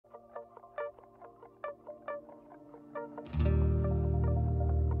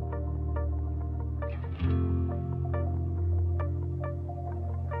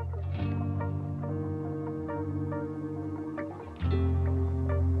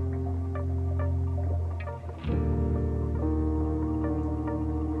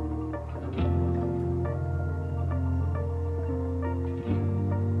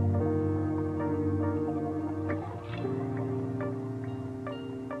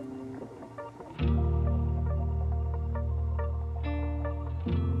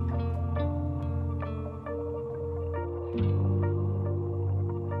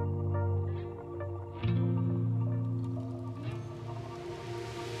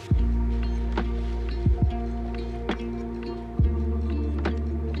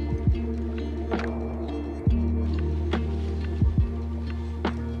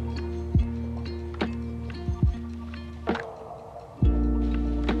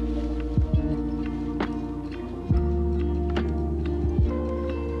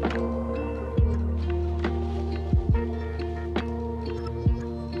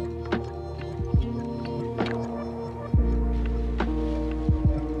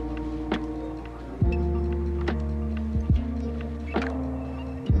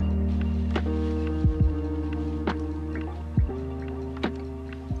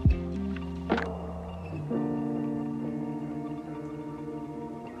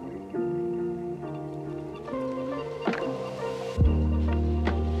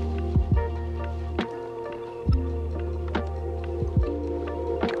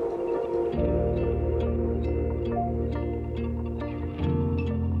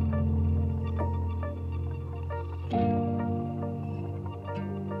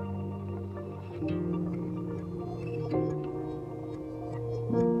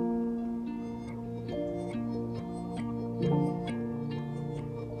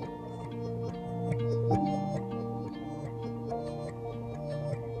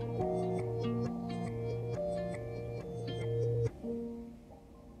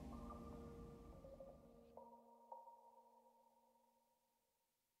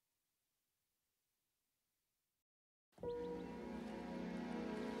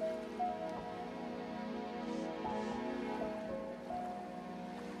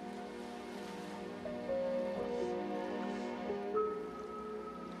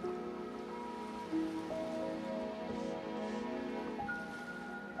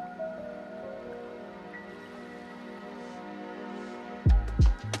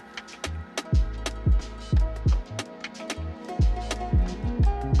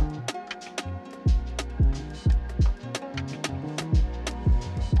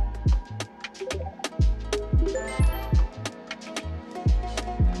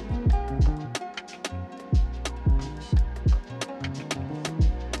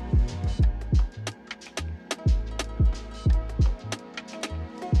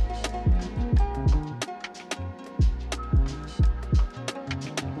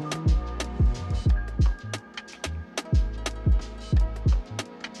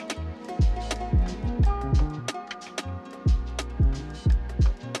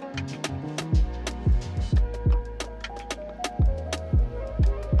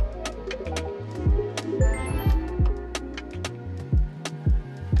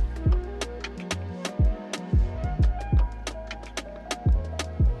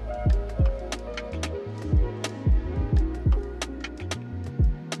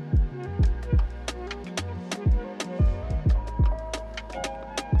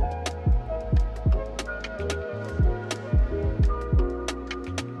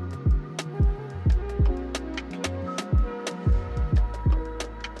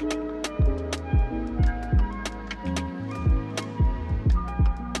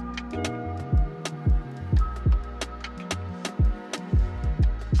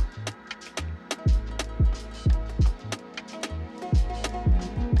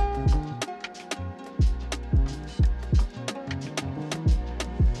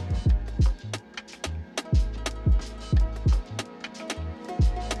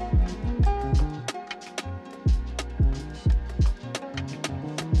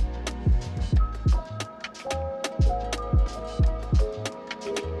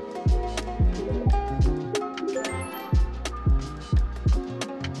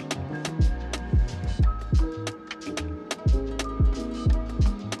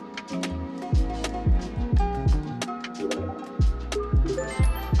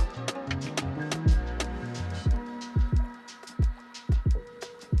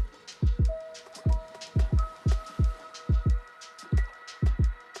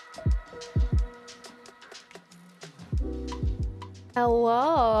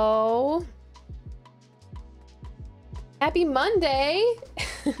Hello. Happy Monday.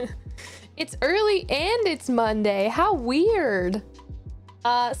 It's early and it's Monday. How weird.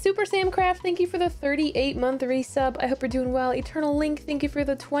 Super Samcraft, thank you for the 38-month resub. I hope you're doing well. Eternal Link, thank you for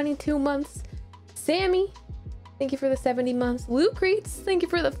the 22 months. Sammy, thank you for the 70 months. Lucretes, thank you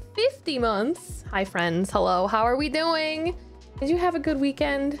for the 50 months. Hi friends, hello. How are we doing? Did you have a good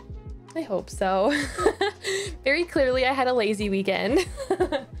weekend? I hope so. Very clearly I had a lazy weekend.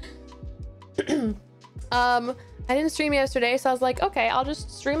 I didn't stream yesterday, so I was like, okay, I'll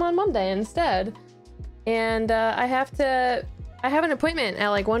just stream on Monday instead. And I have an appointment at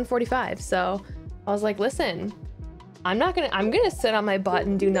like 1:45, so I was like, listen, I'm gonna sit on my butt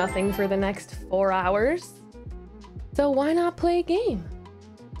and do nothing for the next 4 hours. So why not play a game?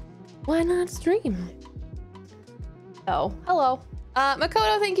 Why not stream? Oh, hello.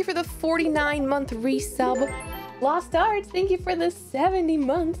 Makoto, thank you for the 49-month resub. Lost Arts, thank you for the 70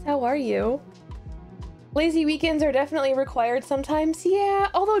 months. How are you? Lazy weekends are definitely required sometimes. Yeah,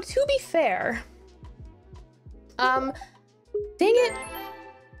 although to be fair, dang it.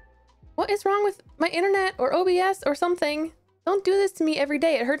 What is wrong with my internet or OBS or something? Don't do this to me every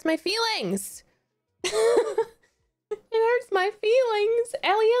day. It hurts my feelings. It hurts my feelings.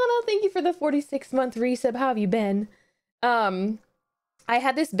 Aliana, thank you for the 46-month resub. How have you been? I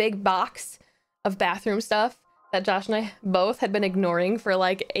had this big box of bathroom stuff that Josh and I both had been ignoring for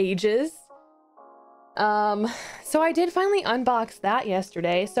like ages. So I did finally unbox that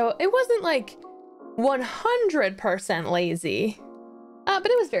yesterday. So it wasn't like 100% lazy, but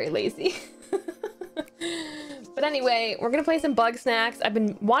it was very lazy. But anyway, we're gonna play some Bugsnax. I've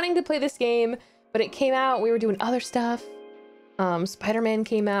been wanting to play this game, but it came out, we were doing other stuff. Spider-Man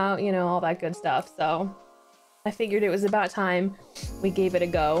came out, you know, all that good stuff. So I figured it was about time we gave it a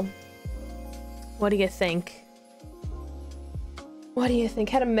go. What do you think? What do you think?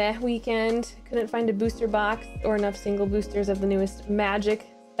 Had a meh weekend. Couldn't find a booster box or enough single boosters of the newest magic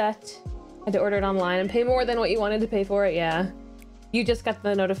set. Had to order it online and pay more than what you wanted to pay for it. Yeah. You just got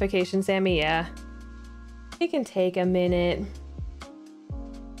the notification, Sammy. Yeah. It can take a minute.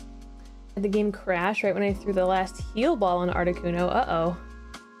 Had the game crash right when I threw the last heal ball on Articuno. Uh-oh.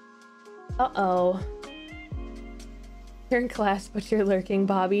 Uh-oh. You're in class, but you're lurking,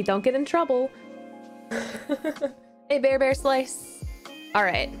 Bobby. Don't get in trouble. Hey, Bear Slice. All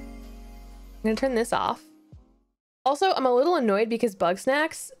right, I'm gonna turn this off. Also, I'm a little annoyed because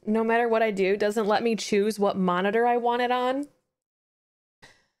Bugsnax, no matter what I do, doesn't let me choose what monitor I want it on.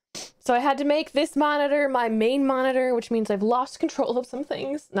 So I had to make this monitor my main monitor, which means I've lost control of some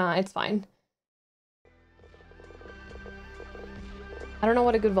things. Nah, it's fine. I don't know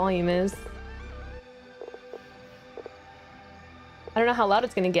what a good volume is. I don't know how loud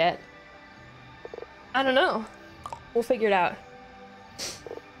it's gonna get. I don't know. We'll figure it out.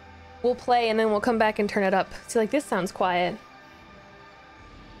 We'll play and then we'll come back and turn it up. See, like, this sounds quiet.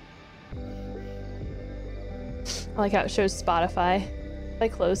 I like how it shows Spotify. If I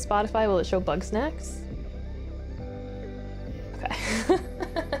close Spotify, will it show Bugsnax? Okay.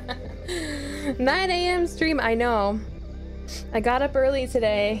 9 a.m. stream, I know. I got up early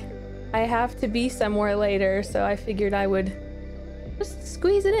today. I have to be somewhere later, so I figured I would just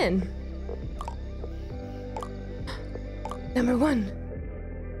squeeze it in. Number one.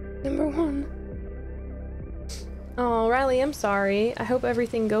 Oh, Riley, I'm sorry. I hope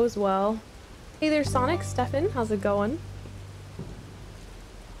everything goes well. Hey there, Sonic. Stefan, how's it going?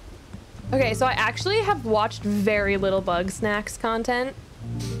 Okay, so I actually have watched very little Bugsnax content,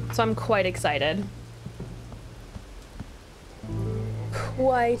 so I'm quite excited.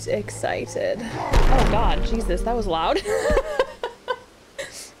 Quite excited. Oh god, Jesus, that was loud.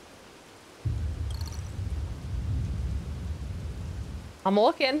 I'm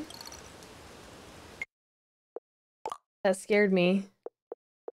looking. That scared me.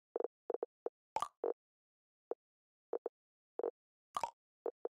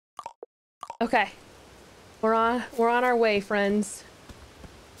 Okay. We're on our way, friends.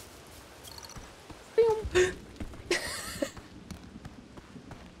 It's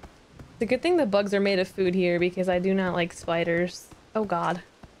a good thing the bugs are made of food here because I do not like spiders. Oh god.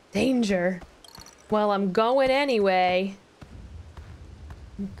 Danger. Well, I'm going anyway.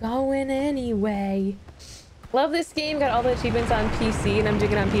 Love this game. Got all the achievements on PC and I'm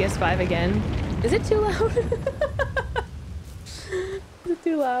doing it on PS5 again. Is it too loud? Is it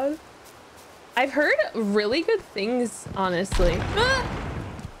too loud? I've heard really good things, honestly. Ah!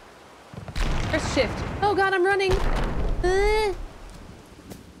 Press shift. Oh god, I'm running. Ah!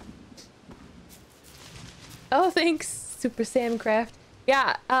 Oh, thanks, Super Samcraft.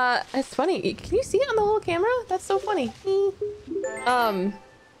 Yeah, it's funny. Can you see it on the whole camera? That's so funny.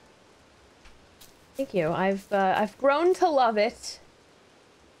 Thank you. I've grown to love it.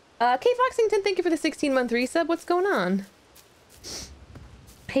 Kate Foxington, thank you for the 16-month resub. What's going on?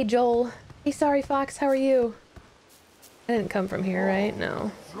 Hey, Joel. Hey, Sorry Fox, how are you? I didn't come from here, right?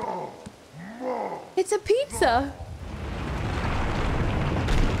 No. It's a pizza!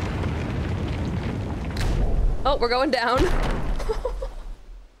 Oh, we're going down.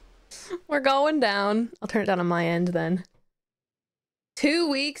 We're going down. I'll turn it down on my end then. 2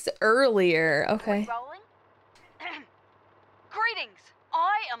 weeks earlier. Okay. Greetings.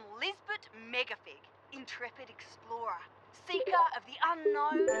 I am Lisbeth Megafig, intrepid explorer, seeker of the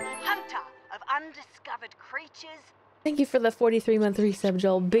unknown, hunter of undiscovered creatures. Thank you for the 43-month resub,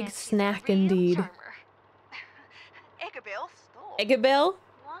 Joel. Big snack indeed. Eggabell, stop. Eggabell?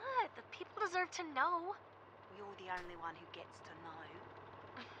 What? The people deserve to know. You're the only one who gets to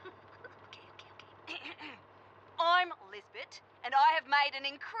know. Okay. I'm Lisbeth, and I have made an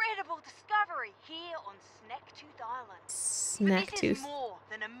incredible discovery here on Snacktooth Island. But this is more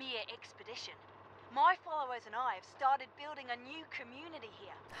than a mere expedition. My followers and I have started building a new community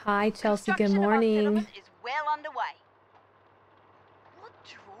here. Hi, Chelsea. Good Construction of our morning. settlement is well underway. What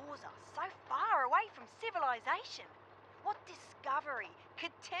draws us so far away from civilization? What discovery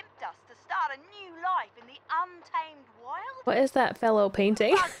could tempt us to start a new life in the untamed wild? What is that fellow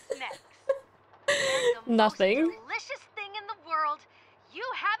painting? Bugsnax. Nothing. Most delicious thing in the world. You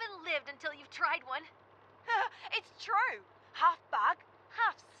haven't lived until you've tried one. It's true. Half bug,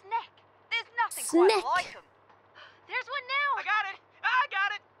 half snack. There's nothing Snack. quite like them. There's one now. I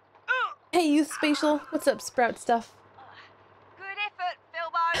got it. Ugh. Hey, Youth Spatial. What's up, Sprout Stuff? Good effort,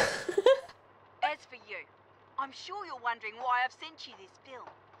 Bilbo. As for you, I'm sure you're wondering why I've sent you this film.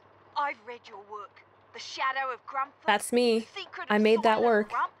 I've read your work, The Shadow of Grumpfoot. That's me. Secret I of made that Silent work.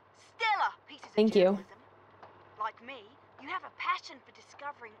 Grump, stellar pieces of Thank you. journalism. Like me, you have a passion for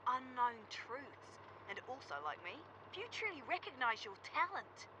discovering unknown truths. And also, like me, you truly recognize your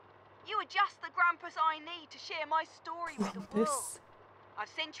talent. You are just the Grumpus I need to share my story with the world. This. I've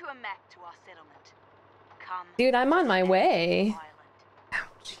sent you a map to our settlement. Come. Dude, I'm on my way. Island.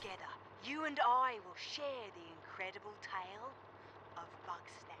 Together, you and I will share the incredible tale of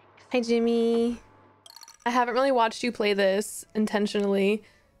Bugsnax. Hi, Jimmy. I haven't really watched you play this intentionally.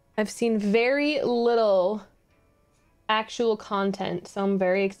 I've seen very little actual content, so I'm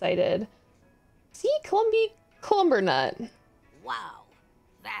very excited. See, Clumbernut. Wow,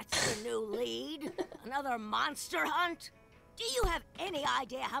 that's the new lead? Another monster hunt? Do you have any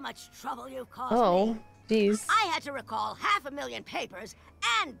idea how much trouble you've caused Oh, me? jeez. I had to recall 500,000 papers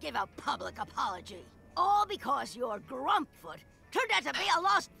and give a public apology. All because your Grumpfoot turned out to be a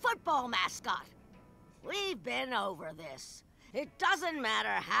lost football mascot. We've been over this. It doesn't matter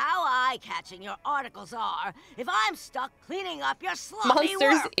how eye-catching your articles are if I'm stuck cleaning up your sloppy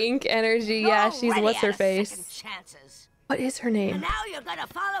Monsters work. Inc. energy. You're Yeah, she's already what's her out of face. second chances. What is her And name? now you're gonna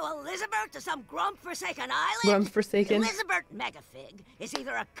follow Elizabeth to some grump-forsaken island? Grump-forsaken. Elizabeth Megafig is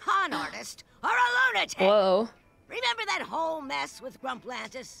either a con artist or a lunatic. Whoa. Remember that whole mess with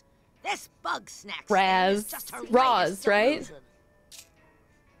Grumplantis? This Bugsnax Raz. thing is just her Roz, latest right? delusion.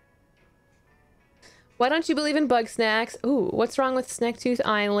 Why don't you believe in Bugsnax? Ooh, what's wrong with Snacktooth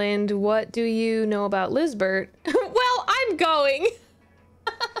Island? What do you know about Lisbert? Well, I'm going.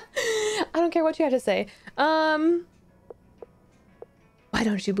 I don't care what you have to say. Why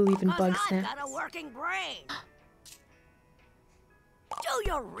don't you believe in 'Cause I've Bugsnax? got a working brain. Do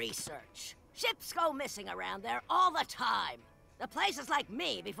your research. Ships go missing around there all the time. The place is like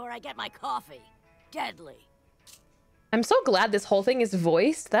me before I get my coffee. Deadly. I'm so glad this whole thing is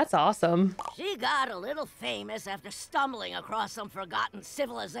voiced. That's awesome. She got a little famous after stumbling across some forgotten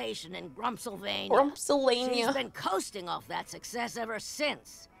civilization in Grumpsylvania. She's Grumpsylvania. been coasting off that success ever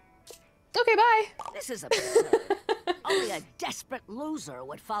since. Okay, bye. This is absurd. Only a desperate loser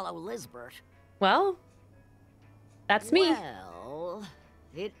would follow Lisbert. Well, that's me. Well,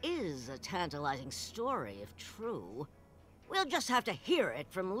 it is a tantalizing story if true. We'll just have to hear it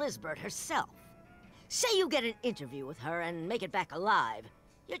from Lisbert herself. Say you get an interview with her and make it back alive.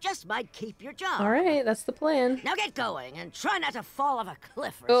 You just might keep your job. All right, that's the plan. Now get going and try not to fall off a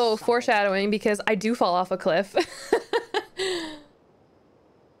cliff or Oh, something. foreshadowing, because I do fall off a cliff.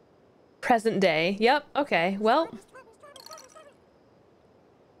 Present day. Yep, okay, well.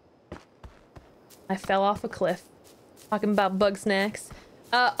 I fell off a cliff. Talking about Bugsnax.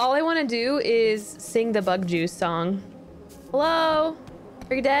 All I want to do is sing the Bug Juice song. Hello?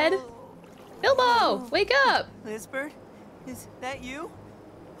 Are you dead? Bilbo, wake up! Lisbert, is that you?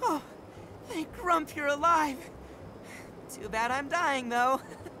 Oh, thank Grump you're alive. Too bad I'm dying, though.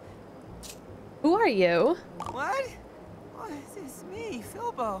 Who are you? What? Oh, it's me,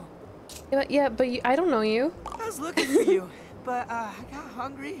 Philbo. Yeah, but I don't know you. I was looking for you, but I got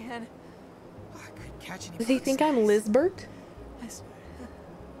hungry and I couldn't catch any. Does he think I'm Bugsnax. Lizbert?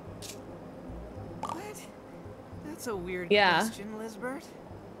 What? That's a weird question, Lizbert.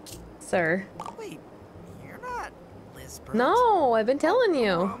 Sir. Wait, you're not Lizbert. No, I've been telling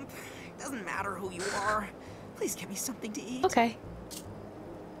you. It doesn't matter who you are. Please get me something to eat. Okay.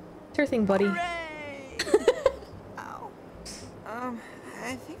 Sure thing, buddy. Hooray! Ow.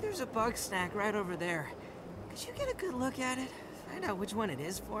 I think there's a bug snack right over there. Could you get a good look at it? Find out which one it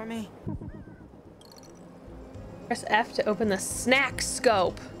is for me. Press F to open the snack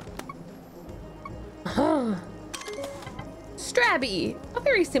scope. Huh. Strabby, a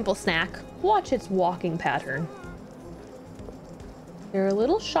very simple snack. Watch its walking pattern. They're a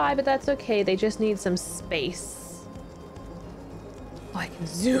little shy, but that's okay. They just need some space. Oh, I can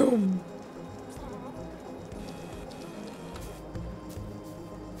zoom.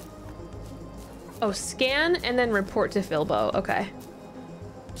 Oh, scan and then report to Philbo. Okay.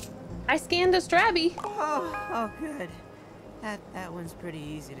 I scanned a Strabby. Oh, good. That one's pretty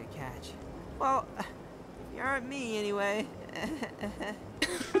easy to catch. Well, you aren't me anyway.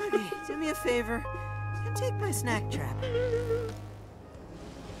 Rudy, do me a favor and take my snack trap.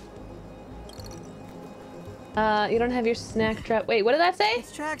 You don't have your snack trap. Wait, what did that say?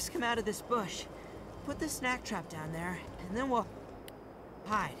 Its tracks come out of this bush. Put the snack trap down there, and then we'll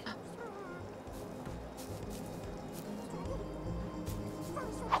hide.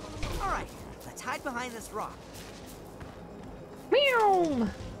 All right, let's hide behind this rock. Meow.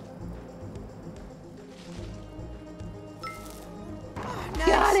 Oh, nice.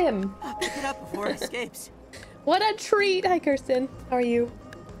 Got him. I'll pick it up before it escapes. What a treat. Hi, Kirsten. How are you?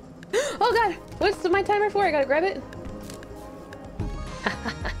 Oh god, what's my timer for? I gotta grab it.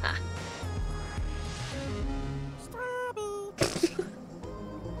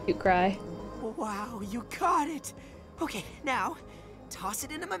 You cry. Wow, you got it. Okay, now toss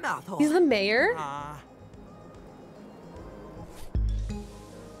it into my mouth hole. He's the mayor?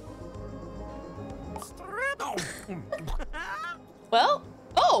 Well,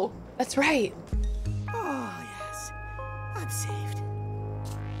 oh, that's right. Oh, yes. I'm saved.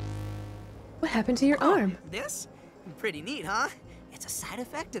 What happened to your arm? This? Pretty neat, huh? It's a side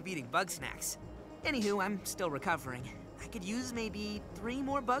effect of eating Bugsnax. Anywho, I'm still recovering. I could use maybe 3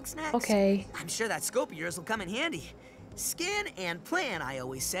 more Bugsnax. Okay. I'm sure that scope of yours will come in handy. Scan and plan, I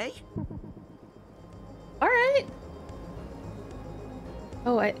always say. All right.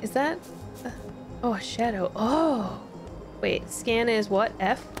 Oh, is that? Oh, a shadow. Oh. Wait, scan is what?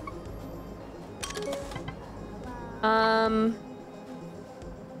 F?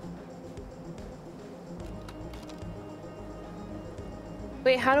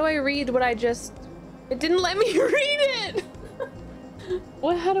 Wait, how do I read what I just... It didn't let me read it!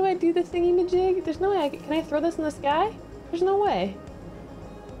 What? How do I do the thingy-majig? There's no way can I throw this in the sky? There's no way.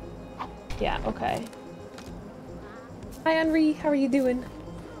 Yeah, okay. Hi, Henri. How are you doing?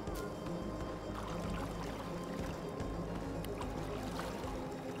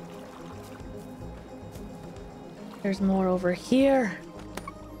 There's more over here.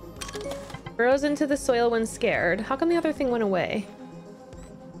 Burrows into the soil when scared. How come the other thing went away?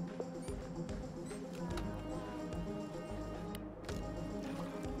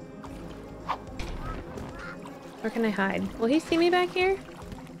 Where can I hide? Will he see me back here?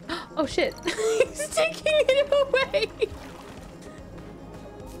 Oh shit. He's taking it away.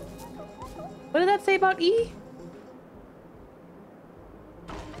 What did that say about E?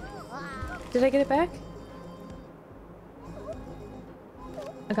 Did I get it back?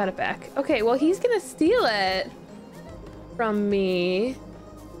 I got it back. Okay, well, he's gonna steal it from me.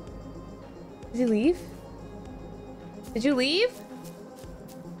 Did he leave? Did you leave?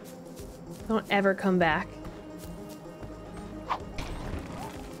 Don't ever come back.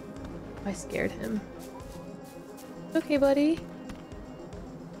 I scared him. Okay, buddy.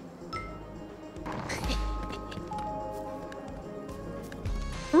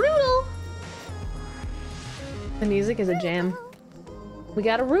 Roodle! The music is a jam. We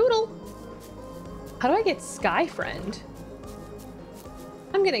got a Roodle. How do I get Sky Friend?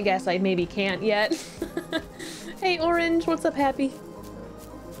 I'm gonna guess I maybe can't yet. Hey, Orange, what's up, Happy?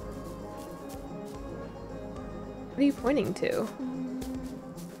 What are you pointing to?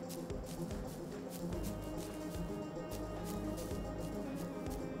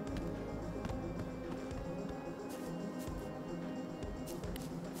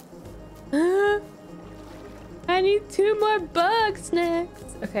 I need 2 more Bugsnax.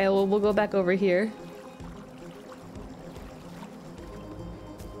 Okay, well, we'll go back over here.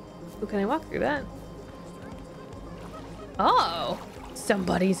 Oh, can I walk through that? Oh,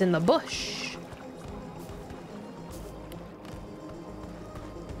 somebody's in the bush.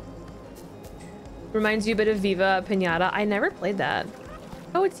 Reminds you a bit of Viva Pinata. I never played that.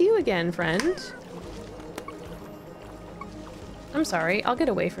 Oh, it's you again, friend. I'm sorry. I'll get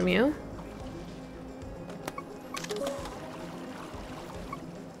away from you.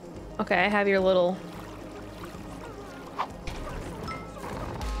 Okay, I have your little...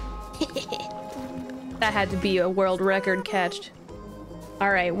 That had to be a world record catch.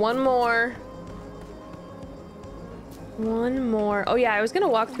 Alright, one more. One more. Oh yeah, I was gonna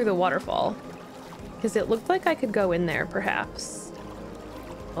walk through the waterfall. Because it looked like I could go in there, perhaps.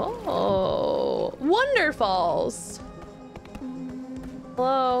 Oh, Wonderfalls!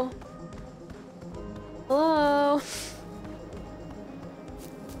 Hello? Hello?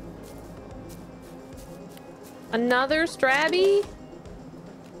 Another Strabby?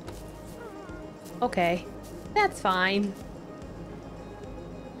 Okay, that's fine.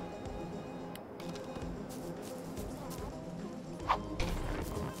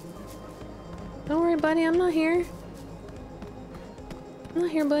 Don't worry, buddy, I'm not here. I'm not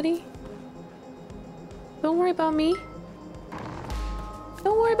here, buddy. Don't worry about me.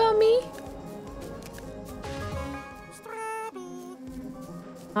 Don't worry about me.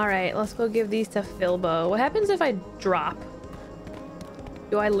 Alright, let's go give these to Filbo. What happens if I drop?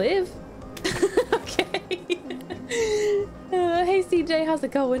 Do I live? Okay. Hey CJ, how's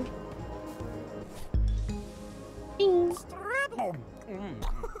it going? Bing.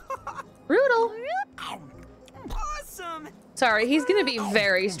 Brutal. Awesome. Sorry, he's gonna be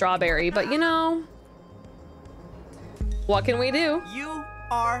very strawberry, but you know, what can we do? You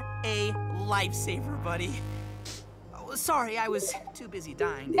are a lifesaver, buddy. Oh, sorry, I was too busy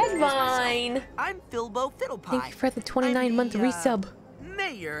dying. That's fine. I'm Filbo Fiddlepie. Thank you for the 29-month resub.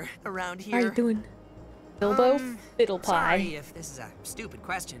 Mayor around here. How are you doing? Filbo Fiddlepie. Sorry if this is a stupid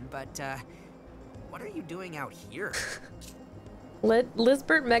question, but what are you doing out here?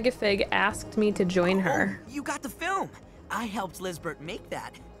 Lisbert Megafig asked me to join her. Oh, you got the film. I helped Lisbert make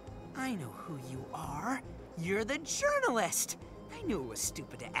that. I know who you are. You're the journalist. I knew it was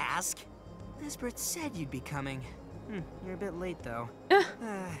stupid to ask. Lisbert said you'd be coming. You're a bit late though.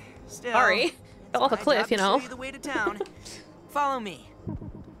 Still, Sorry. Fell off a cliff, you know. Show you the way to town. Follow me.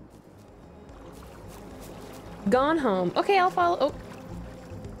 Gone home. Okay, I'll follow. Oh.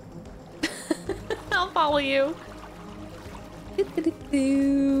 I'll follow you.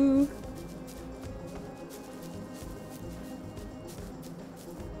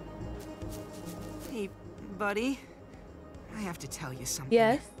 Hey, buddy. I have to tell you something.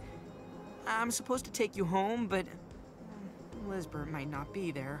 Yes? I'm supposed to take you home, but Lisbert might not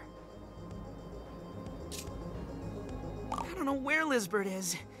be there. I don't know where Lisbert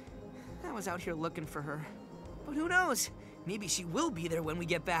is. I was out here looking for her. But who knows? Maybe she will be there when we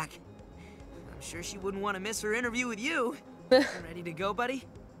get back. I'm sure she wouldn't want to miss her interview with you. You ready to go, buddy?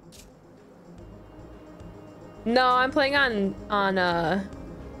 No, I'm playing on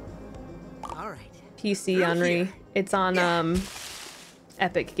All right. PC Through Henry. here. It's on Yeah.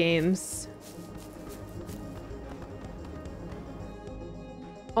 Epic Games.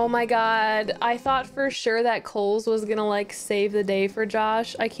 Oh my god, I thought for sure that Coles was gonna like save the day for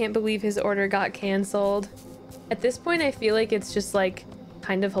Josh. I can't believe his order got canceled. At this point, I feel like it's just like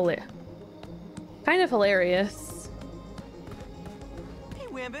kind of hilarious. Hey,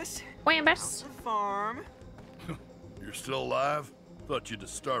 Wambus. Wambus. How's the farm? You're still alive? Thought you'd have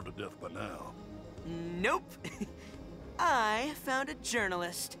starved to death by now. Nope. I found a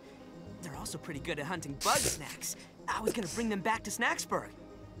journalist. They're also pretty good at hunting Bugsnax. I was gonna bring them back to Snacksburg.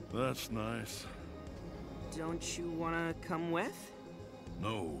 That's nice. Don't you wanna come with?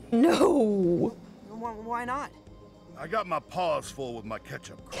 No. No. Why not? I got my paws full with my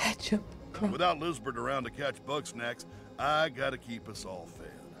ketchup crop. Ketchup. Without Lisbert around to catch Bugsnax, I gotta keep us all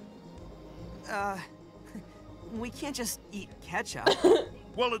fed. We can't just eat ketchup.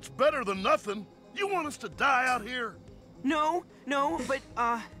 Well, it's better than nothing. You want us to die out here? No, but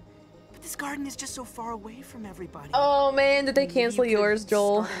this garden is just so far away from everybody. Oh man, did they cancel You could yours,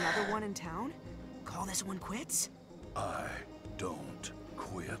 Joel? Start another one in town? Call this one quits? I don't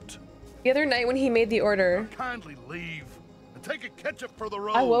quit. The other night when he made the order, Kindly leave and take a ketchup for the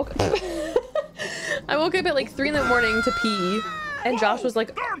road. I woke I woke up at like 3 in the morning to pee, and Josh was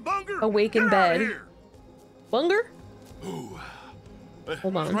like Darn Bunger! awake in Get outta bed. here. Bunger? Ooh.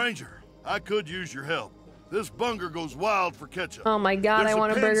 Hold on. Stranger, I could use your help. This Bunger goes wild for ketchup. Oh my god, There's I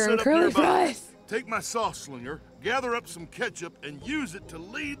want a pen burger set and up curly nearby. fries. Take my sauce slinger, gather up some ketchup, and use it to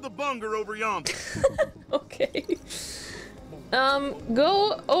lead the Bunger over yonder. Okay.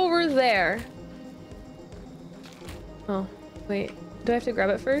 Go over there. Oh, wait. Do I have to grab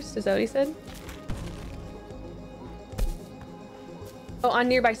it first? Is that what he said? Oh, on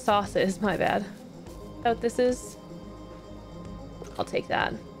nearby sauces. My bad. Is that what this is? I'll take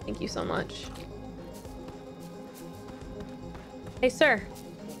that. Thank you so much. Hey, sir.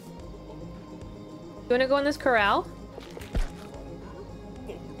 You wanna go in this corral?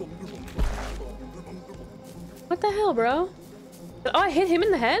 What the hell, bro? Oh, I hit him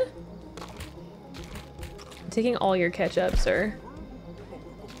in the head? I'm taking all your ketchup, sir.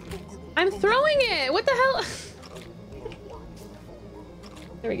 I'm throwing it! What the hell?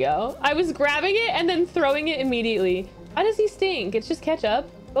 There we go. I was grabbing it and then throwing it immediately. How does he stink? It's just ketchup.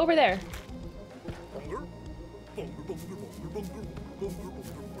 Go over there.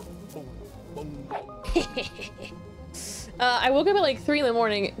 I woke up at like 3 in the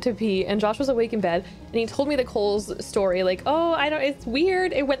morning to pee, and Josh was awake in bed, and he told me the Coles story, like, oh, it's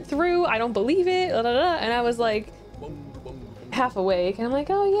weird, it went through, I don't believe it, blah, blah, blah. And I was like half awake, and I'm like,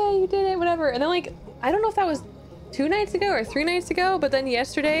 oh yeah, you did it, whatever. And then like, I don't know if that was 2 nights ago or 3 nights ago, but then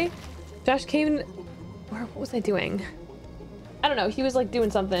yesterday, Josh came, what was I doing? I don't know, he was like doing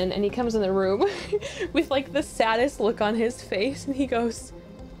something, and he comes in the room with like the saddest look on his face, and he goes,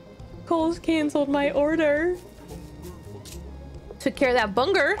 Coles canceled my order. Took care of that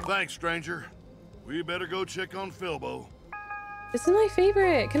bunger. Thanks, stranger. We better go check on Philbo. This is my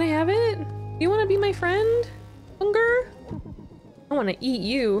favorite. Can I have it? You want to be my friend, bunger? I want to eat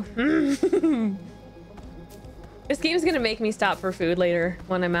you. This game's gonna make me stop for food later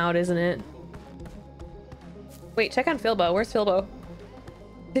when I'm out, isn't it? Wait, check on Philbo. Where's Philbo?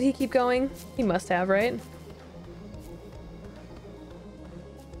 Did he keep going? He must have, right?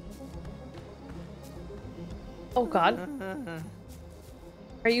 Oh God.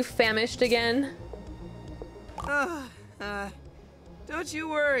 Are you famished again? Don't you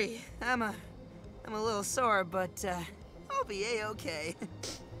worry. I'm a little sore, but I'll be a-okay.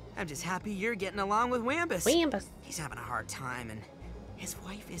 I'm just happy you're getting along with Wambus. Wambus. He's having a hard time, and his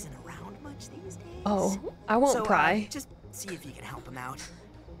wife isn't around much these days. Oh, I won't pry. Just see if you can help him out.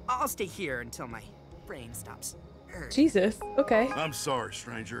 I'll stay here until my brain stops hurting. Jesus. Okay. I'm sorry,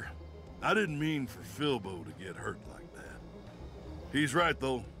 stranger. I didn't mean for Philbo to get hurt like that. He's right,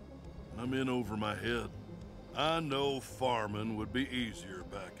 though. I'm in over my head. I know farming would be easier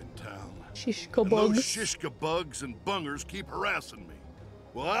back in town. Shishka And those bugs. shishka bugs and bungers keep harassing me.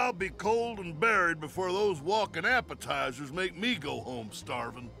 Well, I'll be cold and buried before those walking appetizers make me go home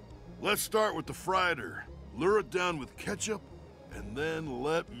starving. Let's start with the frieder. Lure it down with ketchup, and then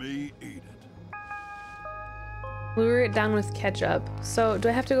let me eat it. Lure it down with ketchup. So do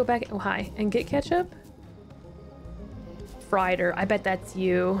I have to go back? Oh, hi. And get ketchup? Frieder. I bet that's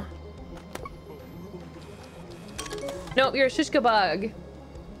you. Nope, you're a shishka bug.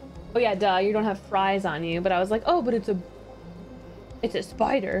 Oh yeah, duh. You don't have fries on you. But I was like, oh, but it's a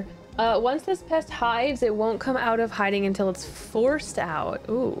spider. Once this pest hides, it won't come out of hiding until it's forced out.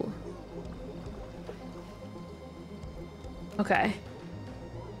 Ooh. Okay.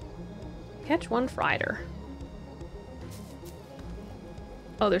 Catch one frieder.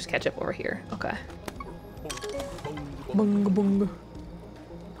 Oh, there's ketchup over here. Okay. Bung bung.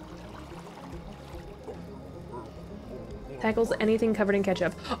 Tackles anything covered in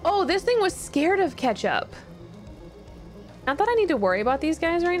ketchup. Oh, this thing was scared of ketchup. Not that I need to worry about these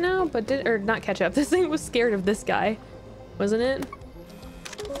guys right now, but or not ketchup. This thing was scared of this guy, wasn't it?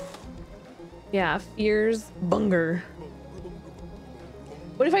 Yeah, fears bunger.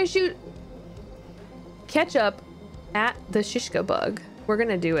 What if I shoot ketchup at the shishka bug? We're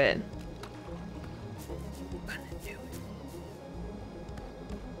gonna do it. We're gonna do it.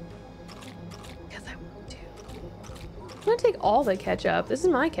 Because I want to. I'm gonna take all the ketchup. This is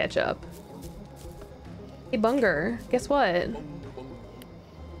my ketchup. Hey, bunger. Guess what?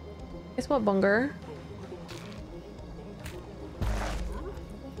 Guess what, bunger?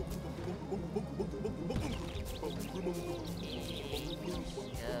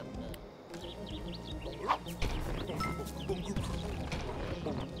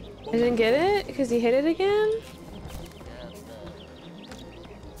 I didn't get it because he hit it again?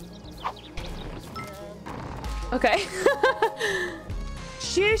 Okay.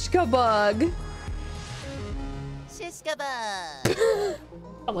 Shishka bug. Shishka bug.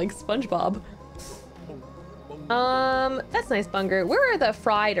 I'm like SpongeBob. That's nice, bunger. Where are the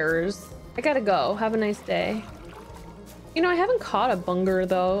frieders? I gotta go. Have a nice day. You know, I haven't caught a bunger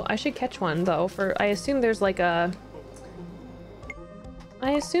though. I should catch one though. I assume there's like a.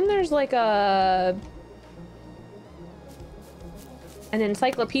 An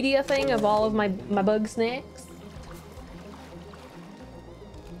encyclopedia thing of all of my Bugsnax.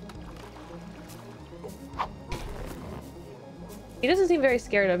 He doesn't seem very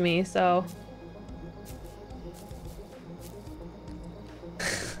scared of me, so.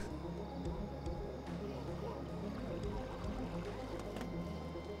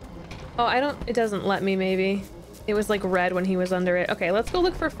 Oh, it doesn't let me, maybe. It was like red when he was under it. Okay, let's go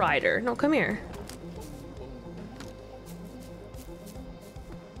look for Frider. No, come here.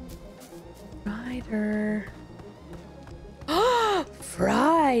 Frider.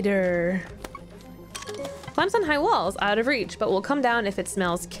 Frider. Climbs on high walls, out of reach, but will come down if it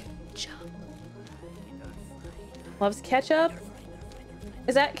smells ketchup. Loves ketchup?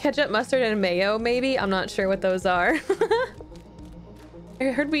 Is that ketchup, mustard, and mayo, maybe? I'm not sure what those are. I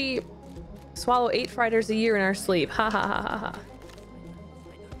heard we swallow 8 Friders a year in our sleep. Ha ha ha ha ha.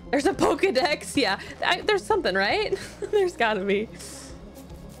 There's a Pokedex. Yeah, there's something, right? There's gotta be.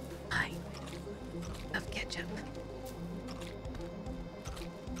 I love ketchup.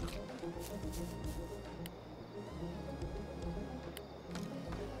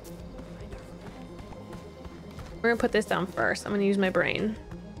 We're gonna put this down first. I'm gonna use my brain.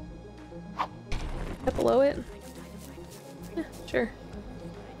 Up below it? Yeah, sure.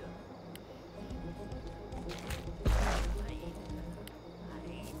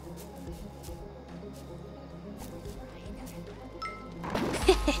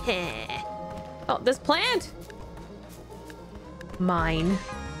 Oh, this plant! Mine.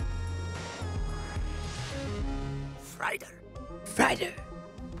 Frider.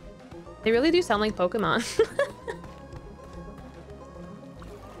 They really do sound like Pokemon.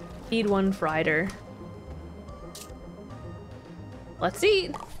 Feed one Frider. Let's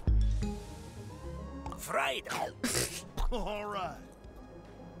eat. Friday. All right.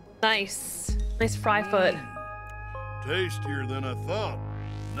 Nice. Nice fry foot. Tastier than I thought.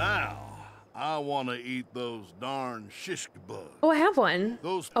 Now, I want to eat those darn shishka bugs. Oh, I have one.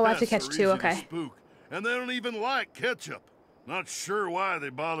 Those oh, I have to pests catch are 2. easy Okay. to spook, and they don't even like ketchup. Not sure why they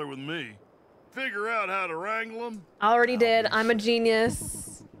bother with me. Figure out how to wrangle them. I already did. I'm a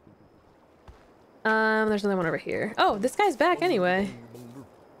genius. There's another one over here. Oh, this guy's back anyway.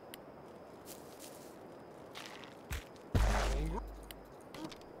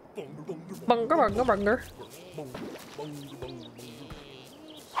 Bunger.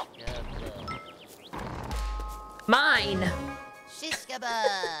 Mine. Shiska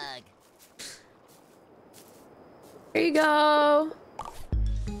bug. Here you go.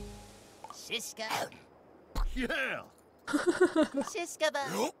 Shiska. Yeah. Shiska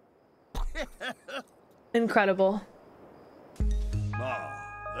bug. Incredible.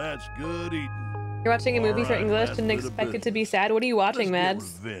 Ah, that's good eating. You're watching a movie for Alright, English, last didn't bit of expect it to business. be sad. What are you watching, Let's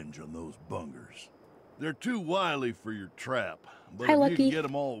Mads? get revenge on those bungers. They're too wily for your trap, but Hi, if you Lucky. can get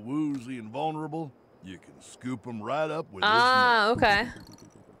them all woozy and vulnerable, you can scoop them right up with Ah, okay.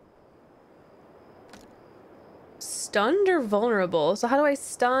 Stunned or vulnerable? So how do I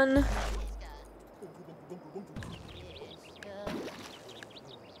stun?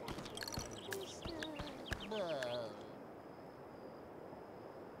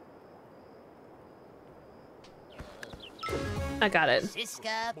 I got it.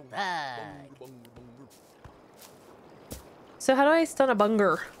 Shiska bug. So how do I stun a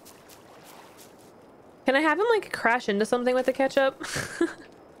bunger? Can I have him like crash into something with the ketchup?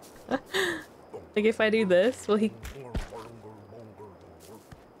 Like if I do this, will he?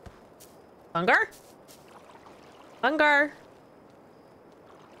 Bunger? Bunger?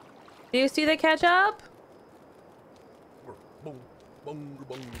 Do you see the ketchup?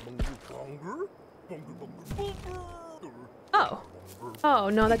 Oh. Oh,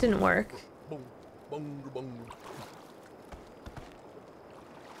 no, that didn't work.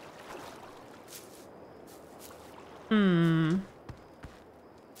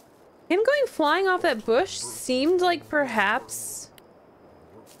 Him going flying off that bush seemed like perhaps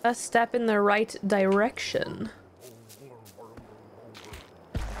a step in the right direction.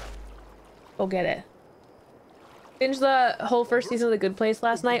 Go get it. Binged the whole first season of The Good Place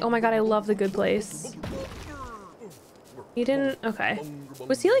last night. Oh my god, I love The Good Place. He didn't... Okay.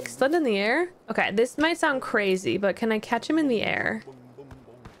 Was he like stunned in the air? Okay, this might sound crazy, but can I catch him in the air?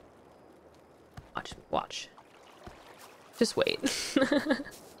 Watch. Just wait.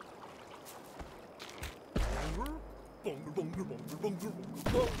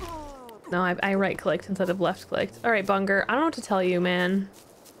 No, I right-clicked instead of left-clicked. Alright, Bunger, I don't know what to tell you, man.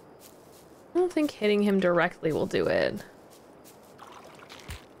 I don't think hitting him directly will do it.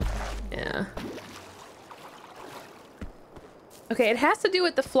 Yeah. Okay, it has to do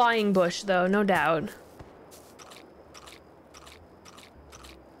with the flying bush, though, no doubt.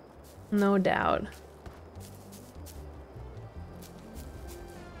 No doubt.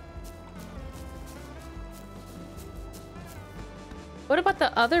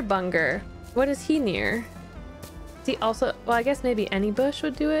 the other bunger? What is he near? Is he also... Well, I guess maybe any bush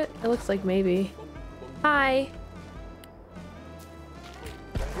would do it. It looks like maybe. Hi.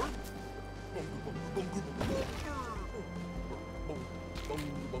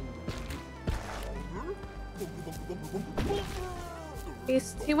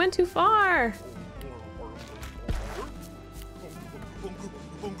 He went too far.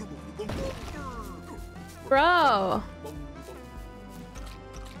 Bro.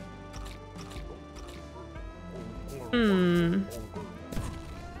 Ooh.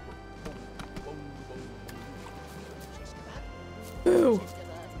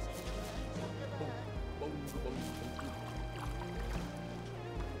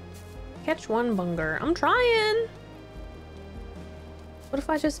 Catch one bunger. I'm trying. What if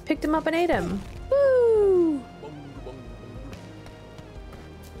I just picked him up and ate him? Woo!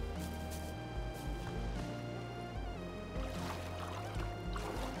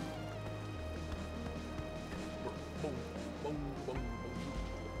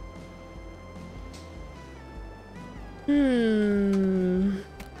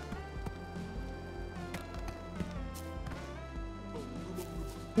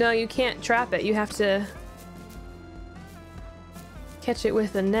 No, you can't trap it. You have to catch it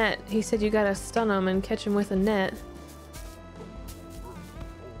with a net. He said you gotta stun him and catch him with a net.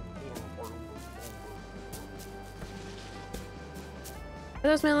 Are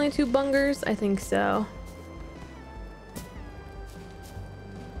those my only two bungers? I think so.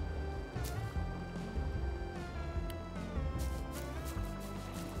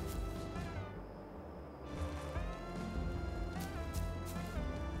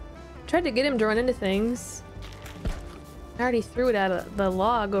 Tried to get him to run into things. I already threw it at the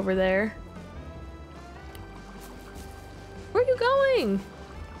log over there. Where are you going?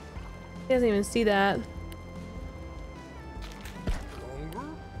 He doesn't even see that.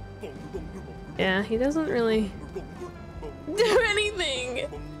 Yeah, he doesn't really do anything.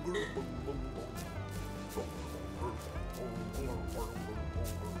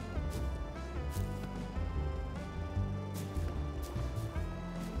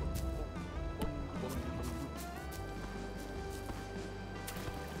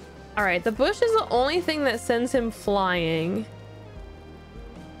 All right, the bush is the only thing that sends him flying.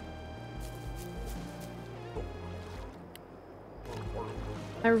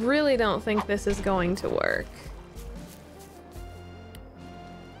 I really don't think this is going to work.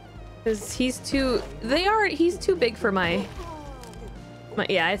 Because he's too... He's too big for my...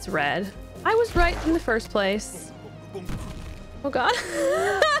 Yeah, it's red. I was right in the first place. Oh god.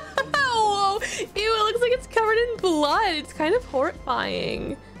 Whoa! Ew, it looks like it's covered in blood. It's kind of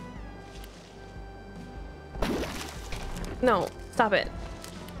horrifying. No, stop it.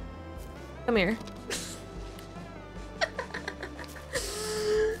 Come here.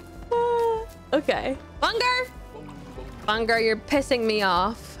 Okay. Bunger! Bunger, you're pissing me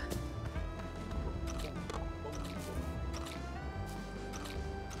off.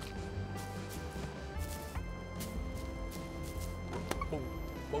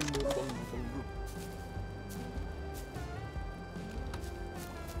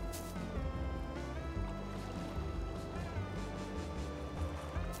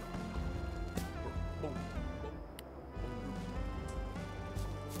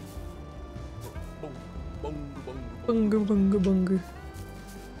 Bunger, bunger, bunger.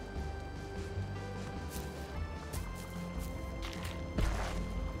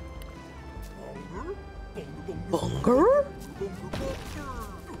 Bunger?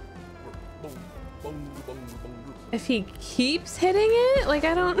 If he keeps hitting it? Like,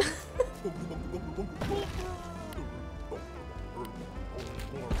 I don't...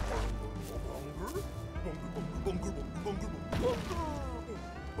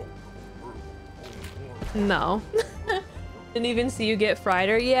 No. Didn't even see you get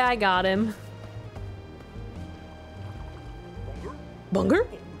fried. Yeah, I got him. Bunger?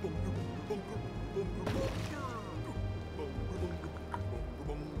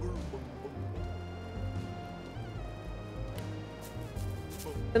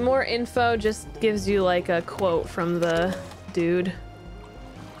 The more info just gives you like a quote from the dude.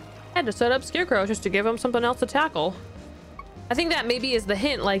 I had to set up Scarecrow just to give him something else to tackle. I think that maybe is the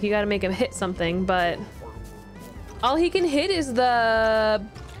hint, like you gotta make him hit something, but all he can hit is the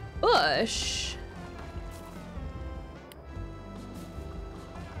bush.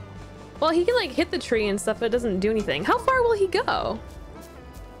 Well, he can like hit the tree and stuff, but it doesn't do anything. How far will he go?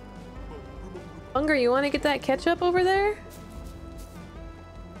 Bunger, you want to get that ketchup over there?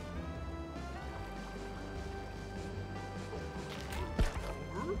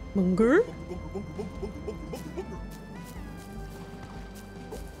 Bunger?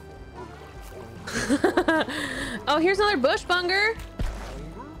 Oh, here's another bush, Bunger.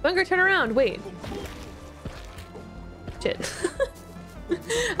 Bunger, turn around. Wait. Shit.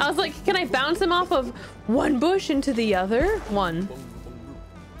 I was like, can I bounce him off of one bush into the other? One.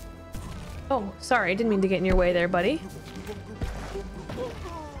 Oh, sorry. I didn't mean to get in your way there, buddy.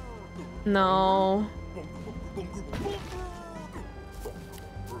 No.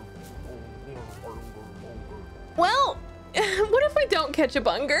 Well, what if we don't catch a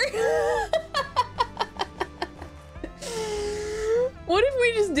Bunger? What if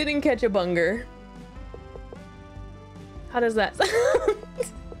we just didn't catch a Bunger? How does that sound?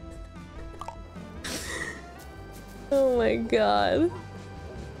 Oh my god.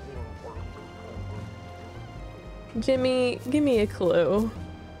 Jimmy, give me a clue.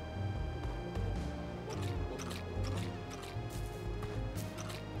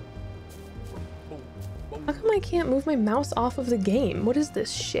 How come I can't move my mouse off of the game? What is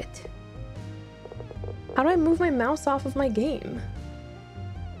this shit? How do I move my mouse off of my game?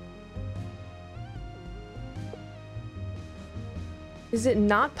 Is it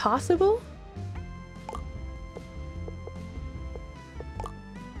not possible?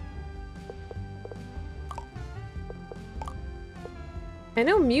 I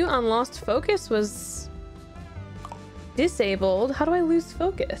know mute on lost focus was disabled. How do I lose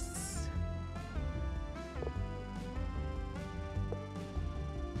focus?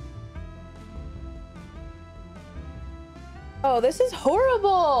 Oh, this is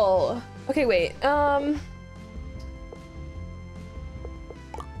horrible. Okay, wait. I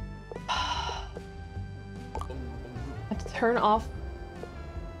have to turn off.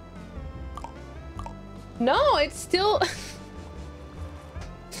 No, it's still.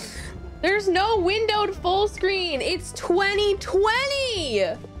 There's no windowed full screen. It's 2020.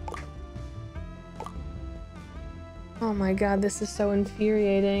 Oh my god, this is so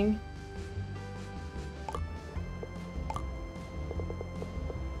infuriating.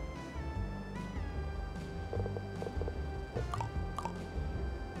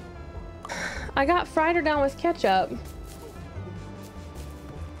 I got fried her down with ketchup.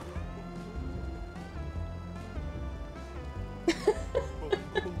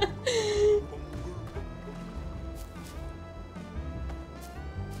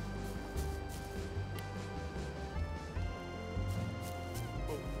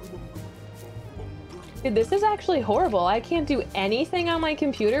 Dude, this is actually horrible. I can't do anything on my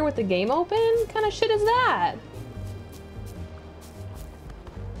computer with the game open? What kind of shit is that?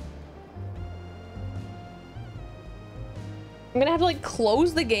 I'm gonna have to like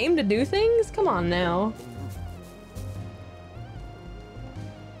close the game to do things? Come on now.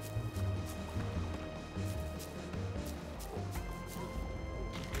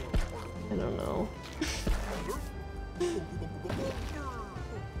 I don't know.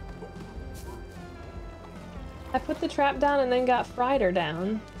 I put the trap down and then got fried her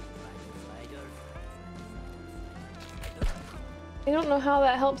down. I don't know how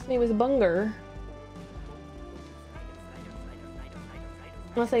that helps me with Bunger.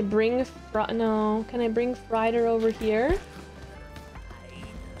 Unless I bring no, can I bring Frieder over here?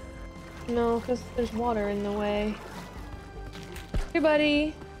 No, because there's water in the way. Here,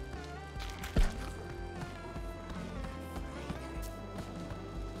 buddy.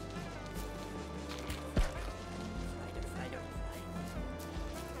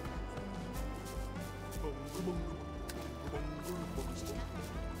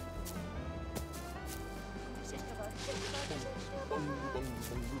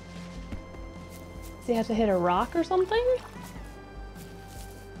 Does he have to hit a rock or something?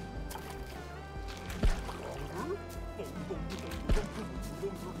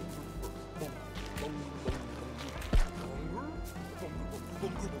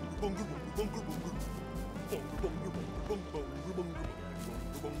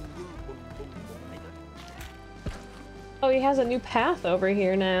 Oh, he has a new path over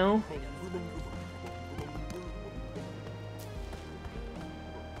here now.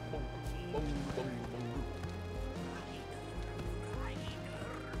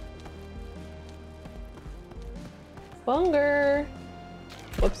 Bunger.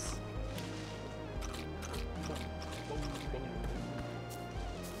 Whoops.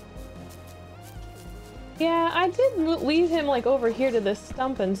 Yeah, I did leave him like over here to the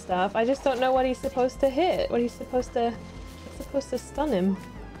stump and stuff. I just don't know what he's supposed to hit. What he's supposed to stun him.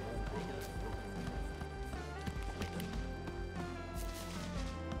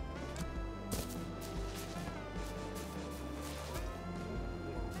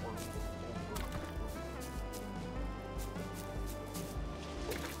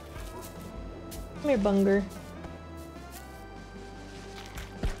 Come here, Bunger.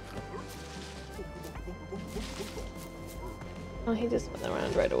 Oh, he just went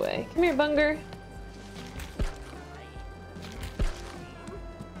around right away. Come here, Bunger.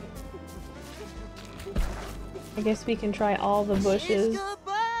 I guess we can try all the bushes.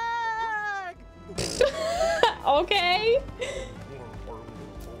 Okay.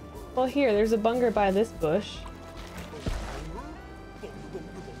 Well, here, there's a Bunger by this bush.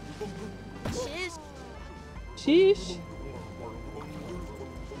 Sheesh.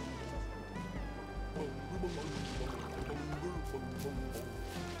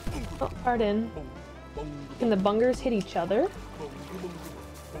 Oh, pardon. Can the Bungers hit each other?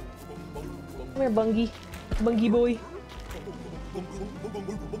 Come here, Bungie. Bungie boy.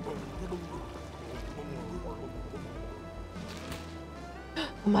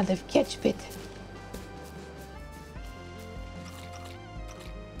 Mother catch pit.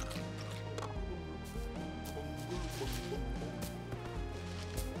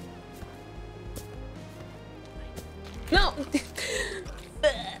 No.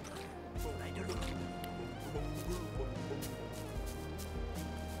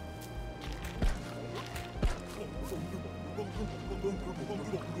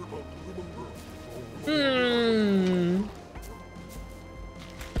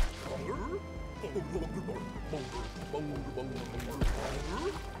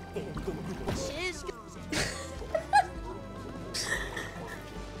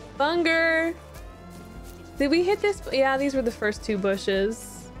 Bunger! Did we hit this? Yeah, these were the first two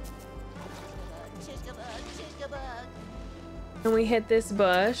bushes. And we hit this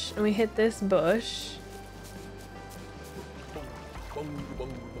bush, and we hit this bush.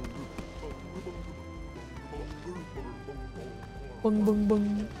 Bung bung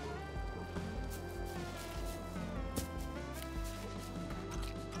bung.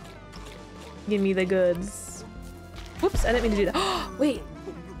 Give me the goods. Whoops, I didn't mean to do that. Oh, wait.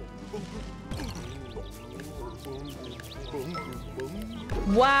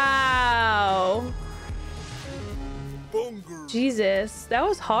 Wow. Jesus, that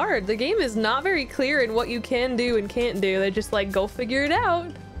was hard. The game is not very clear in what you can do and can't do. They just like, go figure it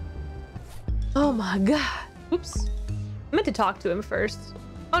out. Oh my god. Oops. I meant to talk to him first.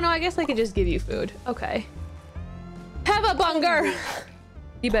 Oh no, I guess I could just give you food. Okay. Have a Bunger!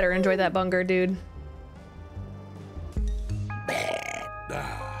 You better enjoy that Bunger, dude.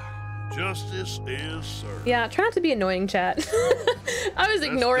 Justice is served. Yeah, try not to be annoying, chat. I was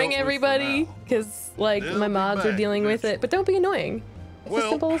ignoring everybody because, like, my mods are dealing with it, but don't be annoying. It's as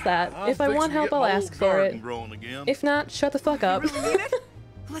simple as that. If I want help, I'll ask for it. If not, shut the fuck up. You really need it?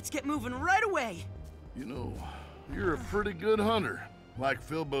 Let's get moving right away. You know, you're a pretty good hunter. Like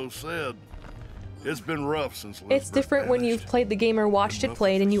Philbo said, it's been rough since It's different when you've played the game or watched it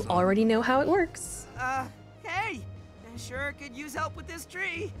played and you already know how it works. Hey! I sure could use help with this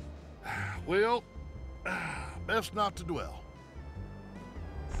tree. Well, best not to dwell.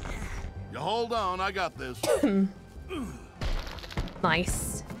 You hold on, I got this.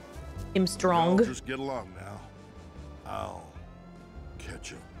 Nice. I'm strong. Y'all just get along now. I'll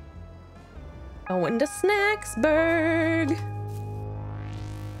catch up. Going to Snacksburg.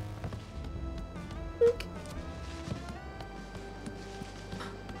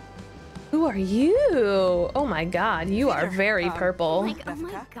 Who are you? Oh my god, you are very purple. Like, oh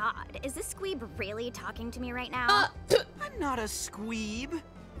my god, is this squeeb really talking to me right now? I'm not a squeeb.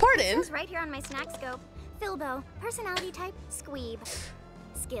 Pardon? It's right here on my snack scope. Philbo, personality type, squeeb.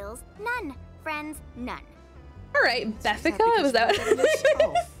 Skills, none. Friends, none. Alright, Beffica? Was that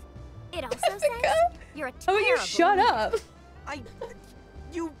It also says you're a terrible How about you shut up? Like,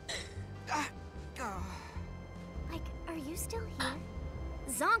 are you still here?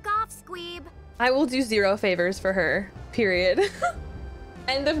 Zonk off, squeeb. I will do 0 favors for her. Period.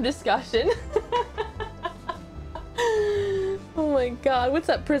 End of discussion. Oh my god, what's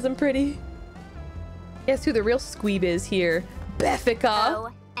up, Prism Pretty? Guess who the real squeeb is here?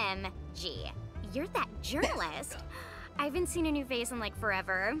 Beffica. OMG. You're that journalist. I haven't seen a new face in like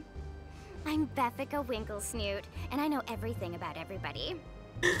forever. I'm Beffica Winklesnoot, and I know everything about everybody.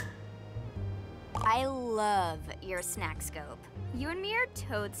 I love your snack scope. You and me are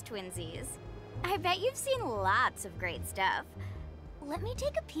toads twinsies. I bet you've seen lots of great stuff. Let me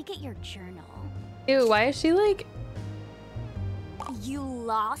take a peek at your journal. Ew, why is she like... You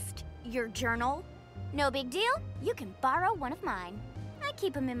lost your journal? No big deal. You can borrow one of mine. I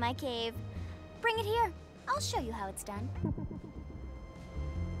keep them in my cave. Bring it here. I'll show you how it's done.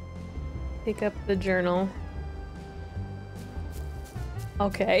 Pick up the journal.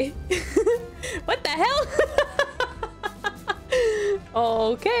 Okay. What the hell?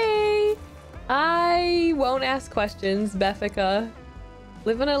 Okay. I won't ask questions, Beffica.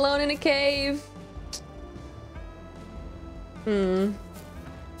 Living alone in a cave. Hmm.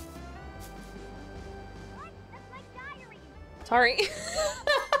 Sorry.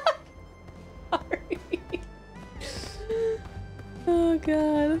 Sorry. Oh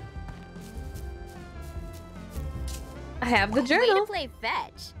god. I have the journal. Way to play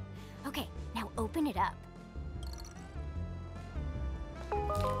fetch. Okay, now open it up.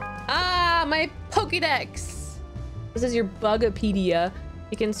 Ah, my Pokédex. This is your Bugopedia.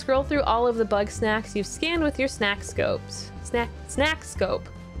 You can scroll through all of the Bugsnax you've scanned with your snack scopes. Snack scope.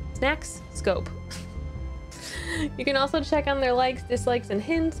 Snacks scope. You can also check on their likes, dislikes, and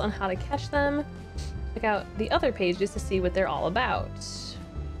hints on how to catch them. Check out the other pages to see what they're all about.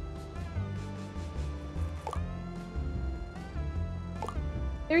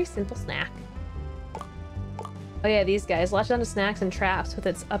 Very simple snack. Oh yeah, these guys. Latch onto snacks and traps with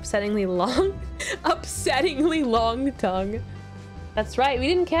its upsettingly long tongue. That's right, we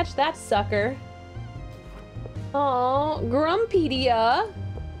didn't catch that sucker. Oh, Grumpedia.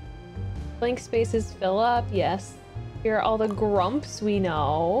 Blank spaces fill up, yes. Here are all the grumps we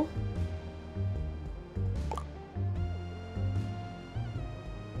know.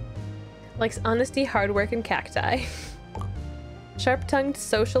 Likes honesty, hard work, and cacti. Sharp-tongued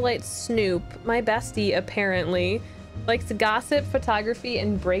socialite Snoop, my bestie apparently, likes gossip, photography,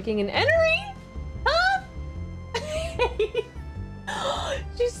 and breaking and entering? Huh?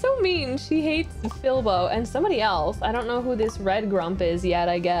 She's so mean. She hates Filbo and somebody else. I don't know who this red grump is yet,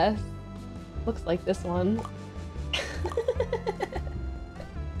 I guess. Looks like this one.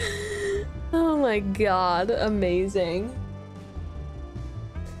 Oh my god, amazing.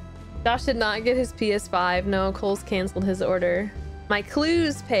 Josh did not get his PS5. No, Cole's canceled his order. My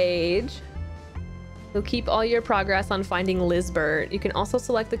clues page will keep all your progress on finding Lizbert. You can also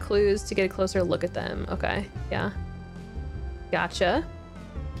select the clues to get a closer look at them. Okay, yeah. Gotcha.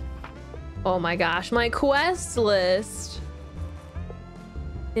 Oh my gosh, my quest list.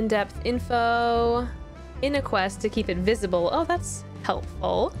 In-depth info. In a quest to keep it visible. Oh, that's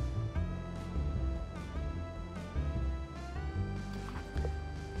helpful.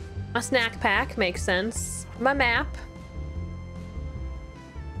 A snack pack makes sense. My map.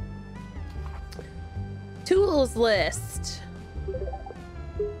 Tools list.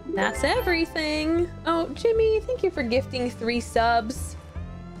 That's everything. Oh, Jimmy, thank you for gifting 3 subs.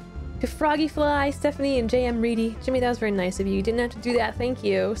 To Froggyfly, Stephanie, and JM Reedy. Jimmy, that was very nice of you. You didn't have to do that. Thank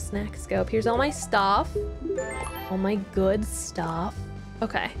you. Snack scope. Here's all my stuff. All my good stuff.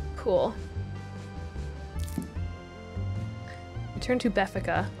 Okay, cool. Return to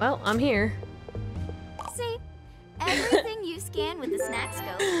Beffica. Well, I'm here. See? Everything you scan with the snack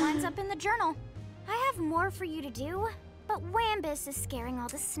scope winds up in the journal. I have more for you to do, but Wambus is scaring all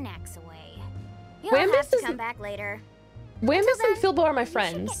the snacks away. You'll have to come back later. Wambus and Filbo are my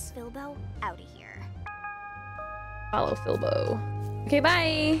friends. Get Filbo out of here. Follow Filbo. Okay,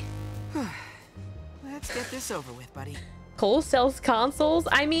 bye. Let's get this over with, buddy. Cole sells consoles?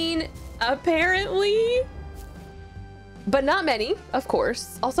 I mean, apparently. But not many, of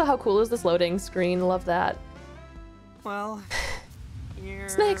course. Also, how cool is this loading screen? Love that. Well, here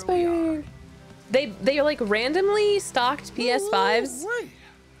Snacks we are. They like randomly stocked PS5s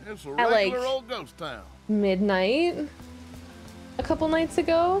It's a at like regular old ghost town. midnight a couple nights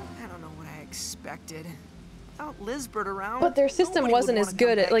ago. I don't know what I expected. Without Lizbert around. But their system nobody wasn't would as wanna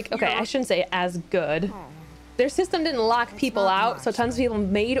good come at, like, back okay, here. I shouldn't say as good. Oh, Their system didn't lock That's people not out, much, so tons of people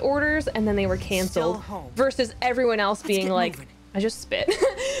made orders and then they were canceled. home. Versus everyone else Let's being get like, moving. I just spit.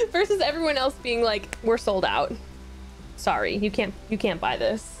 Versus everyone else being like, we're sold out. Sorry, you can't buy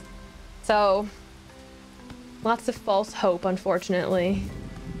this. So, lots of false hope, unfortunately.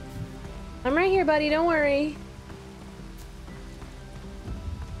 I'm right here, buddy, don't worry.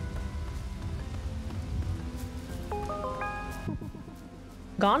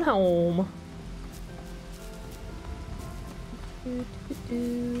 Gone home.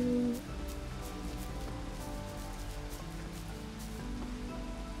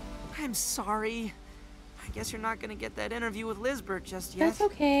 I'm sorry. I guess you're not gonna get that interview with Lizbert just yet. That's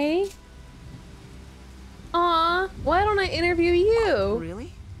okay. Aw, why don't I interview you?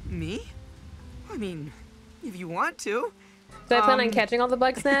 Really? Me? I mean, if you want to. So I plan on catching all the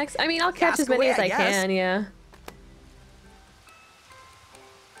Bugsnax? I mean, I'll catch as ask many away, as I I guess. can, yeah.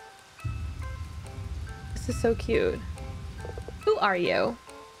 This is so cute. Who are you?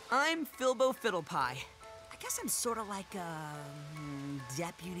 I'm Filbo Fiddlepie. I guess I'm sort of like a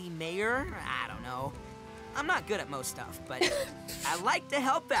deputy mayor. I don't know. I'm not good at most stuff, but I like to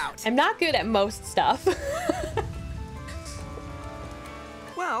help out. I'm not good at most stuff.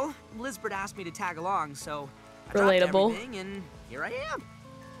 Well, Lizbert asked me to tag along, so I Relatable. dropped everything, and here I am.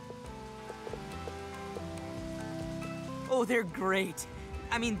 Oh, they're great.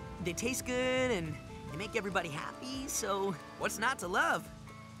 I mean, they taste good and they make everybody happy, so what's not to love?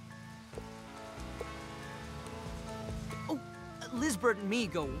 Oh, Lizbert and me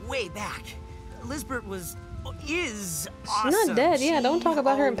go way back. Lizbert is awesome. She's not dead. Yeah, don't talk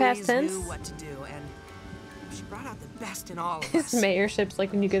about her in past tense. She always knew what to do, and she brought out the best in all of His us. mayorship's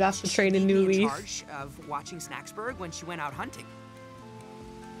like when you get off the train in She New made me in Leaf. charge of watching Snacksburg when she went out hunting.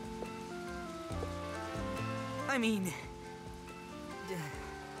 I mean,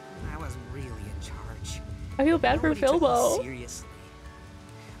 I wasn't really in charge. I feel bad for Nobody took me Philbo. seriously.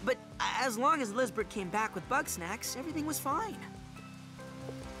 But as long as Lizbert came back with Bugsnax, everything was fine.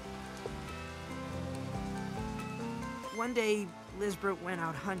 One day, Lizbert went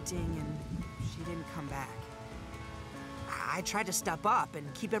out hunting and she didn't come back. I tried to step up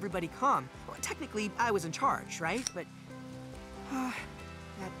and keep everybody calm. Well, technically, I was in charge, right? But that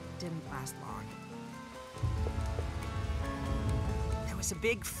didn't last long. There was a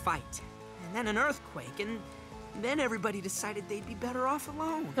big fight, and then an earthquake, and then everybody decided they'd be better off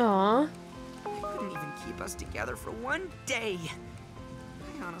alone. Aw. They couldn't even keep us together for one day.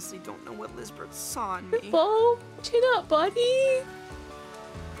 I honestly don't know what Lizbert saw in me. Philbo, chin up, buddy.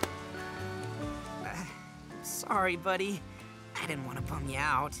 Sorry, buddy. I didn't want to bum you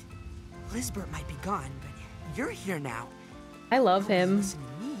out. Lizbert might be gone, but you're here now. I love him. Listen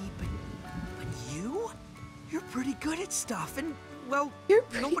to me, but you? You're pretty good at stuff, and well, You're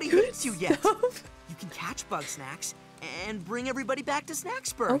pretty nobody good hates you yet. stuff. You can catch Bugsnax and bring everybody back to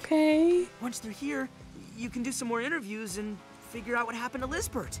Snacksburg. Okay. Once they're here, you can do some more interviews and figure out what happened to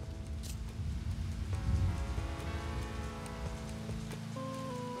Lizbert.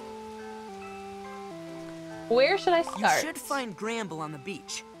 Where should I You start? should find Gramble on the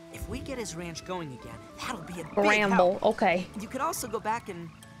beach. If we get his ranch going again, that'll be a big Gramble. help. Okay. You could also go back and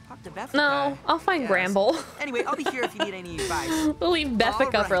talk to Beffica. No, I'll find Yes. Gramble. Anyway, I'll be here if you need any advice. We'll leave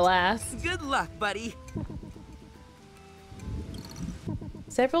Beffica All for right. last. Good luck, buddy.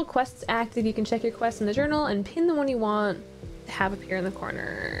 Several quests active. You can check your quests in the journal and pin the one you want to have appear in the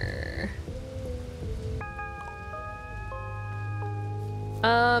corner.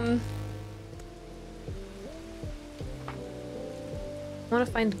 I want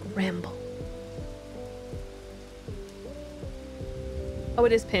to find Gramble. Oh,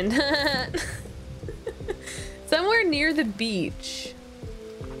 it is pinned. Somewhere near the beach.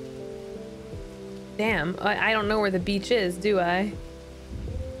 Damn, I don't know where the beach is, do I?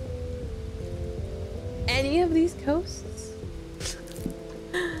 Any of these coasts?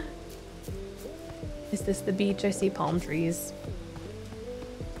 Is this the beach? I see palm trees.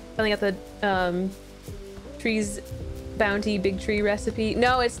 Finally got the trees bounty big tree recipe.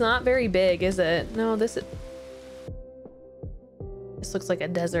 No, it's not very big, is it? No, this looks like a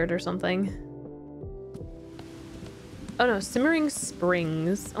desert or something. Oh no, Simmering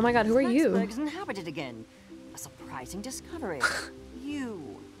Springs. Oh my god, who are you? Snacksburg's inhabited again. A surprising discovery.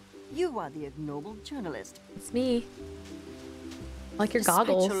 You are the ignoble journalist. It's me. I like your Despite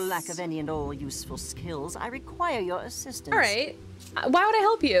goggles. your lack of any and all useful skills, I require your assistance. All right. Why would I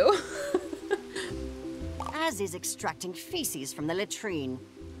help you? As is extracting feces from the latrine.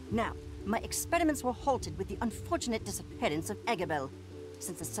 Now, my experiments were halted with the unfortunate disappearance of Agabel.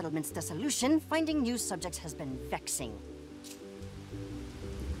 Since the settlement's dissolution, finding new subjects has been vexing.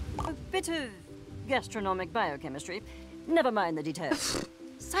 A bit of gastronomic biochemistry. Never mind the details.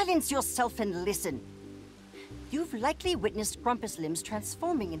 Silence yourself and listen. You've likely witnessed Grumpus limbs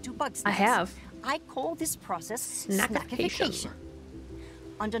transforming into Bugsnax. I have. I call this process Snackification. snackification.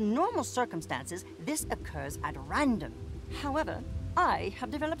 Under normal circumstances, this occurs at random. However, I have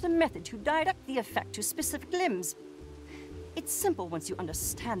developed a method to direct the effect to specific limbs. It's simple once you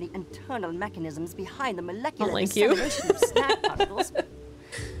understand the internal mechanisms behind the molecular acceleration of snack particles.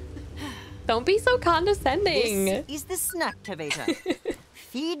 Don't be so condescending. This is the Snacktivator.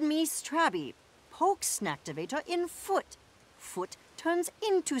 Feed me Strabby. Poke Snacktivator in foot. Foot turns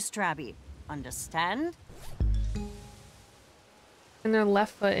into Strabby. Understand? And their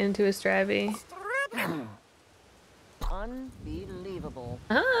left foot into a Strabby. Unbelievable.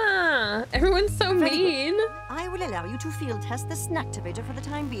 Ah, everyone's so Very good. mean. I will allow you to field test the Snacktivator for the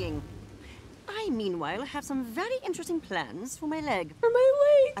time being. I, meanwhile, have some very interesting plans for my leg. For my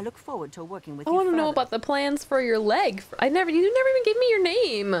leg. I look forward to working with I you want to know further. about the plans for your leg. You never even gave me your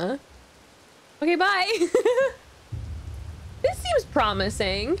name. Okay, bye. This seems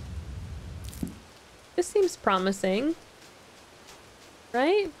promising. This seems promising.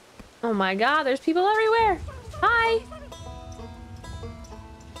 Right? Oh my god, there's people everywhere. Hi.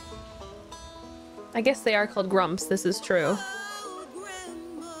 I guess they are called grumps. This is true.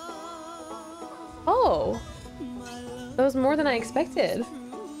 Oh. was more than I expected.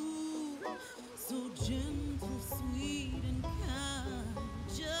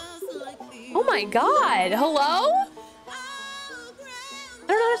 Oh my god, hello? I don't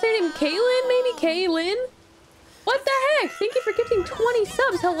know how to say your name. Kaylin, maybe? Kaylin? What the heck? Thank you for gifting 20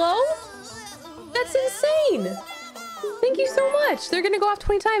 subs. Hello? That's insane. Thank you so much. They're gonna go off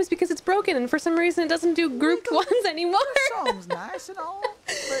 20 times because it's broken and for some reason it doesn't do grouped ones anymore. Song's nice and all,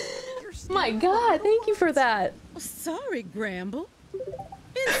 but you're still... My god, thank you for that. Sorry, Gramble.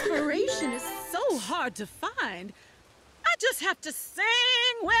 Inspiration is so hard to find. I just have to sing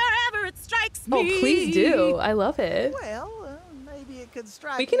wherever it strikes me. Oh, please do. I love it. Well, maybe it could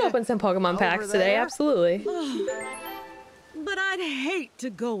strike We can you open some Pokemon packs today, there. absolutely. But I'd hate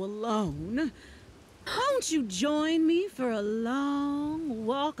to go alone. Won't you join me for a long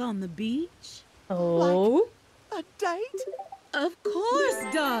walk on the beach? Oh? A date? Of course,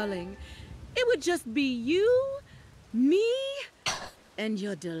 darling. It would just be you, me, and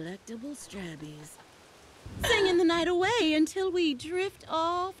your delectable Strabbies. Singing the night away until we drift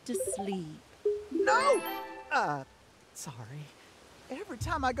off to sleep. No! Sorry. Every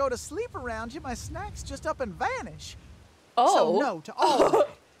time I go to sleep around you, my snacks just up and vanish. Oh. So no to all of it.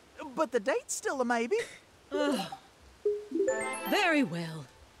 But the date's still a maybe. Very well.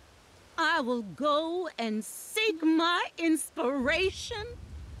 I will go and seek my inspiration.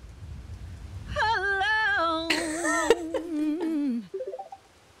 Hello.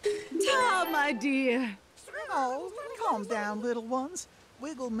 Ta, my dear. Oh, calm down, little ones.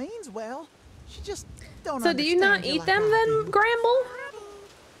 Wiggle means well. She just don't So do you not eat them then, Gramble?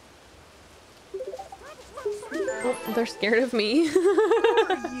 Oh, they're scared of me. Who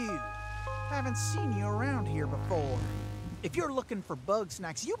are you? Haven't seen you around here before. If you're looking for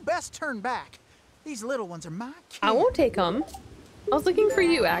Bugsnax, you best turn back. These little ones are my kids. I won't take them. I was looking for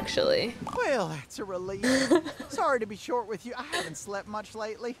you, actually. Well, that's a relief. Sorry to be short with you. I haven't slept much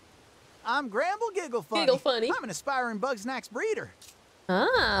lately. I'm Gramble Giggle Funny. Giggle Funny. I'm an aspiring Bugsnax breeder.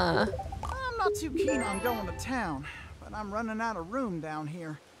 Ah. I'm not too keen on going to town, but I'm running out of room down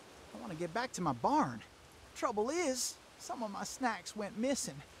here. I want to get back to my barn. Trouble is, some of my snacks went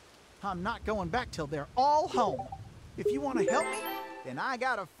missing. I'm not going back till they're all home. If you want to help me, then I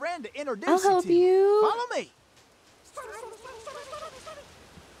got a friend to introduce I'll help you. Follow me.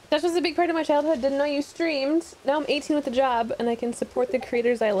 That was a big part of my childhood. Didn't know you streamed. Now I'm 18 with a job and I can support the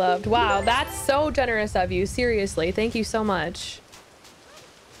creators I loved. Wow, that's so generous of you. Seriously, thank you so much.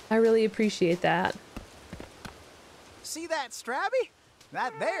 I really appreciate that. See that Strabby?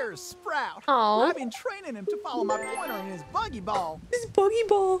 That there's Sprout. Aw. I've been training him to follow my pointer in his buggy ball. This buggy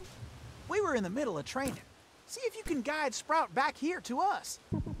ball. We were in the middle of training. See if you can guide Sprout back here to us.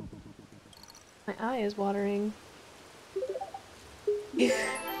 My eye is watering.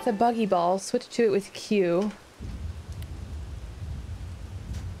 It's a buggy ball. Switch to it with Q.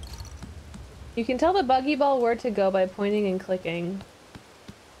 You can tell the buggy ball where to go by pointing and clicking.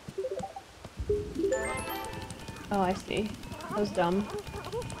 Oh, I see. That was dumb.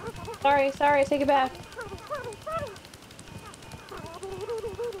 Sorry, I take it back.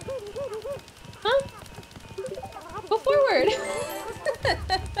 Huh? Go forward!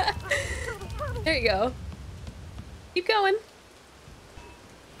 There you go. Keep going.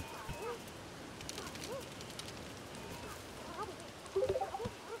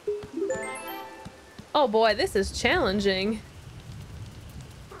 Oh boy, this is challenging.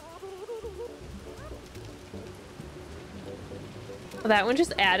 That one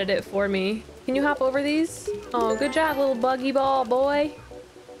just added it for me. Can you hop over these? Oh, good job, little buggy ball boy.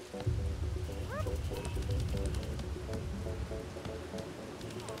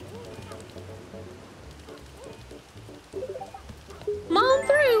 Come on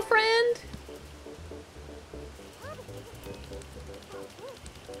through, friend.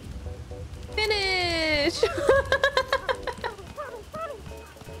 Finish.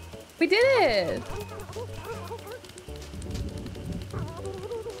 We did it.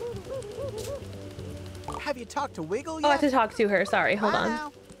 Have you talked to Wiggle yet? Oh, I have to talk to her. Sorry, hold on.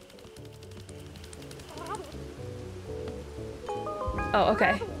 Now. Oh,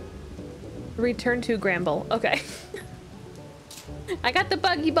 okay. Return to Gramble. Okay. I got the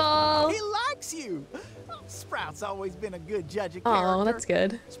buggy ball. He likes you. Sprout's always been a good judge of character. Oh, that's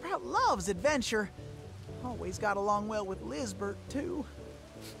good. Sprout loves adventure. Always got along well with Lizbert, too.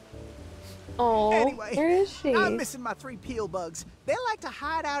 Oh, Anyway, where is she? I'm missing my 3 peel bugs. They like to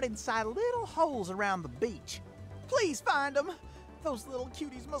hide out inside little holes around the beach. Please find them. Those little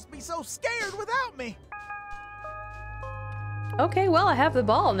cuties must be so scared without me. Okay, well, I have the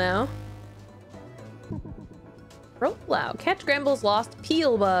ball now. Roll out. Catch Gramble's lost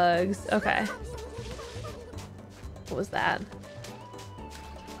peel bugs. Okay. What was that?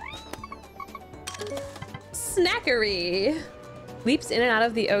 Snackery! Leaps in and out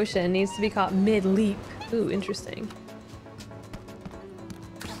of the ocean. Needs to be caught mid-leap. Ooh, interesting.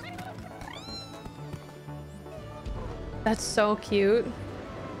 That's so cute.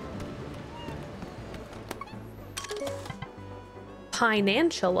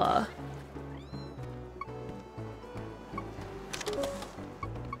 Pinantula.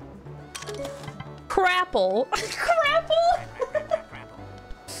 Crapple. Crapple?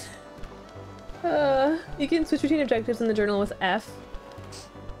 You can switch between objectives in the journal with F.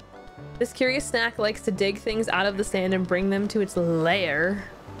 This curious snack likes to dig things out of the sand and bring them to its lair.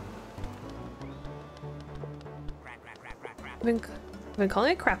 I've been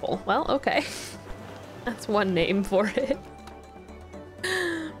calling it crapple. Well, okay. That's one name for it.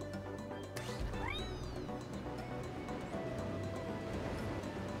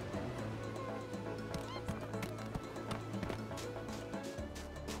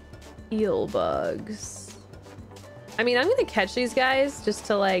 Eel bugs. I mean, I'm gonna catch these guys just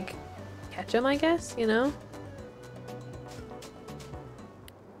to like catch them, I guess, you know?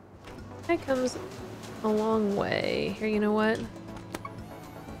 That comes a long way. Here, you know what?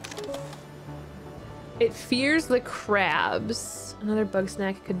 It fears the crabs. Another bug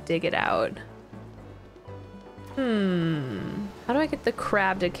snack could dig it out. How do I get the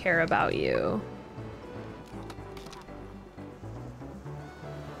crab to care about you?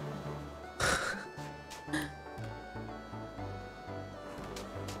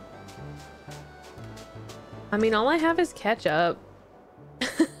 I mean, all I have is ketchup.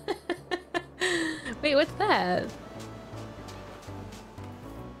 Wait, what's that?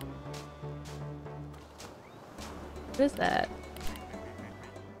 What is that?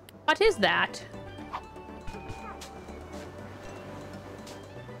 What is that?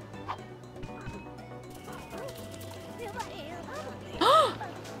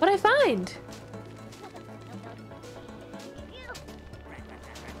 What'd I find?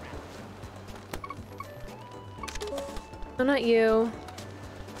 No, not you.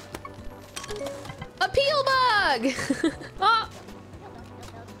 A peel bug! Oh!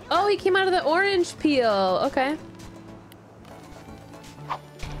 Oh, he came out of the orange peel. Okay.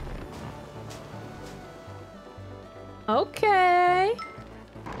 Okay.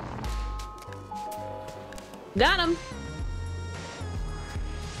 Got him.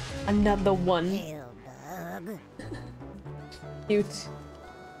 Another one. Peel bug. Cute.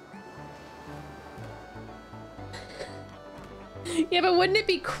 Yeah, but wouldn't it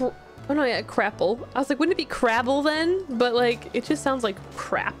be oh no, yeah, crapple. I was like, wouldn't it be crabble then? But like, it just sounds like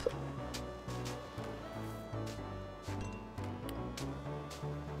crap.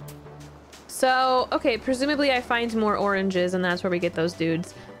 So, okay, presumably I find more oranges and that's where we get those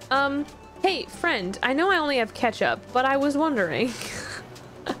dudes. Hey, friend, I know I only have ketchup, but I was wondering.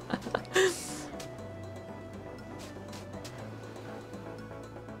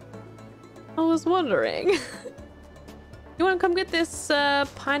 I was wondering. You want to come get this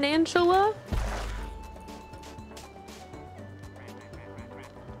pinantula?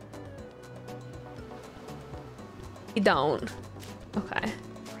 You don't. Okay.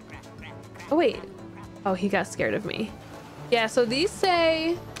 Oh wait. Oh, he got scared of me. Yeah, so these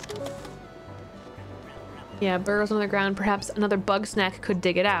say... Yeah, burrows on the ground. Perhaps another bug snack could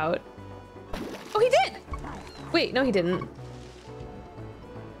dig it out. Oh, he did! Wait, no he didn't.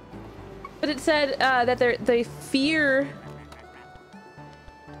 But it said that they fear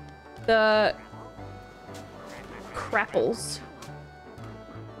the crapples.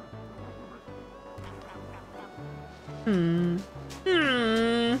 I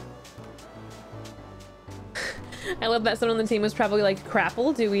love that someone on the team was probably like,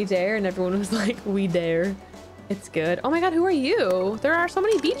 crapple, do we dare? And everyone was like, we dare. It's good. Oh my god, who are you? There are so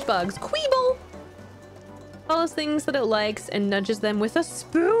many beach bugs. Queeble! Follows things that it likes and nudges them with a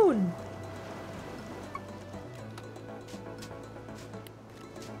spoon.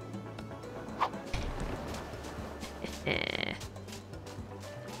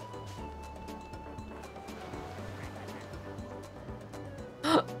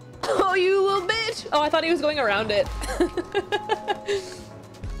 Oh, you little bitch! Oh, I thought he was going around it.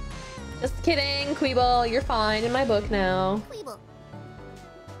 Just kidding, Queeble. You're fine in my book now. Queeble.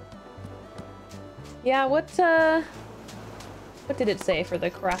 Yeah, what did it say for the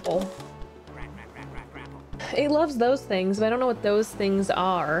crapple? It loves those things, but I don't know what those things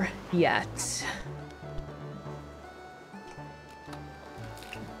are yet.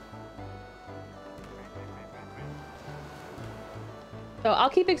 So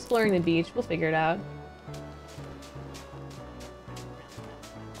I'll keep exploring the beach. We'll figure it out.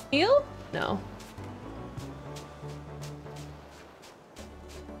 Eel? No.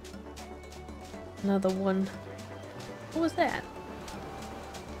 Another one. What was that?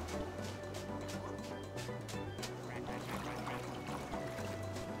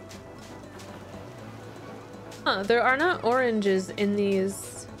 Huh, there are not oranges in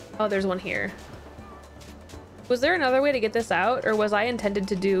these. Oh, there's one here. Was there another way to get this out, or was I intended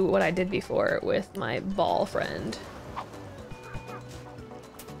to do what I did before with my ball friend?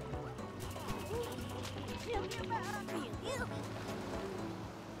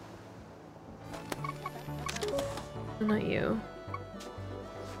 Not you.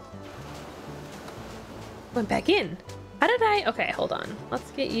 Went back in. How did I? Okay, hold on.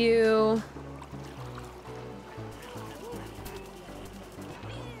 Let's get you.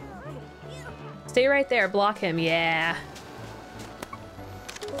 Stay right there. Block him. Yeah.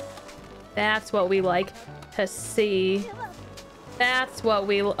 That's what we like to see. That's what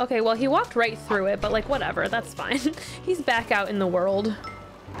we... Okay, well, he walked right through it, but like, whatever. That's fine. He's back out in the world.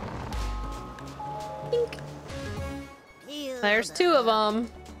 Pink. There's two of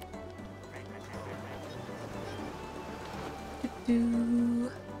them.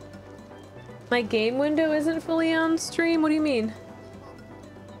 My game window isn't fully on stream? What do you mean?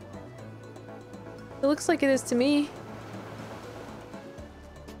 It looks like it is to me.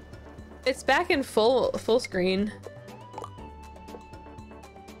 It's back in full screen.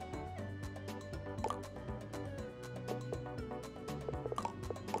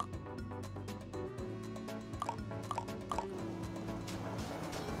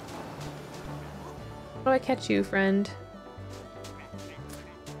 How do I catch you, friend?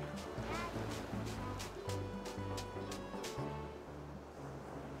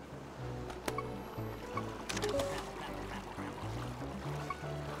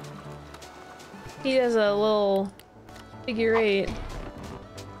 He does a little figure eight.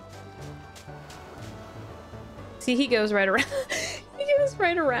 See, he goes right around. He goes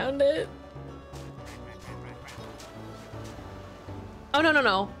right around it. Oh, no, no,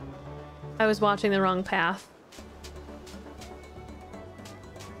 no. I was watching the wrong path.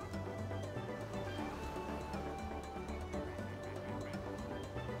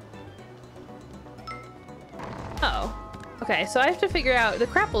 Oh. Okay, so I have to figure out... The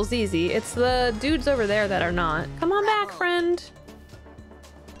crapple's easy. It's the dudes over there that are not. Come on back, friend.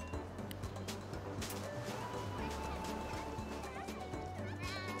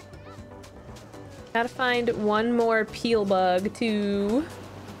 Gotta find one more peel bug, too.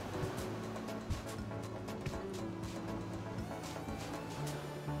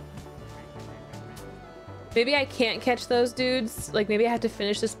 Maybe I can't catch those dudes. Like, maybe I have to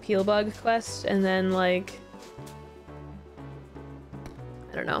finish this peel bug quest and then, like...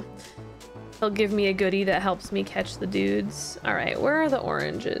 I don't know. He'll give me a goodie that helps me catch the dudes. Alright, where are the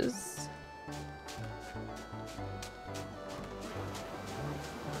oranges?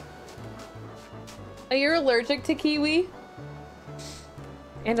 Oh, you're allergic to kiwi?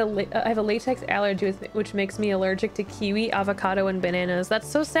 And I have a latex allergy which makes me allergic to kiwi, avocado, and bananas. That's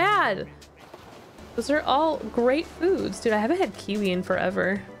so sad! Those are all great foods. Dude, I haven't had kiwi in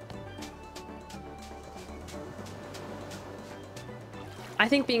forever. I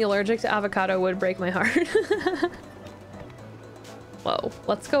think being allergic to avocado would break my heart. Whoa,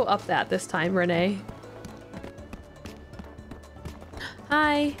 let's go up that this time, Renae.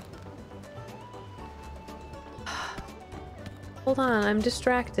 Hi. Hold on, I'm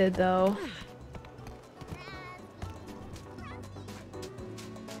distracted though.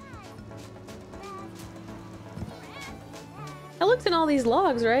 I looked in all these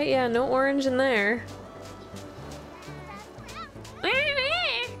logs, right? Yeah, no orange in there.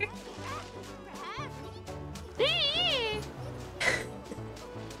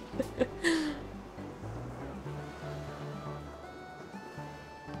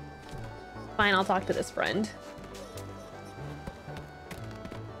 Fine, I'll talk to this friend.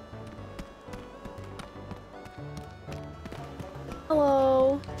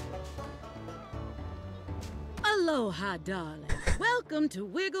 Hello. Aloha, darling. Welcome to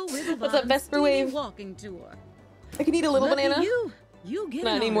Wiggle Wiggle What's up, Vesper Wave? Walking tour. I can eat a little Lucky banana. You get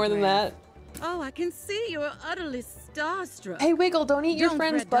not an any more than that. Oh, I can see you're utterly starstruck. Hey, Wiggle, don't eat your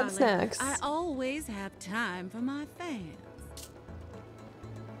friend's fret, Bugsnax. I always have time for my fans.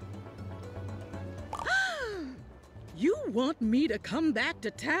 You want me to come back to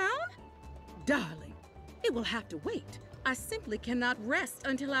town? Darling, it will have to wait. I simply cannot rest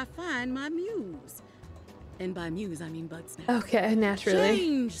until I find my muse. And by muse, I mean Bugsnax. Okay, naturally.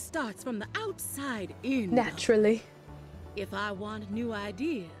 Change starts from the outside in. Naturally. If I want new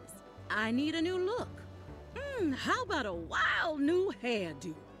ideas, I need a new look. How about a wild new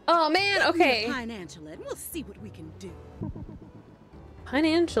hairdo? Oh man, okay. Financial, and we'll see what we can do.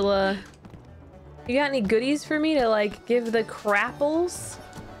 Financial. You got any goodies for me to like give the crapples?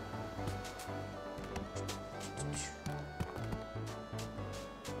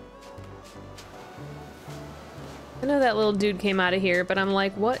 I know that little dude came out of here, but I'm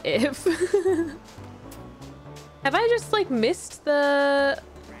like, what if? Have I just like missed the...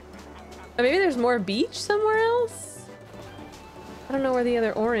 Or maybe there's more beach somewhere else? I don't know where the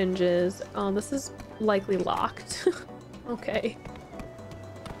other orange is. Oh, this is likely locked. Okay.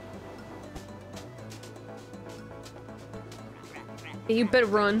 Hey, you better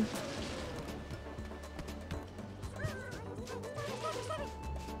run.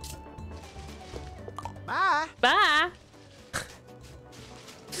 Bye. Bye.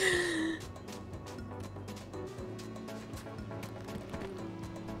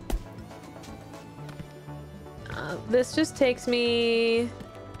 This just takes me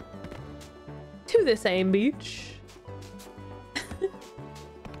to the same beach.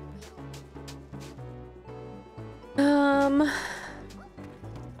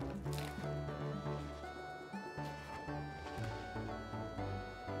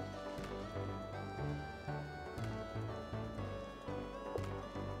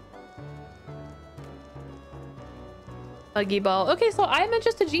 Buggy ball. Okay, so I'm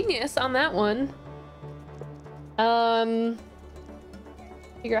just a genius on that one.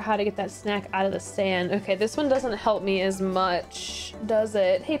 Figure out how to get that snack out of the sand. Okay, this one doesn't help me as much, does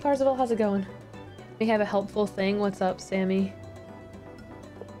it? Hey, Parzival, how's it going? We have a helpful thing. What's up, Sammy?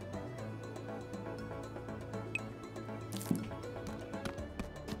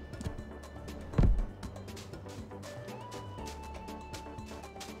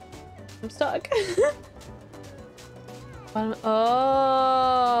 I'm stuck.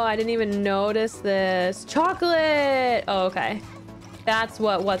 Oh, I didn't even notice this. Chocolate! Oh, okay. That's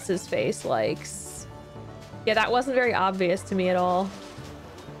what what's-his-face likes. Yeah, that wasn't very obvious to me at all.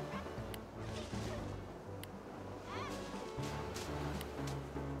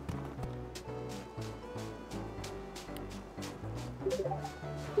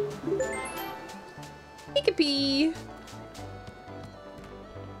 Peekabee!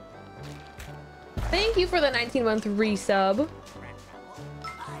 Thank you for the 19-month resub.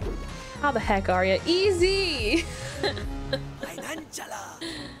 How the heck are you? Easy!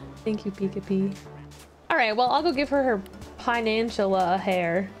 Thank you, Peekabee. Alright, well, I'll go give her her Pinantula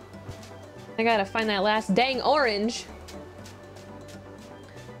hair. I gotta find that last dang orange.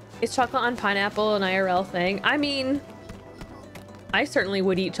 Is chocolate on pineapple an IRL thing? I mean, I certainly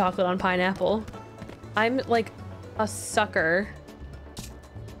would eat chocolate on pineapple. I'm like a sucker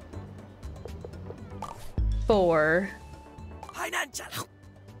for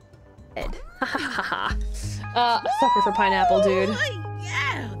Ed. Sucker for pineapple, dude.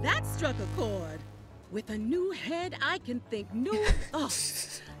 Yeah, that struck a chord. With a new head, I can think new. Oh,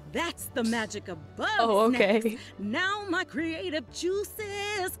 that's the magic of Bugsnax. Oh, okay. Now my creative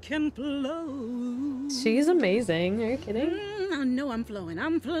juices can flow. She's amazing. Are you kidding? I know I'm flowing.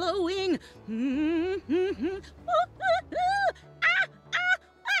 I'm flowing.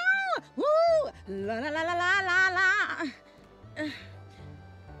 La la la la la la la.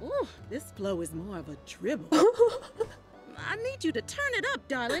 Ooh, this flow is more of a dribble. I need you to turn it up,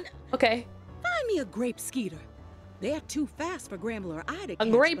 darling. Okay. Find me a grape skeeter. They're too fast for Gramble or I to catch, a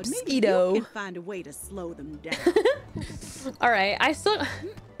grape but maybe skeeto. you can find a way to slow them down. All right, I still,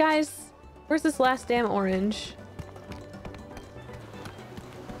 guys, where's this last damn orange?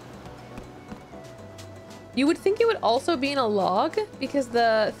 You would think it would also be in a log because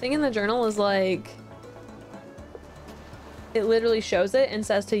the thing in the journal is like, it literally shows it and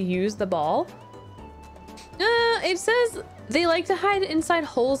says to use the ball. It says they like to hide inside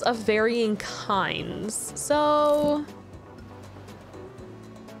holes of varying kinds. So,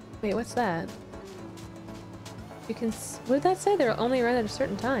 wait, what's that? You can, what did that say? They're only around at a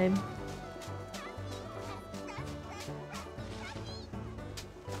certain time.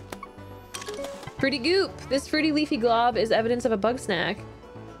 Fruity goop. This fruity leafy glob is evidence of a bug snack.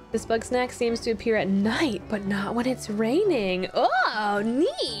 This bug snack seems to appear at night, but not when it's raining. Oh,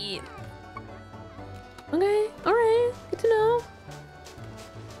 neat. Okay, all right, good to know.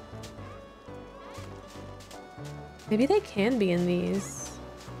 Maybe they can be in these.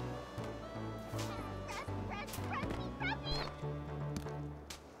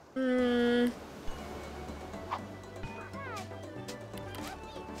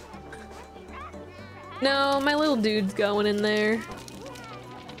 No, my little dude's going in there.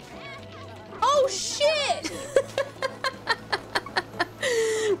 Oh, shit!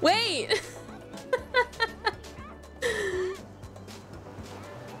 Wait!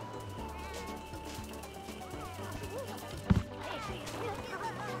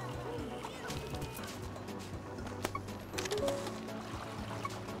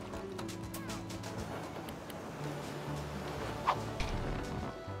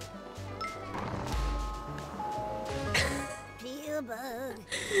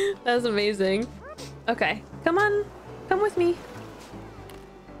 That was amazing. Okay, come on. Come with me.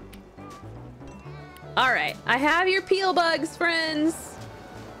 Alright, I have your peel bugs, friends.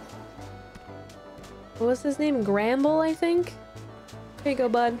 What was his name? Gramble, I think? Here you go,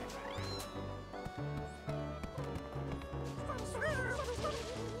 bud.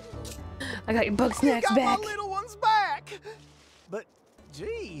 I got your Bugsnax back. My little ones back. But,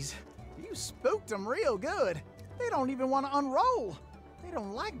 geez, you spooked them real good. They don't even want to unroll. They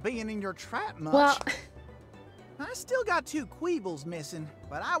don't like being in your trap much. Well, I still got 2 Queebles missing,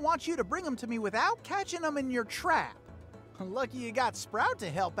 but I want you to bring them to me without catching them in your trap. Lucky you got Sprout to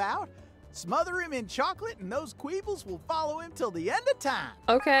help out. Smother him in chocolate and those Queebles will follow him till the end of time.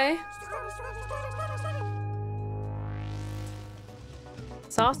 okay.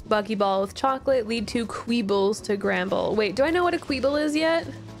 Sauce Buggy Ball with chocolate, lead 2 Queebles to Gramble. Wait, do I know what a Queeble is yet?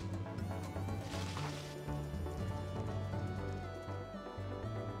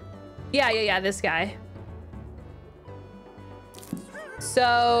 Yeah, this guy.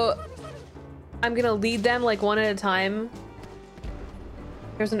 So, I'm gonna lead them like one at a time.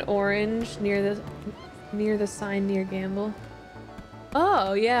 There's an orange near the sign near Gamble.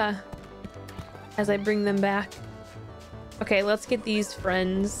 Oh, yeah. As I bring them back. Okay, let's get these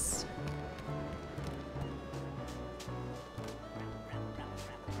friends.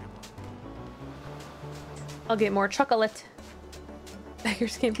 I'll get more chocolate.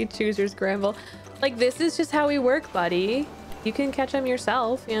 Beggars can't be choosers, Gramble. Like, this is just how we work, buddy. You can catch them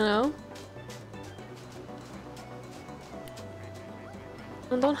yourself, you know?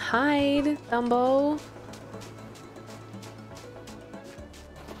 And don't hide, Dumbo.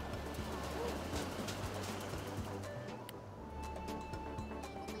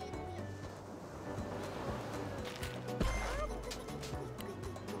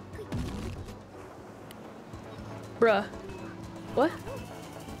 Bruh. What?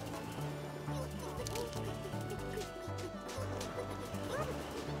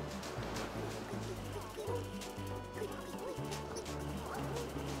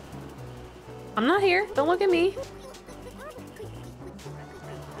 I'm not here. Don't look at me.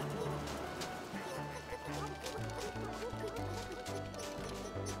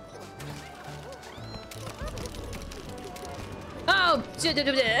 Oh!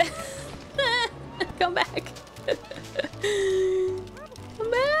 Come back.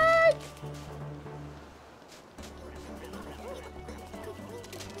 Come back.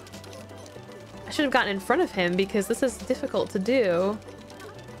 I should have gotten in front of him because this is difficult to do.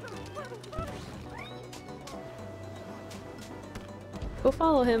 Go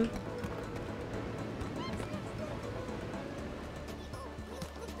follow him.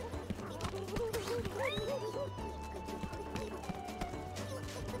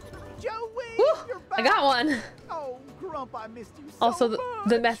 I got one. Oh, Grump, I missed you so Also, much.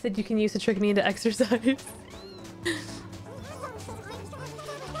 the method you can use to trick me into exercise.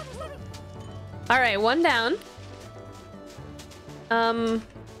 All right, one down.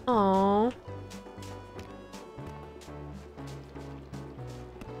 Aww.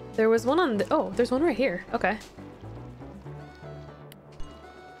 There was one on the, oh, there's one right here. Okay.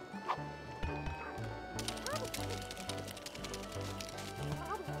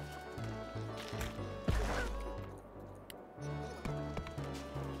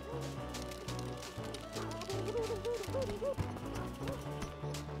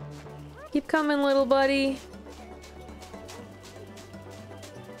 Keep coming, little buddy.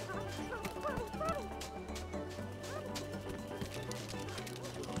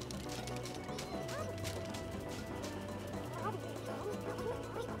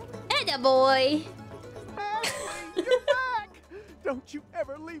 Boy. Ashley, you're back. Don't you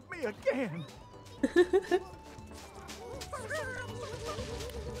ever leave me again.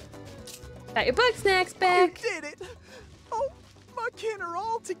 Got your Bugsnax back. You did it. Oh, my kin are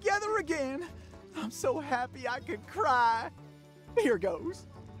all together again. I'm so happy I could cry. Here goes.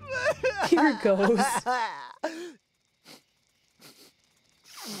 Here goes.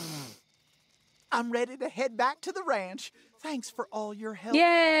 I'm ready to head back to the ranch. Thanks for all your help.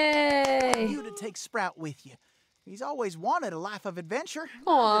 Yay! You to take Sprout with you. He's always wanted a life of adventure.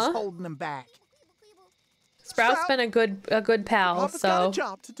 Aw. Just holding him back. Sprout's been a good pal, Papa's so got a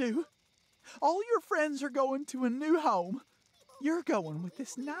job to do. All your friends are going to a new home. You're going with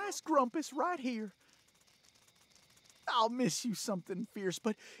this nice Grumpus right here. I'll miss you something fierce,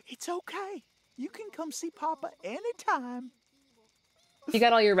 but it's okay. You can come see Papa anytime. you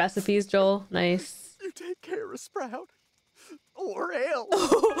got all your recipes, Joel. Nice. You take care of Sprout. Or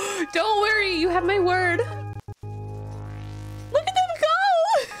else. Don't worry, you have my word. Look at them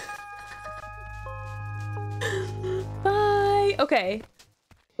go! Bye. Okay. Okay.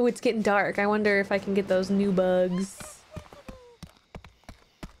 Oh, it's getting dark. I wonder if I can get those new bugs.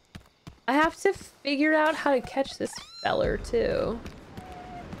 I have to figure out how to catch this feller too.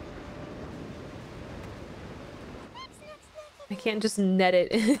 I can't just net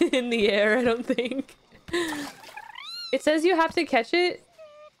it in the air, I don't think. It says you have to catch it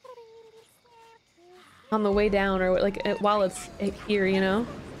on the way down or like while it's here, you know?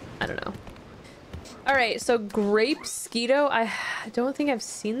 I don't know. All right, so grape skeeto. I don't think I've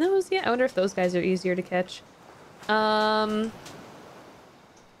seen those yet. I wonder if those guys are easier to catch.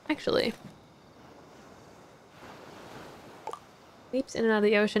 Actually. Leaps in and out of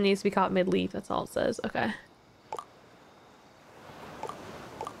the ocean, needs to be caught mid-leap. That's all it says. Okay.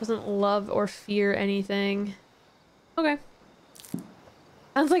 Doesn't love or fear anything. Okay.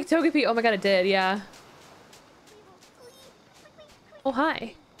 Sounds like Togepi. Oh my god, it did. Yeah. Oh,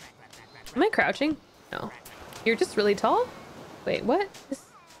 hi. Am I crouching? No. You're just really tall? Wait, what?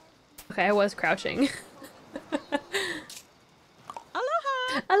 Okay, I was crouching.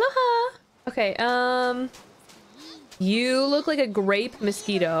 Aloha! Aloha! Okay, you look like a grape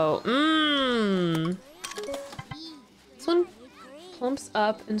mosquito. Mmm. This one plumps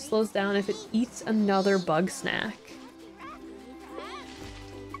up and slows down if it eats another bug snack.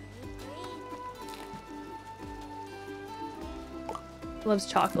 Loves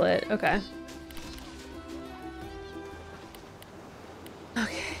chocolate. Okay.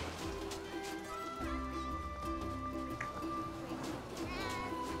 Okay.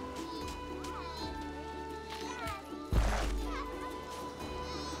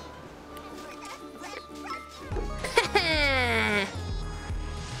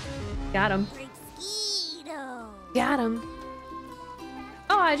 Got him. Got him.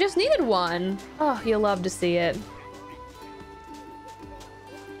 Oh, I just needed one. Oh, you'll love to see it.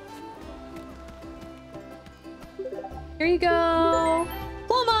 Here you go.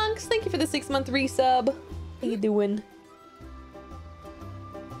 Hello, monks. Thank you for the 6-month resub. How you doing?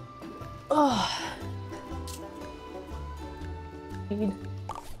 Oh. Feed.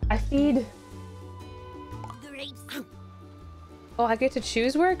 I feed. Oh, I get to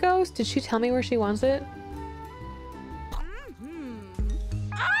choose where it goes? Did she tell me where she wants it?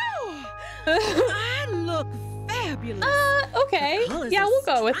 Oh! I look fabulous. Okay. Yeah, we'll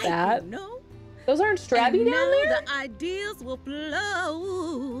go with that. You know? Those aren't Strabby down there? The ideas will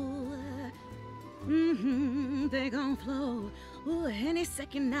flow. They're gonna flow. Ooh, any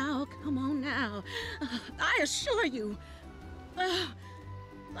second now. Come on now. I assure you.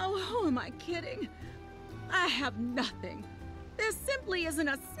 Who am I kidding? I have nothing. There simply isn't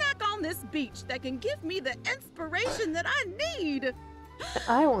a snack on this beach that can give me the inspiration that I need.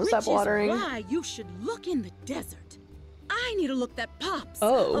 I won't stop watering. Which is why you should look in the desert. I need a look that pops.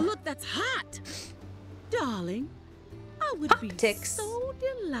 Oh. A look that's hot. Darling, I would be so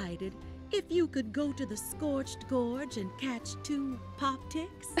delighted if you could go to the Scorched Gorge and catch 2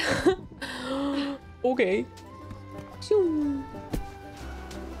 pop-ticks. Okay.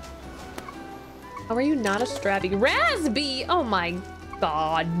 How are you not a Strabby? Raspy! Oh my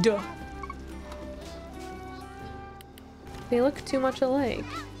god. They look too much alike.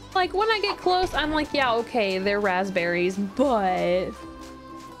 Like, when I get close, I'm like, yeah, okay, they're raspberries, but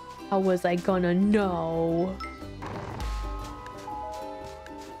how was I gonna know?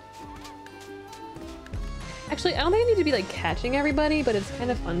 Actually, I don't think I need to be, like, catching everybody, but it's kind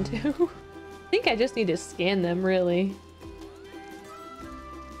of fun, too. I think I just need to scan them, really.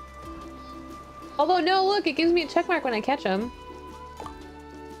 Although, no, look, it gives me a check mark when I catch them.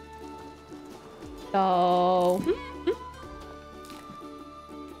 So...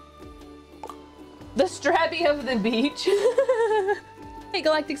 The Strabby of the beach. Hey,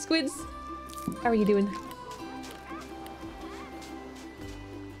 Galactic Squids. How are you doing?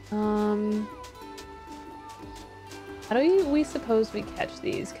 How do we suppose we catch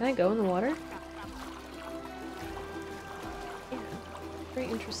these? Can I go in the water? Yeah, very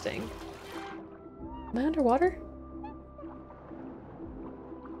interesting. Am I underwater?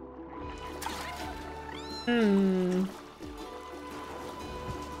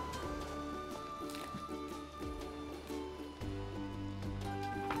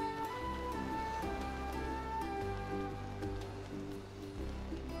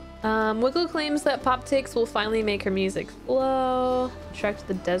 Wiggle claims that pop ticks will finally make her music flow. Trek to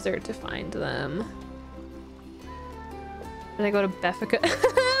the desert to find them. Did I go to Beffica?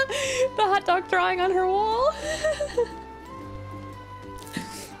 The hot dog drawing on her wall.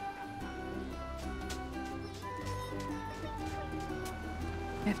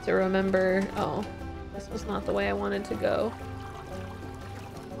 I have to remember. Oh, this was not the way I wanted to go.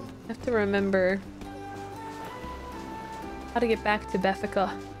 I have to remember How to get back to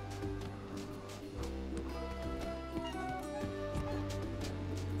Beffica.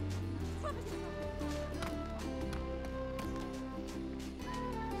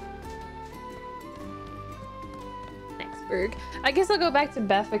 I guess I'll go back to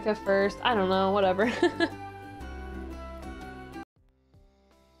Beffica first. I don't know, whatever.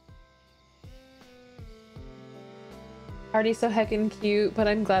 Already so heckin' cute, but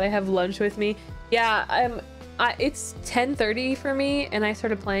I'm glad I have lunch with me. Yeah, it's 10:30 for me, and I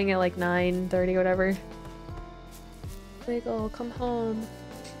started playing at like 9:30 or whatever. Wiggle, come home.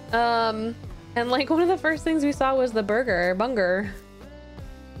 And like one of the first things we saw was the bunger.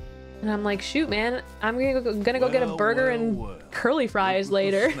 And I'm like, shoot, man, I'm gonna go get a burger and curly fries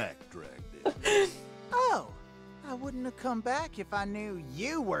later. Oh, I wouldn't have come back if I knew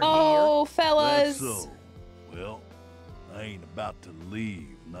you were here. Fellas. That's so. Well, I ain't about to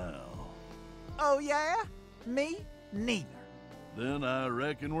leave now. Oh, yeah? Me? Neither. Then I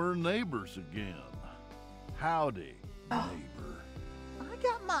reckon we're neighbors again. Howdy, neighbor. I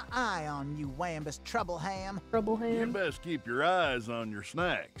got my eye on you, Wambus Troubleham. You best keep your eyes on your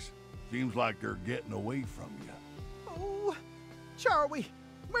snacks. Seems like they're getting away from you. Oh, Charlie,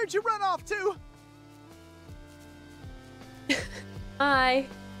 where'd you run off to? Hi.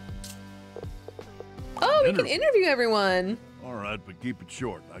 Oh, we can interview everyone. All right, but keep it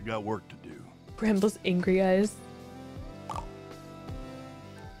short. I got work to do. Bramble's angry eyes.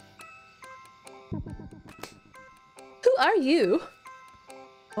 Who are you?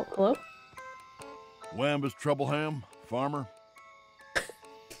 Oh, hello? Wambus Troubleham, farmer.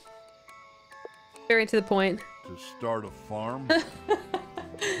 Very to the point. To start a farm?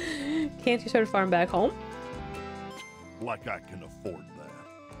 Can't you start a farm back home? Like I can afford that.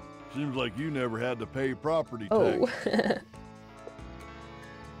 Seems like you never had to pay property tax. Oh.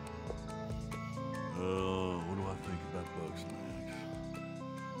 What do I think about Bugsnax?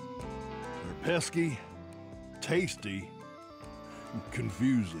 They're pesky, tasty, and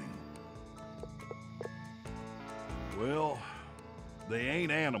confusing. Well, they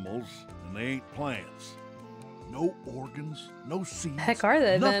ain't animals, and they ain't plants. No organs, no seeds. Heck are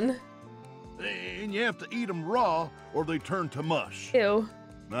they nothing. then? And you have to eat them raw, or they turn to mush. Ew.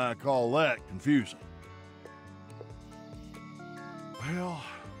 I call that confusing. Well,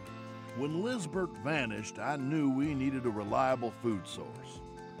 when Lizbert vanished, I knew we needed a reliable food source.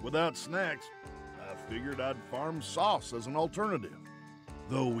 Without snacks, I figured I'd farm sauce as an alternative.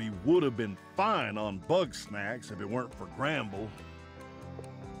 Though we would have been fine on Bugsnax if it weren't for Gramble.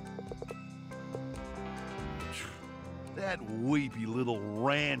 That weepy little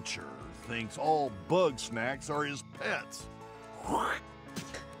rancher thinks all Bugsnax are his pets.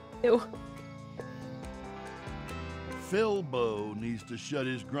 Ew. Philbo needs to shut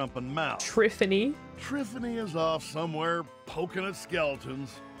his grumpin' mouth. Triffany. Triffany is off somewhere poking at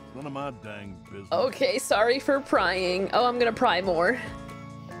skeletons. None of my dang business. Okay, sorry for prying. Oh, I'm gonna pry more.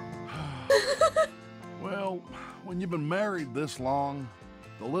 Well, when you've been married this long,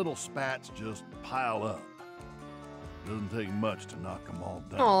 the little spats just pile up. Doesn't take much to knock them all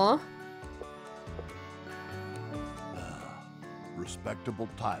down. Aw. Respectable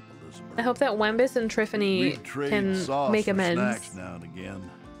type, Elizabeth. I hope that Wambus and Triffany can make amends. Snacks now and again.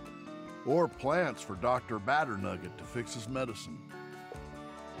 Or plants for Dr. Batternugget to fix his medicine.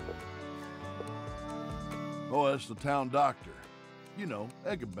 Oh, that's the town doctor. You know,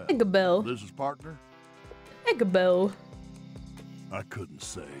 Eggabell. Eggabell. Liz's partner? Eggabell. I couldn't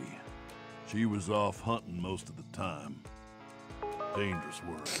say. She was off hunting most of the time. Dangerous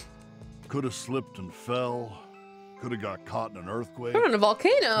work. Could have slipped and fell. Could have got caught in an earthquake. We're in a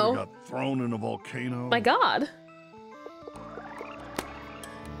volcano. Could have got thrown in a volcano. My God.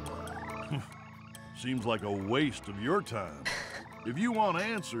 Seems like a waste of your time. If you want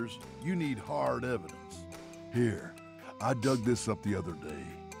answers, you need hard evidence. Here, I dug this up the other day.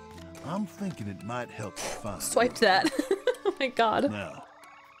 I'm thinking it might help you find. Swipe that. Oh my God. Now,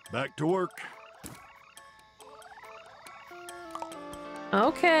 back to work.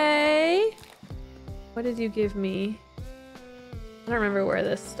 Okay. What did you give me? I don't remember where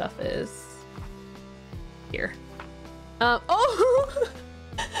this stuff is. Here. Oh!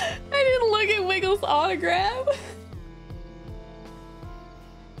 I didn't look at Wiggle's autograph.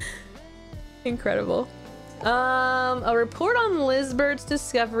 Incredible. A report on Lizbert's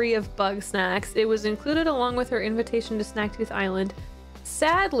discovery of Bugsnax. It was included along with her invitation to Snacktooth Island.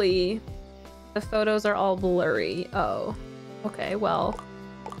 Sadly, the photos are all blurry. Oh, okay, well.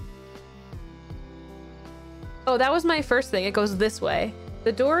 Oh, that was my first thing. It goes this way.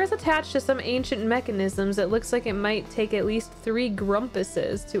 The door is attached to some ancient mechanisms. It looks like it might take at least 3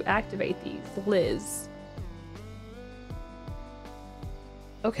 grumpuses to activate these. Liz.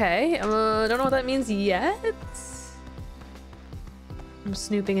 Okay, don't know what that means yet. I'm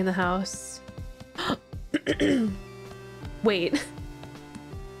snooping in the house. Wait.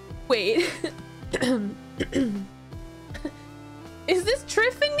 Wait. Is this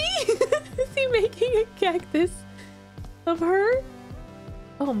Triffany? Is he making a cactus of her?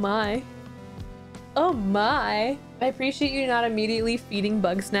 Oh my. Oh my. I appreciate you not immediately feeding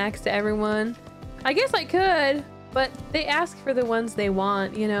Bugsnax to everyone. I guess I could, but they ask for the ones they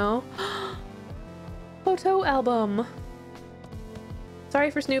want, you know? Photo album.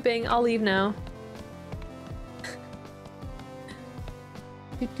 Sorry for snooping. I'll leave now.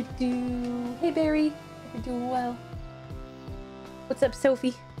 Hey, Barry. Hope you're doing well. What's up,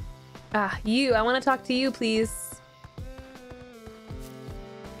 Sophie? Ah, you. I want to talk to you, please.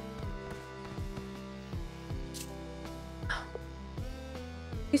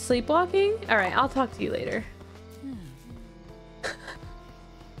 You sleepwalking? All right, I'll talk to you later.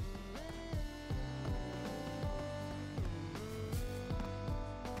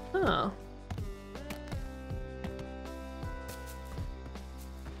 Oh.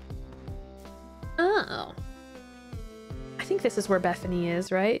 Oh. I think this is where Bethany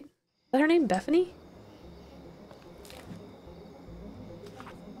is, right? Is that her name, Bethany?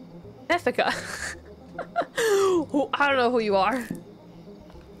 Ethica. Oh, I don't know who you are.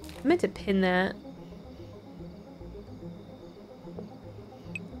 I meant to pin that.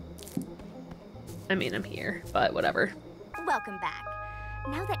 I mean, I'm here, but whatever. Welcome back.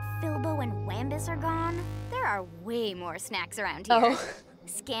 Now that Filbo and Wambus are gone, there are way more snacks around here. Oh.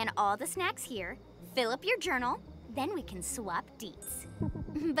 Scan all the snacks here, fill up your journal, then we can swap deets.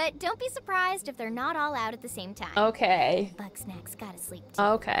 But don't be surprised if they're not all out at the same time. Okay. Bugsnax gotta sleep too.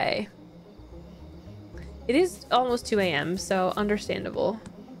 Okay. It is almost 2 a.m., so understandable.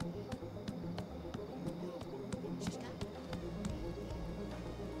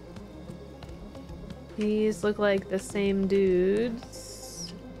 These look like the same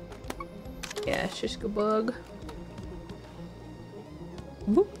dudes. Yeah, Shishka Bug.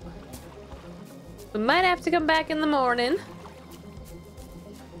 Whoop. We might have to come back in the morning.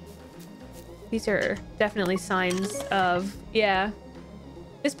 These are definitely signs of, yeah.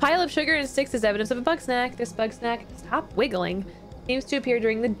 This pile of sugar and sticks is evidence of a Bugsnax. This Bugsnax, stop wiggling, seems to appear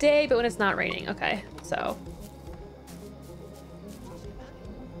during the day, but when it's not raining. Okay, so.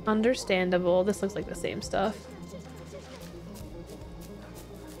 Understandable. This looks like the same stuff.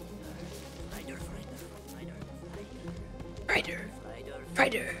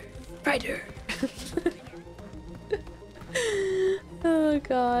 Frider. Oh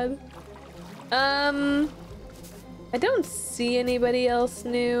god. I don't see anybody else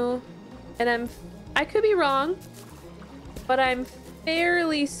new, and I could be wrong, but I'm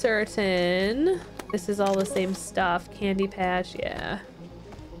fairly certain this is all the same stuff. Candy Patch, yeah.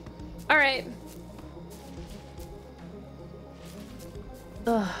 All right.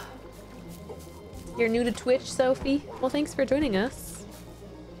 Ugh. You're new to Twitch, Sophie? Well, thanks for joining us.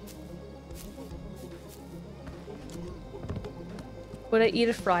 Would I eat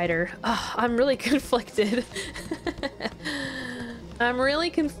a Frider? Oh, I'm really conflicted. I'm really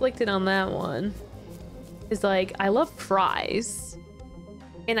conflicted on that one. It's like, I love fries.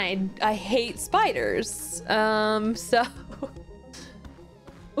 And I hate spiders. So...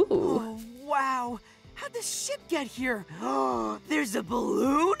 Ooh. Oh, wow. How'd the ship get here? Oh, there's a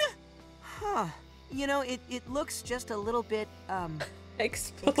balloon? Huh. You know, it looks just a little bit,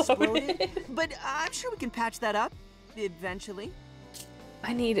 exploded. But I'm sure we can patch that up eventually.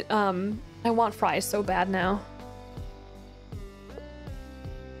 I need, I want fries so bad now.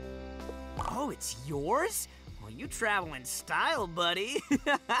 Oh, it's yours? Well, you travel in style, buddy.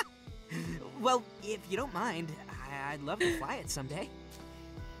 Well, if you don't mind, I'd love to fly it someday.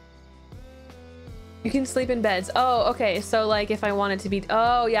 You can sleep in beds. Oh, okay. So, like, if I want it to be...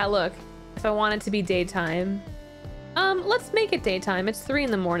 Oh, yeah, look. If I want it to be daytime. Let's make it daytime. It's 3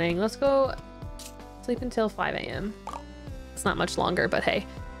 in the morning. Let's go sleep until 5 a.m. It's not much longer, but hey.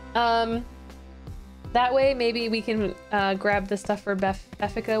 That way, maybe we can grab the stuff for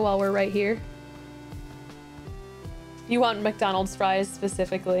Beffica while we're right here. You want McDonald's fries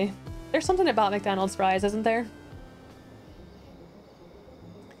specifically. There's something about McDonald's fries, isn't there?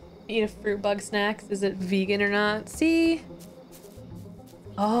 Eat a fruit Bugsnax. Is it vegan or not? See?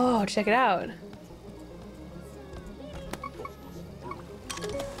 Oh, check it out.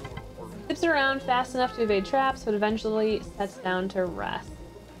 Zips around fast enough to evade traps, but eventually sets down to rest.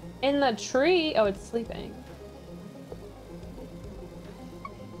 In the tree? Oh, it's sleeping.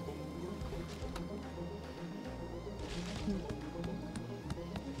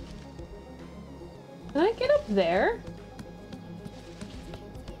 Can I get up there?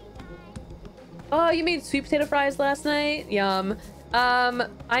 Oh, you made sweet potato fries last night? Yum.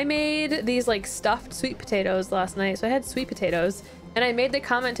 I made these like stuffed sweet potatoes last night. So I had sweet potatoes and I made the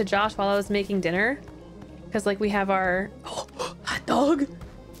comment to Josh while I was making dinner. Cause like we have our hot dog.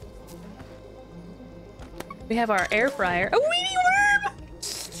 We have our air fryer. A weenie worm!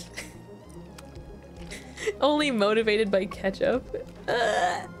 Only motivated by ketchup.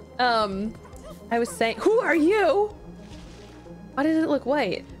 I was saying, who are you? Why did it look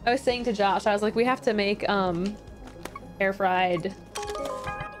white? I was saying to Josh, I was like, we have to make air fried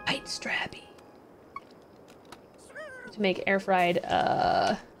white strabby. To make air fried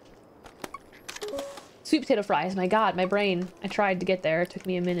sweet potato fries. My god, my brain. I tried to get there. It took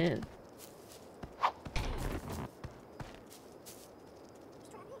me a minute.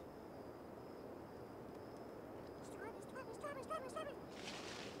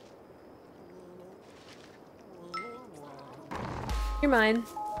 You're mine.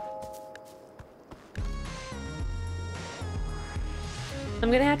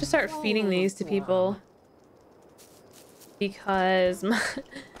 I'm gonna have to start feeding these to people because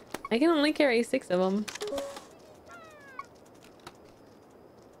I can only carry 6 of them.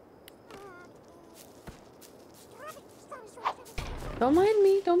 Don't mind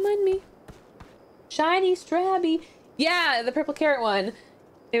me, don't mind me. Shiny Strabby. Yeah, the purple carrot one.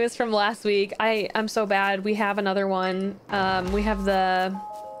 It was from last week. I'm so bad. We have another one. We have the...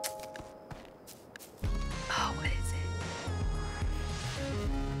 Oh, what is it?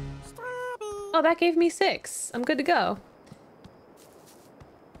 Oh, that gave me 6. I'm good to go.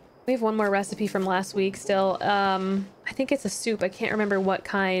 We have one more recipe from last week still. I think it's a soup. I can't remember what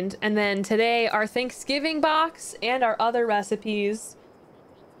kind. And then today, our Thanksgiving box and our other recipes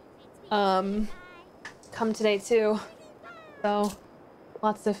come today too. So...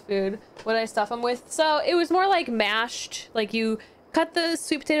 lots of food. What did I stuff them with? So it was more like mashed, like you cut the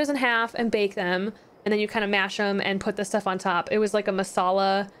sweet potatoes in half and bake them, and then you kind of mash them and put the stuff on top. It was like a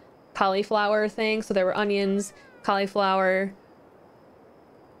masala cauliflower thing. So there were onions, cauliflower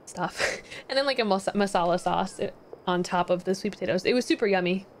stuff, and then like a masala sauce on top of the sweet potatoes. It was super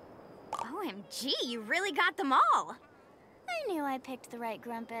yummy. OMG, you really got them all. I knew I picked the right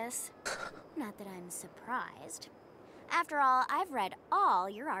Grumpus. Not that I'm surprised. After all, I've read all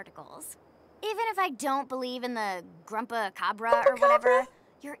your articles. Even if I don't believe in the Grumpa Cabra or whatever,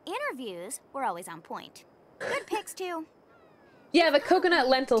 your interviews were always on point. Good picks, too. Yeah, the coconut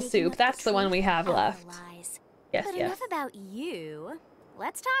lentil soup. That's the one we have left. Yes, but yes. enough about you.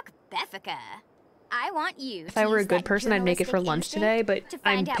 Let's talk Beffica. I want you If I were a good person, I'd make it for lunch today, but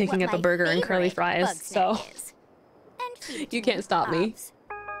I'm picking up a burger and curly fries, so you can't stop me.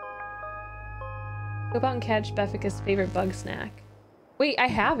 Go out and catch Beffica's favorite bug snack. Wait, I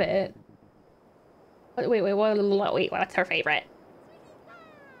have it. Wait, what's her favorite?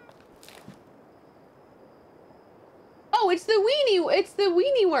 Oh, it's the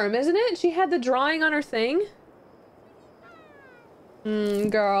weenie worm, isn't it? She had the drawing on her thing.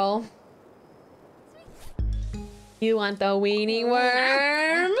 Girl. You want the weenie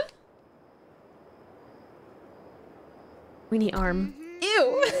worm? Weenie arm.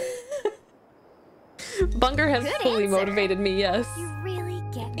 Ew. Bunger has fully motivated me, yes. You really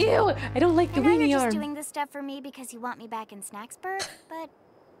get me. Ew, I don't like the weenie arm. You're just doing this stuff for me because you want me back in Snacksburg, but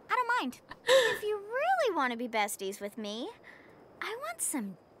I don't mind. If you really want to be besties with me, I want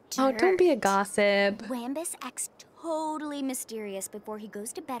some dirt. Oh, don't be a gossip. Wambus acts totally mysterious before he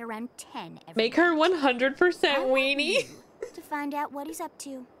goes to bed around 10 every Make her 100% weenie. to find out what he's up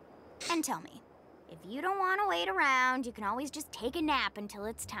to. And tell me, if you don't want to wait around, you can always just take a nap until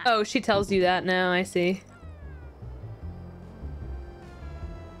it's time. Oh, she tells you that now, I see.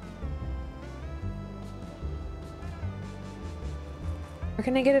 Where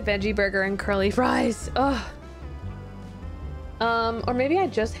can I get a veggie burger and curly fries? Ugh. Or maybe I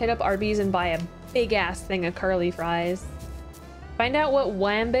just hit up Arby's and buy a big ass thing of curly fries. Find out what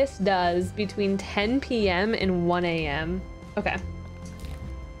Wambus does between 10 p.m. and 1 a.m. Okay.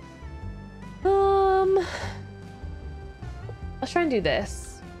 Let's try and do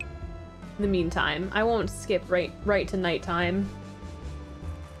this. In the meantime, I won't skip right to nighttime.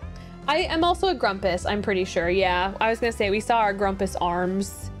 I am also a Grumpus, I'm pretty sure. Yeah, I was gonna say we saw our Grumpus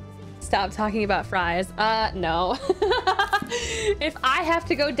arms. Stop talking about fries. No. If I have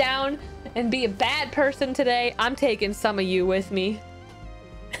to go down and be a bad person today, I'm taking some of you with me.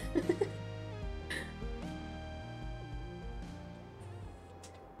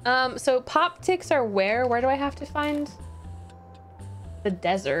 So pop ticks are where? Where do I have to find? The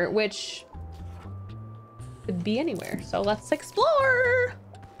desert, which could be anywhere. So let's explore.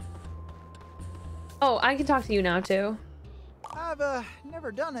 Oh, I can talk to you now too. I've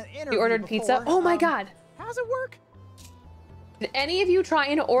never done an interview You ordered before. pizza? Oh my god. How's it work? Did any of you try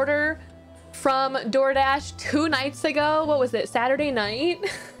and order from DoorDash 2 nights ago? What was it, Saturday night?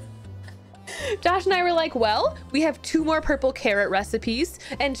 Josh and I were like, well, we have 2 more purple carrot recipes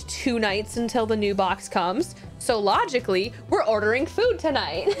and 2 nights until the new box comes. So logically, we're ordering food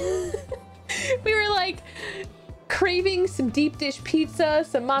tonight. We were like craving some deep dish pizza,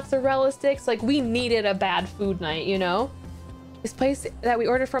 some mozzarella sticks. Like we needed a bad food night, you know? This place that we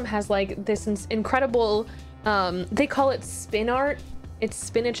ordered from has like this incredible, they call it spin art. It's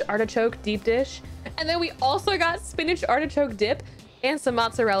spinach artichoke deep dish. And then we also got spinach artichoke dip and some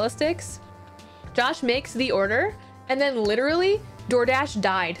mozzarella sticks. Josh makes the order and then literally DoorDash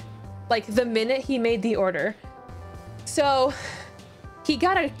died like the minute he made the order. So he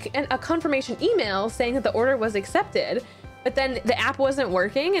got a confirmation email saying that the order was accepted, but then the app wasn't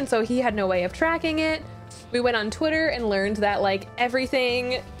working. And so he had no way of tracking it. We went on Twitter and learned that like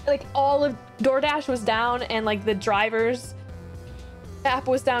everything, like all of DoorDash was down and like the driver's app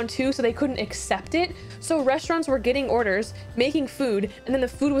was down too, so they couldn't accept it. So restaurants were getting orders, making food, and then the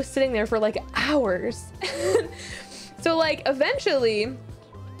food was sitting there for like hours. So like eventually,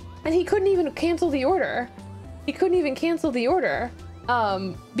 and he couldn't even cancel the order. He couldn't even cancel the order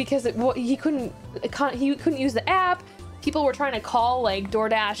because he couldn't use the app. People were trying to call like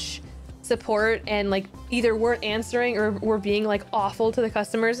DoorDash support and like either weren't answering or were being like awful to the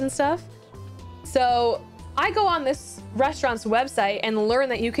customers and stuff. So I go on this restaurant's website and learn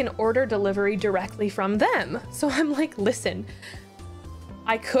that you can order delivery directly from them. So I'm like, listen,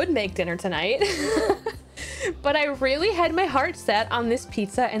 I could make dinner tonight, but I really had my heart set on this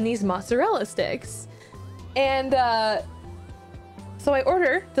pizza and these mozzarella sticks. And so I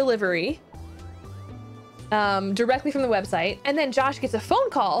order delivery directly from the website. And then Josh gets a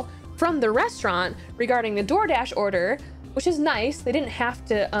phone call from the restaurant regarding the DoorDash order, which is nice. They didn't have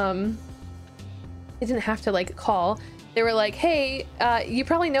to like call. They were like, hey, you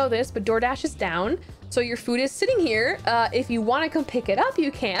probably know this, but DoorDash is down. So your food is sitting here. If you want to come pick it up,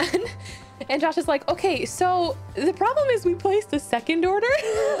 you can. And Josh is like, okay, so the problem is we placed a second order.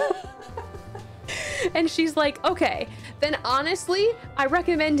 And she's like, okay, then honestly, I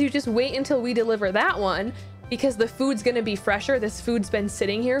recommend you just wait until we deliver that one because the food's gonna be fresher. This food's been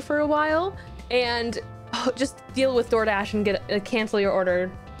sitting here for a while, and just deal with DoorDash and cancel your order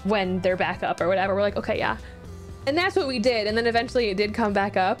when they're back up or whatever. We're like, okay, yeah. And that's what we did. And then eventually it did come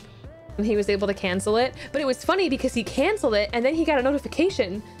back up and he was able to cancel it. But it was funny because he canceled it and then he got a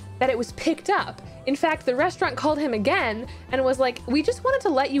notification that it was picked up. In fact, the restaurant called him again and was like, we just wanted to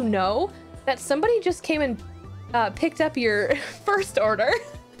let you know that somebody just came and picked up your first order.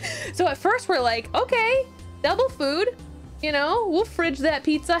 So at first we're like, okay, double food, you know, we'll fridge that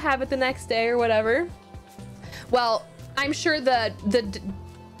pizza, have it the next day or whatever. Well, I'm sure the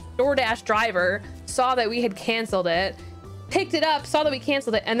DoorDash driver saw that we had canceled it, picked it up, saw that we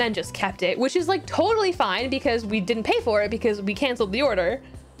canceled it, and then just kept it, which is like totally fine because we didn't pay for it because we canceled the order.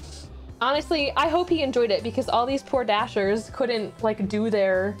 Honestly, I hope he enjoyed it because all these poor Dashers couldn't like do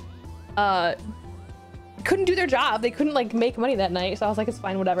their job. They couldn't like make money that night. So I was like, it's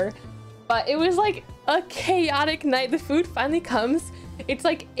fine, whatever. But it was like a chaotic night. The food finally comes. It's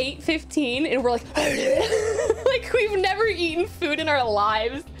like 8:15 and we're like, like we've never eaten food in our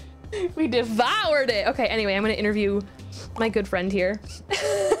lives. We devoured it. Okay, anyway, I'm gonna interview my good friend here.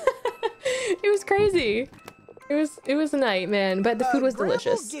 It was crazy. It was a night, man, but the food was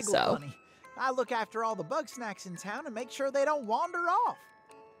delicious. So funny. I look after all the Bugsnax in town and make sure they don't wander off.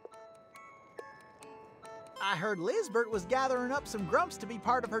 I heard Lizbert was gathering up some grumps to be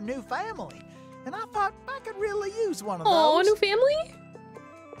part of her new family, and I thought I could really use one of those. Oh, a new family?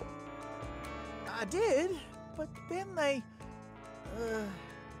 I did, but then they,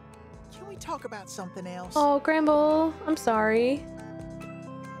 can we talk about something else? Oh, Gramble, I'm sorry.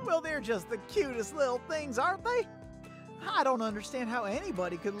 Well, they're just the cutest little things, aren't they? I don't understand how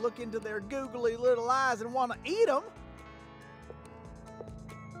anybody could look into their googly little eyes and want to eat them.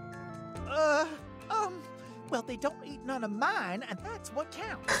 Well, they don't eat none of mine, and that's what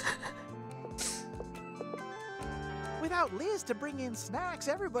counts. Without Liz to bring in snacks,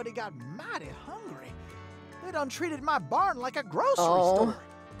 everybody got mighty hungry. They done treated my barn like a grocery store.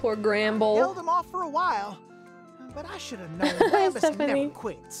 Poor Gramble. I held them off for a while, but I should have known Lambus never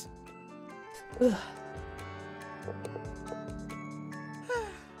quits. The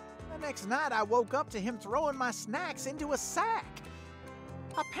next night, I woke up to him throwing my snacks into a sack.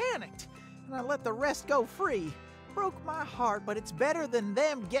 I panicked, and I let the rest go free. Broke my heart, but it's better than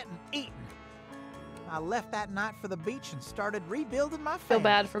them getting eaten. I left that night for the beach and started rebuilding my family. Feel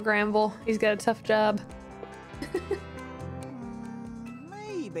bad for Gramble. He's got a tough job.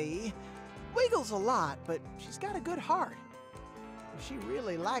 honeybee. Wiggles a lot, but she's got a good heart. If she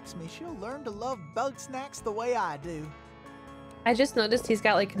really likes me, she'll learn to love Bugsnax the way I do. I just noticed he's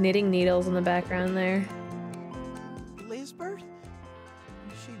got like knitting needles in the background there. Lisbeth?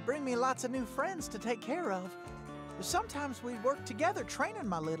 She'd bring me lots of new friends to take care of. Sometimes we'd work together training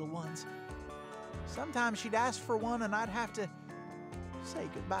my little ones. Sometimes she'd ask for one and I'd have to say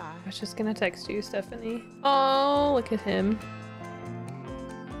goodbye. I was just gonna text you, Stephanie. Oh, look at him.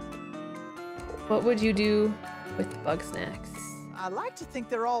 What would you do with Bugsnax? I like to think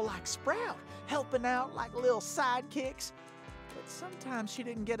they're all like Sprout, helping out like little sidekicks. But sometimes she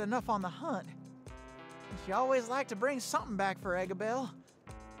didn't get enough on the hunt. She always liked to bring something back for Eggabell.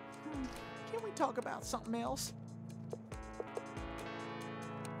 Can we talk about something else?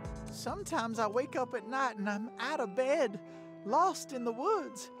 Sometimes I wake up at night and I'm out of bed, lost in the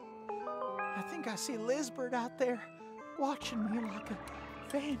woods. I think I see Lisbeth out there watching me like a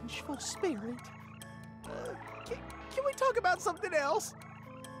vengeful spirit. Can we talk about something else?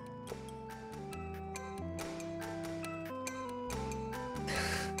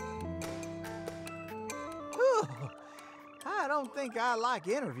 I don't think I like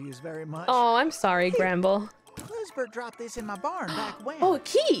interviews very much. Oh, I'm sorry, Gramble. Lisbeth dropped this in my barn back when. Oh, a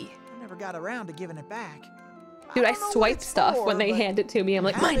key! I never got around to giving it back. Dude, I swipe stuff when they hand it to me. I'm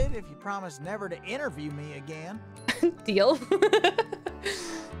like, mine! If you promise never to interview me again. Deal.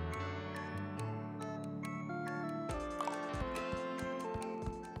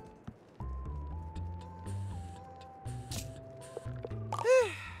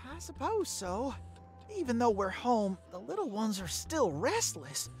 I suppose so. Even though we're home, the little ones are still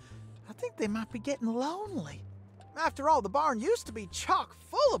restless. I think they might be getting lonely. After all, the barn used to be chock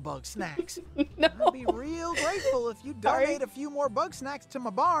full of Bugsnax. No. I'd be real grateful if you donate a few more Bugsnax to my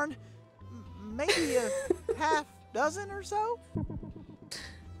barn. Maybe a half dozen or so?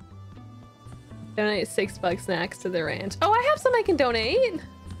 Donate 6 Bugsnax to the ranch. Oh, I have some I can donate.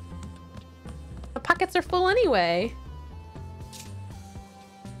 The pockets are full anyway.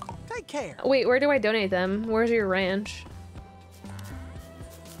 Take care. Wait, where do I donate them? Where's your ranch?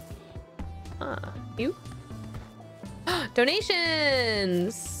 You?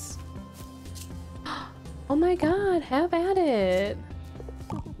 Donations! Oh my god, have at it.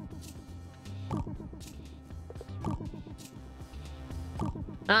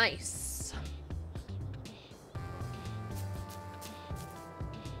 Nice.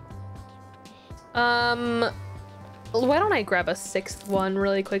 Why don't I grab a 6th one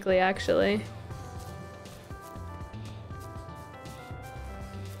really quickly, actually?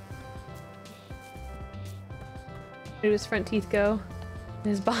 Where do his front teeth go? And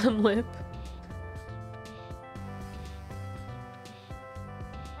his bottom lip.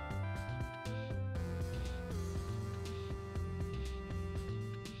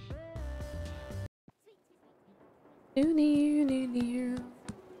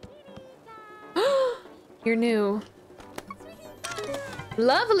 You're new.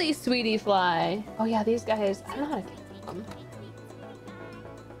 Lovely, sweetie fly. Oh yeah, these guys, I don't know how to keep them.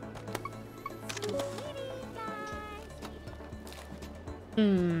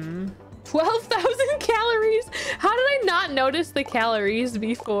 12,000 calories? How did I not notice the calories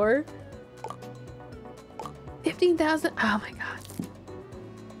before? 15,000. Oh my god.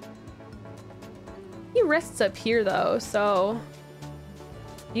 He rests up here though, so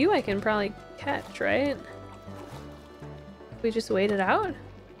you I can probably catch, right? We just wait it out?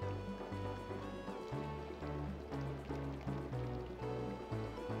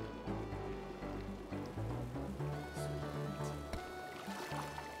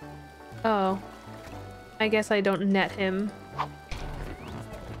 Oh. I guess I don't net him.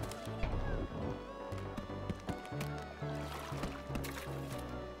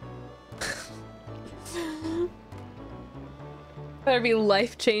 Better be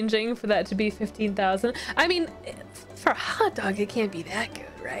life-changing for that to be 15,000. I mean, for a hot dog, it can't be that good,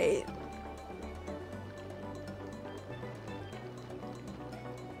 right?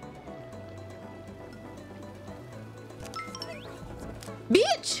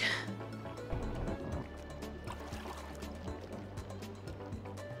 Bitch!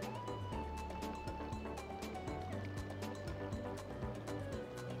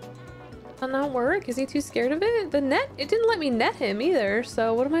 Not work? Is he too scared of it? The net? It didn't let me net him either,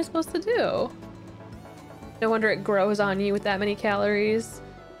 so what am I supposed to do? No wonder it grows on you with that many calories.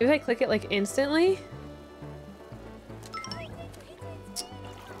 If I click it like instantly?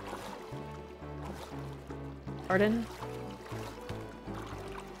 Pardon?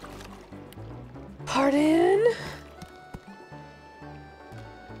 Pardon?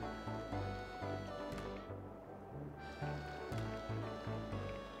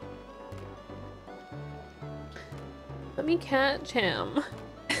 Let me catch him.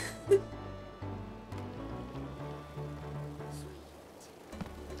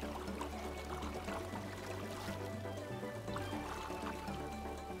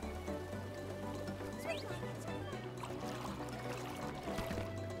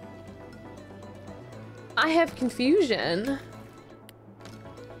 I have confusion.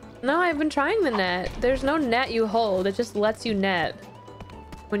 No, I've been trying the net. There's no net you hold. It just lets you net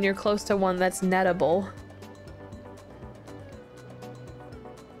when you're close to one that's nettable.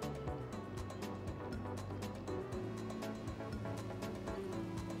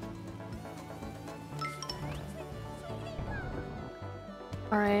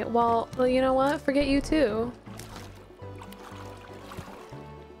 All right, well, you know what? Forget you too.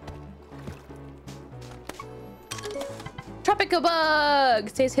 Tropical bug!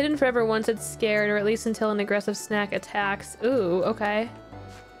 Stays hidden forever once it's scared, or at least until an aggressive snack attacks. Ooh, okay.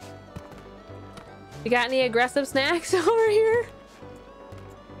 You got any aggressive snacks over here?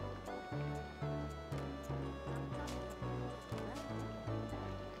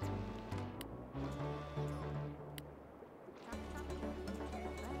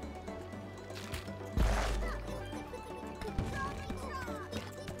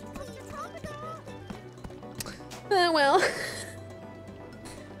 Well.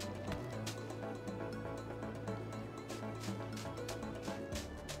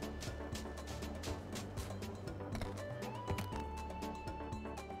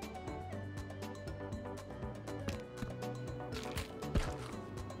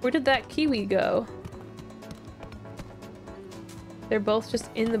 Where did that kiwi go? They're both just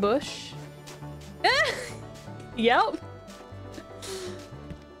in the bush? Yep.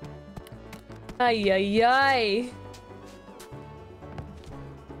 Ay, ay, ay.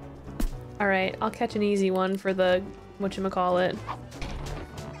 All right, I'll catch an easy one for the whatchamacallit.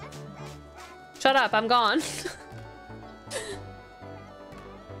 Shut up, I'm gone.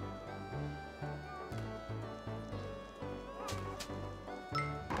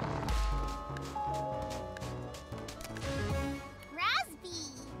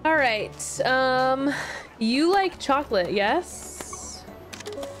 All right, you like chocolate, yes?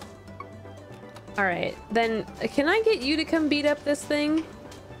 All right, then can I get you to come beat up this thing?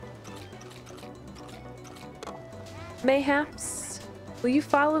 Mayhaps? Will you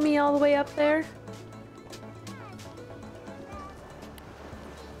follow me all the way up there?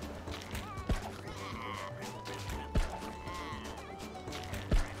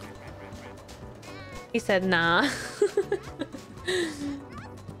 He said, nah.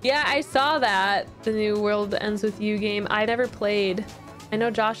 Yeah, I saw that. The new World Ends With You game. I never played. I know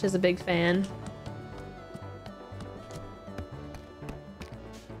Josh is a big fan.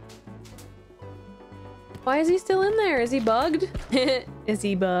 Why is he still in there? Is he bugged? Is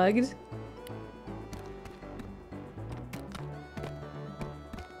he bugged?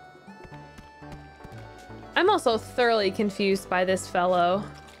 I'm also thoroughly confused by this fellow.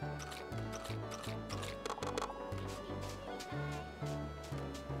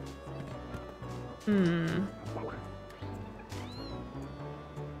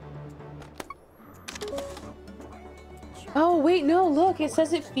 Oh, wait, no, look, it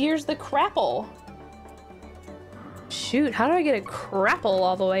says it fears the crapple. Shoot, how do I get a crapple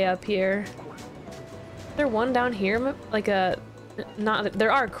all the way up here? Is there one down here? Like a... Not...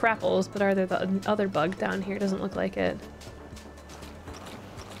 There are crapples, but are there the other bug down here? Doesn't look like it.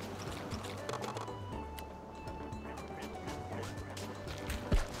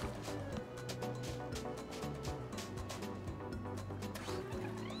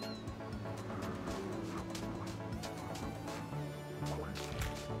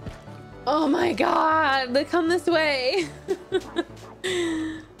 Oh my god, they come this way.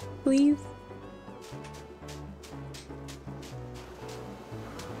 Please.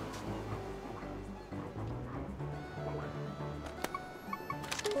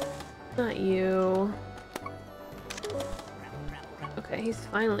 Not you. Okay, he's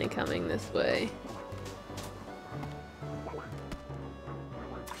finally coming this way.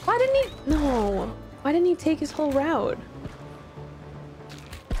 Why didn't he? No. Why didn't he take his whole route?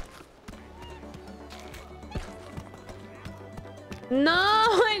 No,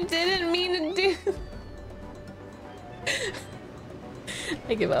 I didn't mean to do.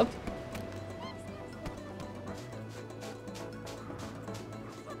 I give up.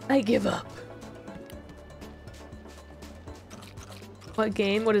 I give up. What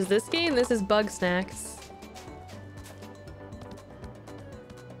game? What is this game? This is Bugsnax.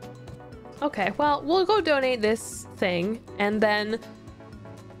 Okay, well, we'll go donate this thing, and then...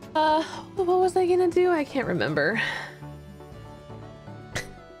 what was I gonna do? I can't remember.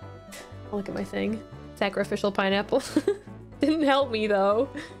 I'll look at my thing. Sacrificial pineapple. Didn't help me though.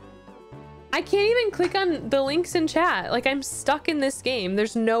 I can't even click on the links in chat. Like, I'm stuck in this game.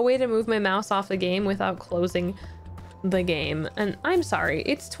 There's no way to move my mouse off the game without closing the game. And I'm sorry,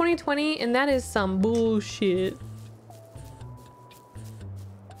 it's 2020 and that is some bullshit.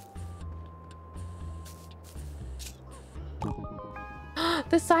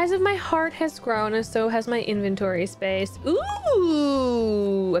 The size of my heart has grown and so has my inventory space.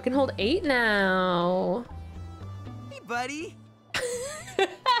 Ooh, I can hold 8 now. Hey, buddy.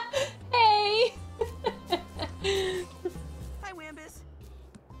 Hey. Hi, Wambus.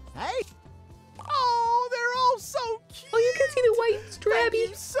 Hey. Oh, they're all so cute. Oh, you can see the white Thank you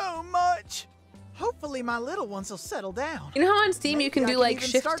strabby. so much. Hopefully my little ones will settle down. You know how on Steam Maybe you can I do like even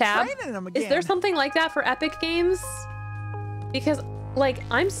shift start tab? training them Is there again. something like that for Epic games? Because like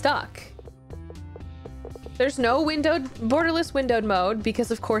I'm stuck. There's no windowed, borderless windowed mode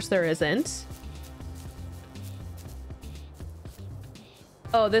because of course there isn't.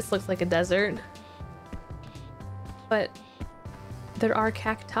 Oh, this looks like a desert. But there are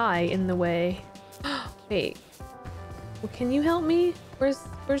cacti in the way. Wait. Well, can you help me?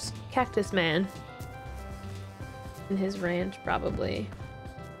 Where's Cactus Man? In his ranch, probably.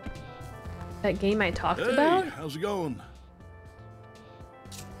 That game I talked about? How's it going?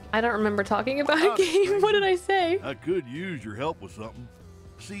 I don't remember talking about a game. What did I say? I could use your help with something.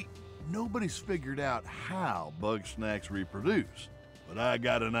 See, nobody's figured out how Bugsnax reproduce, but I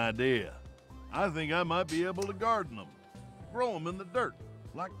got an idea. I think I might be able to garden them, grow them in the dirt,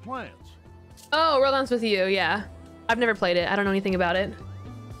 like plants. Oh, Roland's with you, yeah. I've never played it. I don't know anything about it.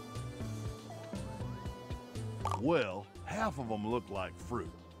 Well, half of them look like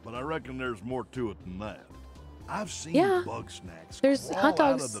fruit, but I reckon there's more to it than that. I've seen Bugsnax There's crawl hot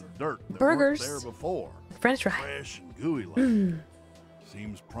dogs, out of the dirt that burgers, weren't there before. French fry. Fresh and gooey like that.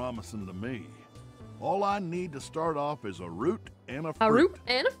 Seems promising to me. All I need to start off is a root and a fruit. A root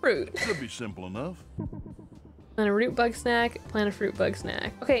and a fruit. Could be simple enough. Plant a root bug snack, plant a fruit bug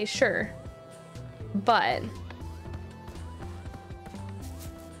snack. Okay, sure. But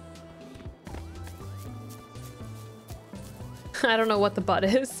I don't know what the but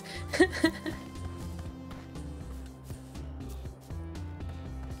is.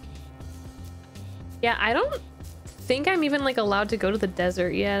 Yeah, I don't think I'm even like allowed to go to the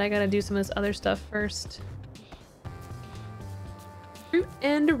desert yet. I gotta do some of this other stuff first. Fruit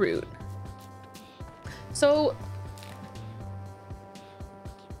and a root. So,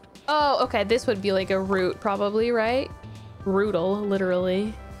 oh, okay, this would be like a root probably, right? Rootle,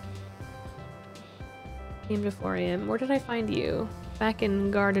 literally. Came to 4 AM. Where did I find you? Back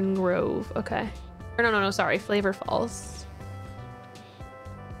in Garden Grove. Okay. Or no, sorry, Flavor Falls.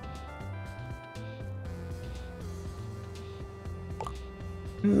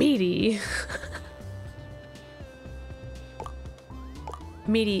 Meaty.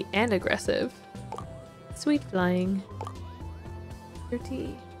 Meaty and aggressive. Sweet flying.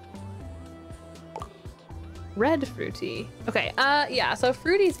 Fruity. Red fruity. Okay, yeah, so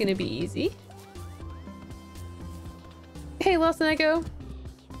fruity's gonna be easy. Hey, Los and Echo.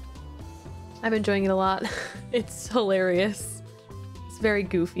 I'm enjoying it a lot. It's hilarious. It's very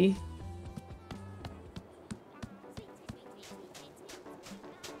goofy.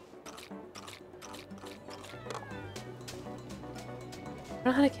 I don't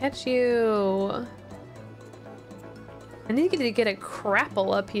know how to catch you. I need to get a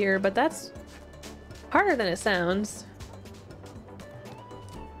crapple up here, but that's harder than it sounds.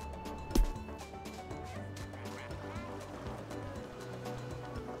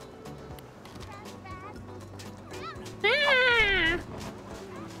 Ah!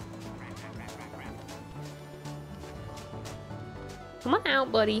 Come on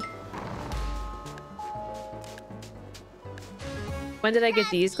out, buddy. When did I get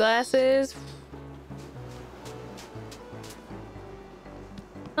these glasses?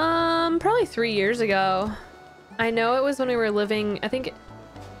 Probably 3 years ago. I know it was when we were living, I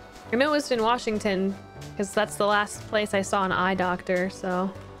know it was in Washington, because that's the last place I saw an eye doctor,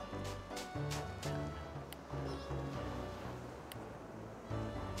 so.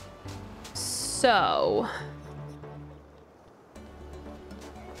 So.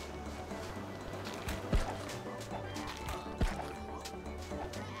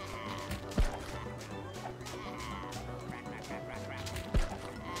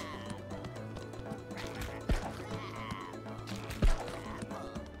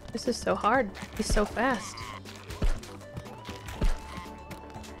 This is so hard. He's so fast.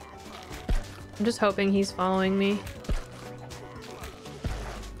 I'm just hoping he's following me.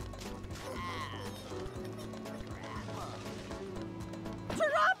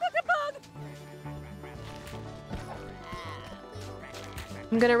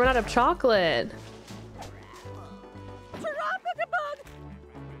 I'm gonna run out of chocolate.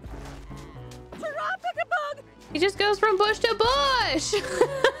 He just goes from bush to bush.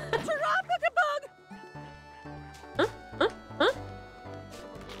 Huh? Huh? Huh?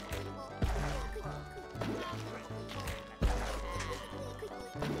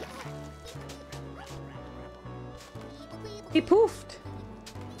 He poofed.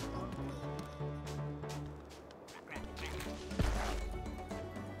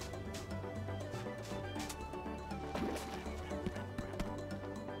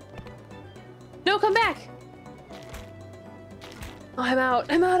 No, come back. Oh, I'm out.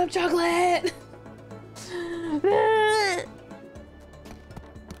 I'm out of chocolate.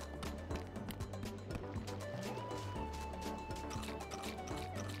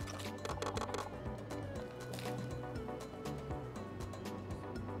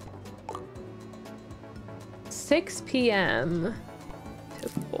 6 p.m. to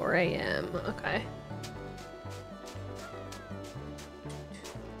 4 a.m. Okay.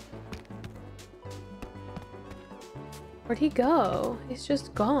 Where'd he go? He's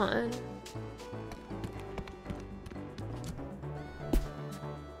just gone.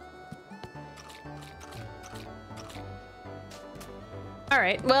 All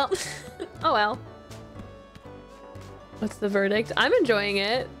right, well, oh well. What's the verdict? I'm enjoying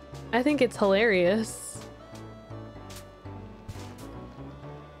it. I think it's hilarious.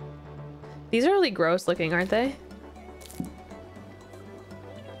 These are really gross looking, aren't they?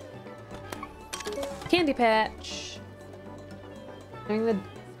 Candy patch. During the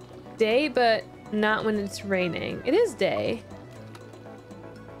day, but not when it's raining. It is day.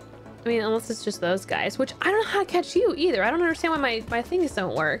 I mean, unless it's just those guys, which I don't know how to catch you either. I don't understand why my things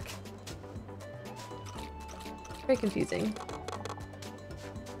don't work. Very confusing.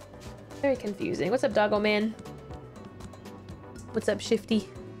 Very confusing. What's up, doggo man? What's up, Shifty?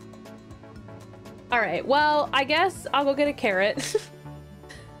 All right, well, I guess I'll go get a carrot.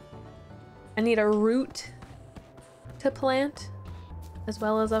 I need a root to plant, as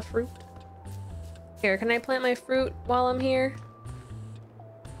well as a fruit. Here, can I plant my fruit while I'm here?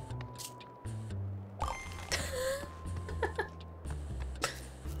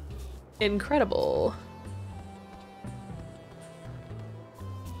 Incredible.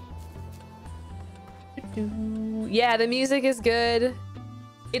 Yeah, the music is good.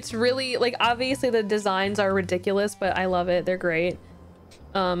 It's really, like, obviously the designs are ridiculous, but I love it. They're great.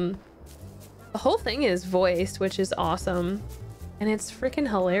 The whole thing is voiced, which is awesome. And it's freaking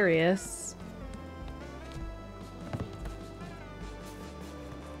hilarious.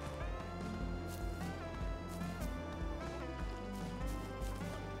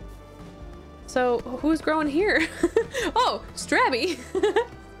 So, who's growing here? Oh, Strabby!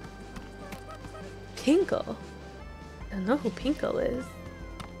 Pinkle. I don't know who Pinkle is.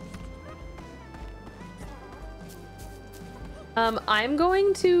 I'm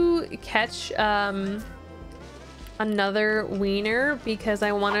going to catch another wiener because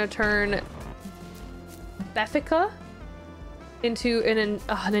I want to turn Beffica into an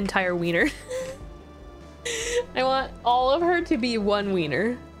entire wiener. I want all of her to be one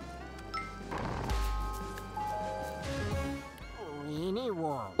wiener. Weenie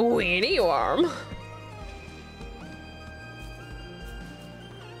worm. Weenie worm.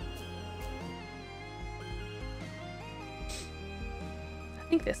 I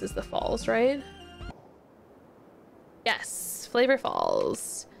think this is the falls, right? Yes, Flavor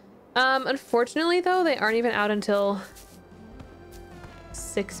Falls. Unfortunately though, they aren't even out until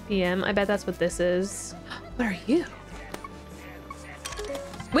 6 p.m. I bet that's what this is. What are you?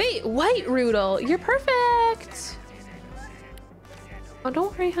 Wait, White Roodle, you're perfect. Oh,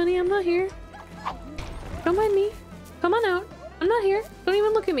 don't worry, honey, I'm not here. Don't mind me. Come on out. I'm not here. Don't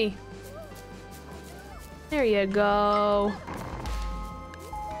even look at me. There you go.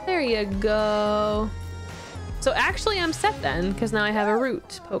 There you go. So actually I'm set then, because now I have a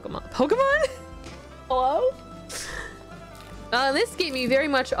root Pokemon. Pokemon? Hello? This game you very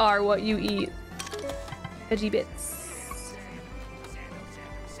much are what you eat. Veggie bits.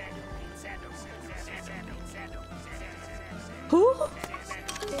 Who?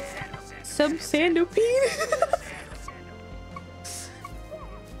 Some Sandopede?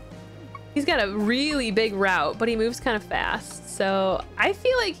 He's got a really big route, but he moves kind of fast. So I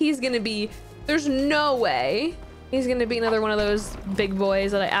feel like he's gonna be, there's no way he's gonna be another one of those big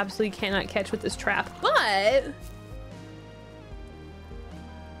boys that I absolutely cannot catch with this trap, but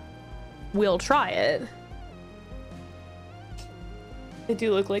we'll try it. They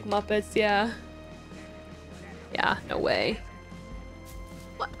do look like Muppets, yeah. Yeah, no way.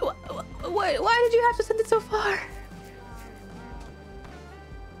 Why did you have to send it so far?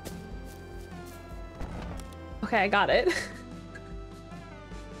 Okay, I got it.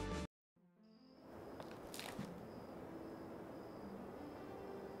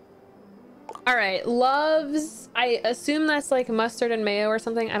 All right, loves. I assume that's like mustard and mayo or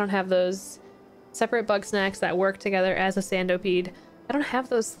something. I don't have those separate Bugsnax that work together as a Sandopede. I don't have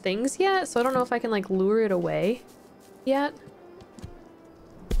those things yet, so I don't know if I can like lure it away yet.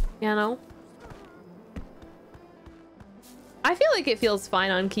 You know? I feel like it feels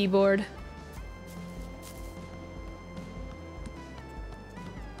fine on keyboard.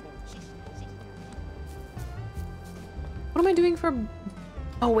 What am I doing for...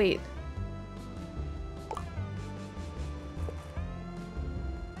 Oh, wait.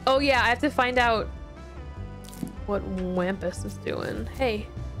 Oh, yeah, I have to find out what Wampus is doing. Hey.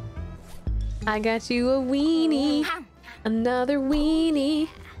 I got you a weenie. Another weenie.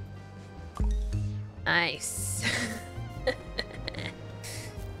 Nice.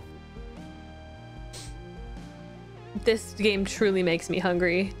 This game truly makes me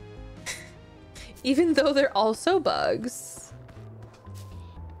hungry. Even though they're also bugs.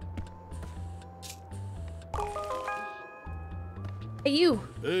 Hey, you.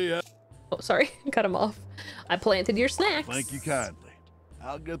 Hey, Oh, sorry. Cut him off. I planted your snacks. Thank you kindly.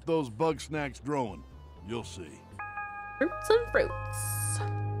 I'll get those Bugsnax growing. You'll see. Fruits and fruits.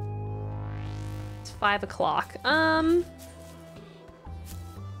 It's 5 o'clock.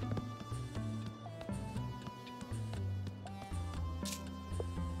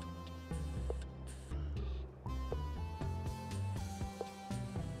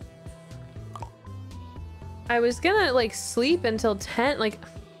 I was gonna like sleep until 10, like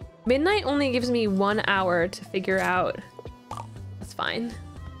midnight only gives me 1 hour to figure out. That's fine.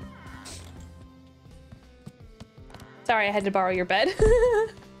 Sorry, I had to borrow your bed.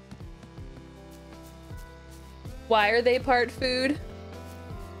 Why are they part food?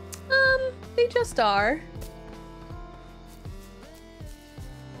 They just are.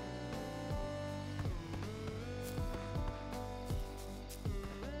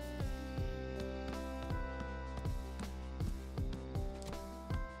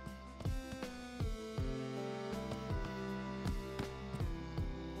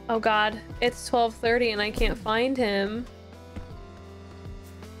 Oh god, it's 12:30 and I can't find him.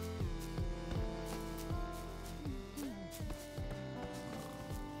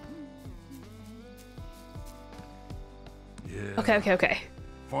 Yeah. Okay.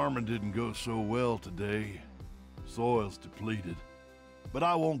 Farming didn't go so well today. Soil's depleted. But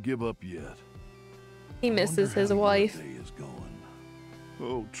I won't give up yet. He misses his wife. Day is going.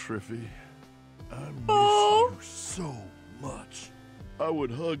 Oh, Triffy. I miss you so much. I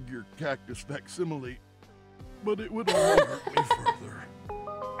would hug your cactus facsimile, but it would only hurt me further.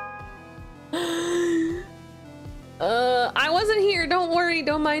 I wasn't here. Don't worry.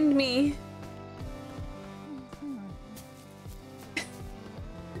 Don't mind me.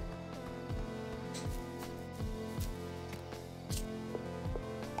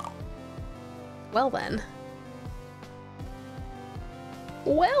 Well then.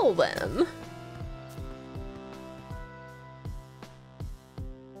 Well then.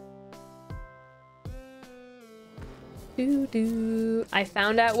 I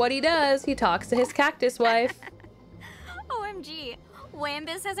found out what he does. He talks to his cactus wife. OMG,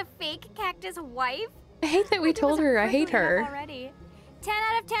 Wambus has a fake cactus wife? I hate that we told her. I hate her. Already. 10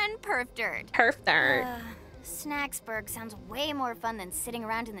 out of 10 perf dirt. Perf dirt. Snacksburg sounds way more fun than sitting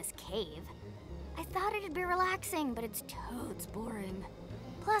around in this cave. I thought it'd be relaxing, but it's totes boring.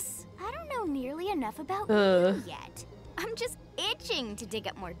 Plus, I don't know nearly enough about you yet. I'm just itching to dig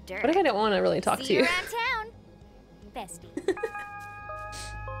up more dirt. What if I don't want to really talk to See you? you around town, bestie.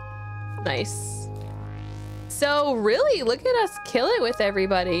 Nice. So really, look at us kill it with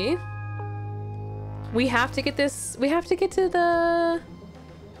everybody. We have to get this. We have to get to the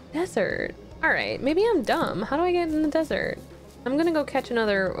desert. All right, maybe I'm dumb. How do I get in the desert? I'm gonna go catch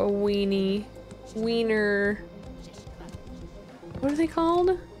another wiener. What are they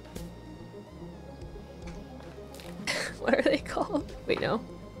called? What are they called? Wait, no.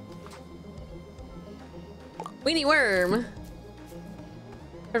 Weenie worm.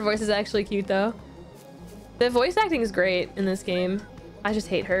 Her voice is actually cute though. The voice acting is great in this game. I just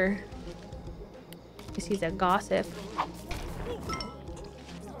hate her. She's a gossip.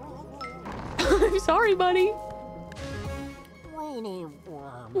 I'm sorry, buddy. Weenie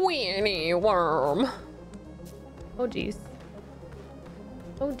worm. Weenie worm. Oh jeez.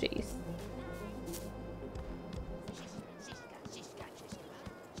 Oh jeez.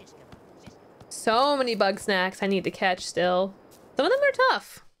 So many Bugsnax I need to catch still. Some of them are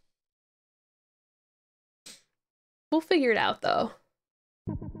tough. We'll figure it out though.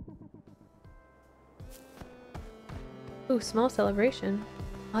 Ooh, small celebration.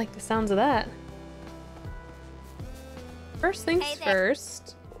 I like the sounds of that. First things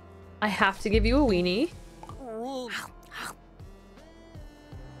first, I have to give you a weenie.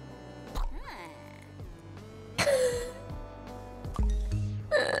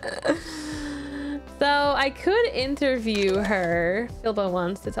 So I could interview her. Philbo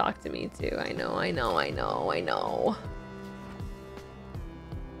wants to talk to me too. I know. I'll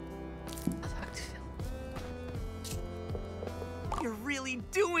talk to Phil. You're really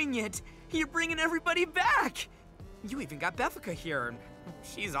doing it! You're bringing everybody back! You even got Beffica here.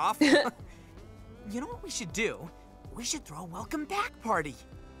 She's awful. You know what we should do? We should throw a welcome back party.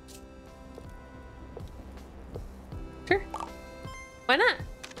 Sure. Why not?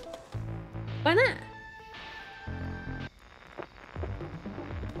 Why not?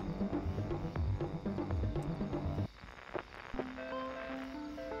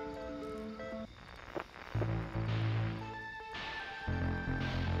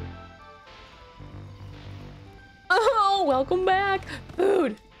 Oh, welcome back.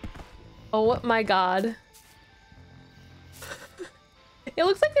 Food. Oh my god. It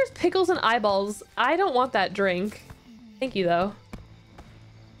looks like there's pickles and eyeballs. I don't want that drink. Thank you, though.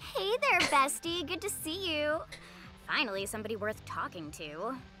 Hey there, bestie. Good to see you. Finally, somebody worth talking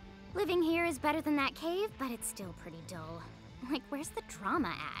to. Living here is better than that cave, but it's still pretty dull. Like, where's the drama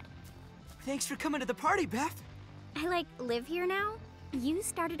at? Thanks for coming to the party, Beth. I, live here now. You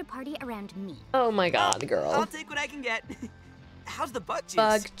started a party around me. Oh my god, girl. I'll take what I can get. How's the bug juice?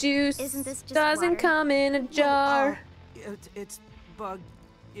 Bug juice Isn't this just doesn't water? come in a jar. It's bug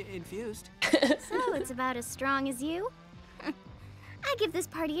infused. So it's about as strong as you? I give this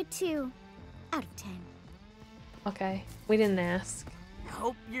party a 2 out of 10. Okay, we didn't ask.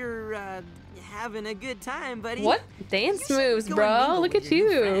 Hope you're having a good time, buddy. What dance You should moves, go and bro? mingle Look with at your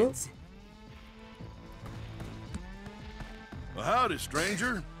new you. friends. Well, howdy,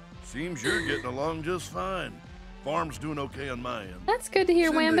 stranger. Seems you're getting along just fine. Farm's doing okay on my end. That's good to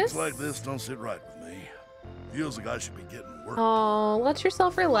hear, Shindigs Wambus. like this don't sit right with me. Feels like I should be getting work. Oh, let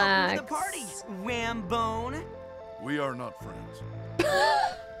yourself relax. Welcome to the party, Wambone. We are not friends.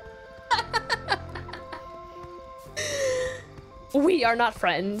 We are not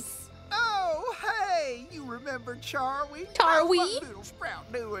friends. Oh, hey, you remember Charlie? Charlie? What's little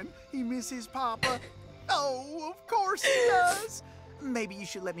Sprout doing? He misses Papa? Oh, of course he does. Maybe you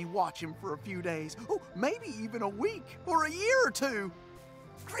should let me watch him for a few days. Oh, maybe even a week or a year or two.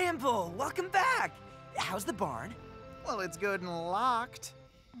 Gramble, welcome back. How's the barn? Well, it's good and locked.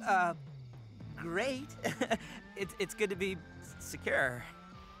 Great. It's good to be secure.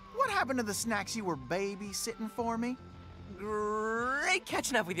 What happened to the snacks you were babysitting for me? Great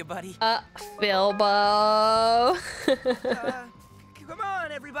catching up with you, buddy. Philbo. Come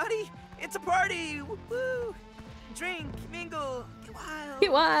on, everybody. It's a party. Woo! Drink, mingle, get wild.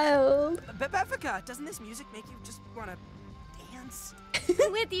 Get wild. Beffica, doesn't this music make you just want to dance?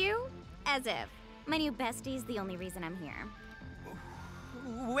 With you? As if. My new bestie's the only reason I'm here.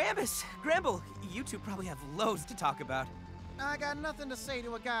 Wambus, Gramble, you two probably have loads to talk about. I got nothing to say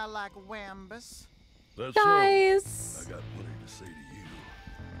to a guy like Wambus. That's Guys. so. I got plenty to say to you.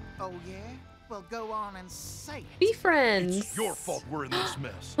 Oh, yeah? Well, go on and say it. Be friends. It's your fault we're in this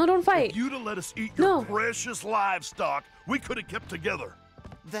mess. No, don't fight. If you'd have let us eat your No. precious livestock, we could have kept together.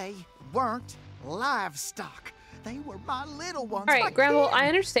 They weren't livestock. They were my little ones. All right, my Gramble, kids. I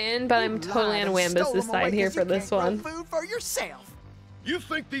understand, but I'm You totally lied on and stole Wambus's them away side here 'cause for you this can't grow one. food for yourself. You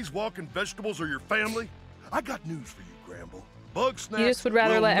think these walking vegetables are your family? I got news for you, Gramble. Bugsnax You just would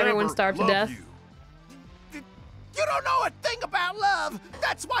rather will let everyone never starve to love death? you. You don't know a thing about love.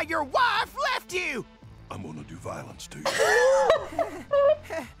 That's why your wife left you. I'm gonna do violence to you.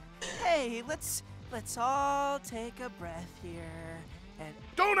 Hey, let's all take a breath here. And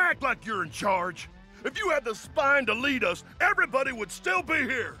Don't act like you're in charge. If you had the spine to lead us, everybody would still be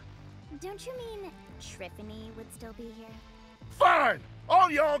here. Don't you mean Triffany would still be here? Fine!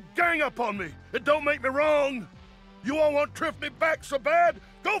 All y'all gang up on me. It don't make me wrong. You all want Triffany back so bad?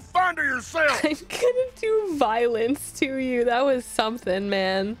 Go find her yourself. I'm gonna do violence to you. That was something,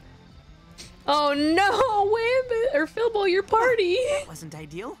 man. Oh no, Wambus or Philbo, your party. that wasn't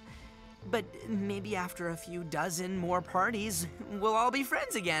ideal. But maybe after a few dozen more parties, we'll all be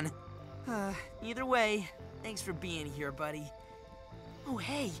friends again. Either way, thanks for being here, buddy. Oh,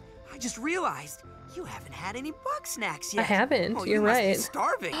 hey, I just realized you haven't had any Bugsnax yet. I haven't. Oh, You're you must right. be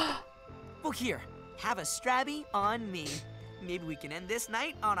starving. Well, here, have a Strabby on me. Maybe we can end this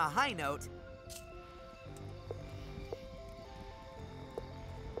night on a high note.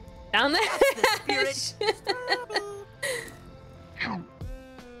 Down there. That's the spirit.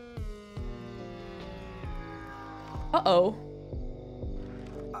 Uh-oh.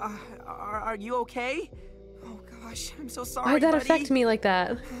 Are you okay? Oh gosh, I'm so sorry, Why'd that buddy. affect me like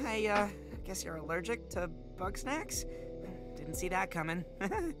that? I guess you're allergic to Bugsnax? Didn't see that coming.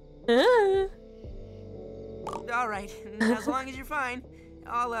 All right, as long as you're fine,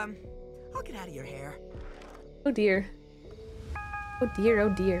 I'll get out of your hair. Oh dear. Oh dear, oh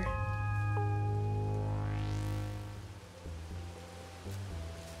dear.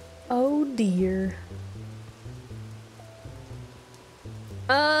 Oh dear.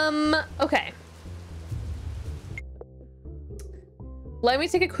 Okay. Let me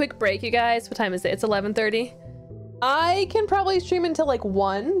take a quick break, you guys. What time is it? It's 11:30. I can probably stream until like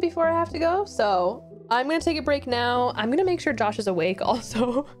 1 before I have to go, so I'm gonna take a break now. I'm gonna make sure Josh is awake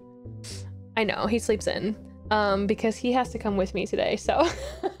also. I know, he sleeps in, because he has to come with me today, so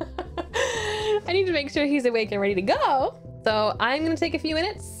I need to make sure he's awake and ready to go. So I'm gonna take a few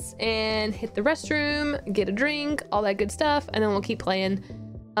minutes and hit the restroom, get a drink, all that good stuff, and then we'll keep playing.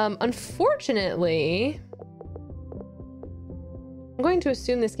 Unfortunately, I'm going to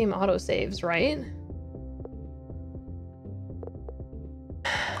assume this game auto-saves, right?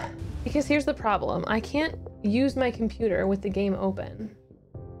 Because here's the problem. I can't use my computer with the game open.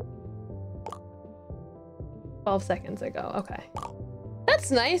 12 seconds ago, okay. That's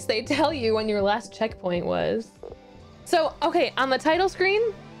nice, they tell you when your last checkpoint was. So, okay, on the title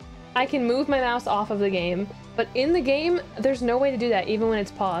screen, I can move my mouse off of the game, but in the game, there's no way to do that even when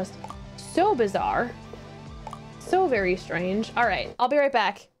it's paused. So bizarre. So very strange. All right, I'll be right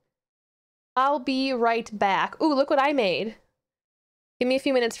back. I'll be right back. Ooh, look what I made. Give me a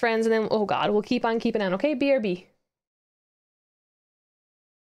few minutes, friends, and then, oh God, we'll keep on keeping on, okay? BRB.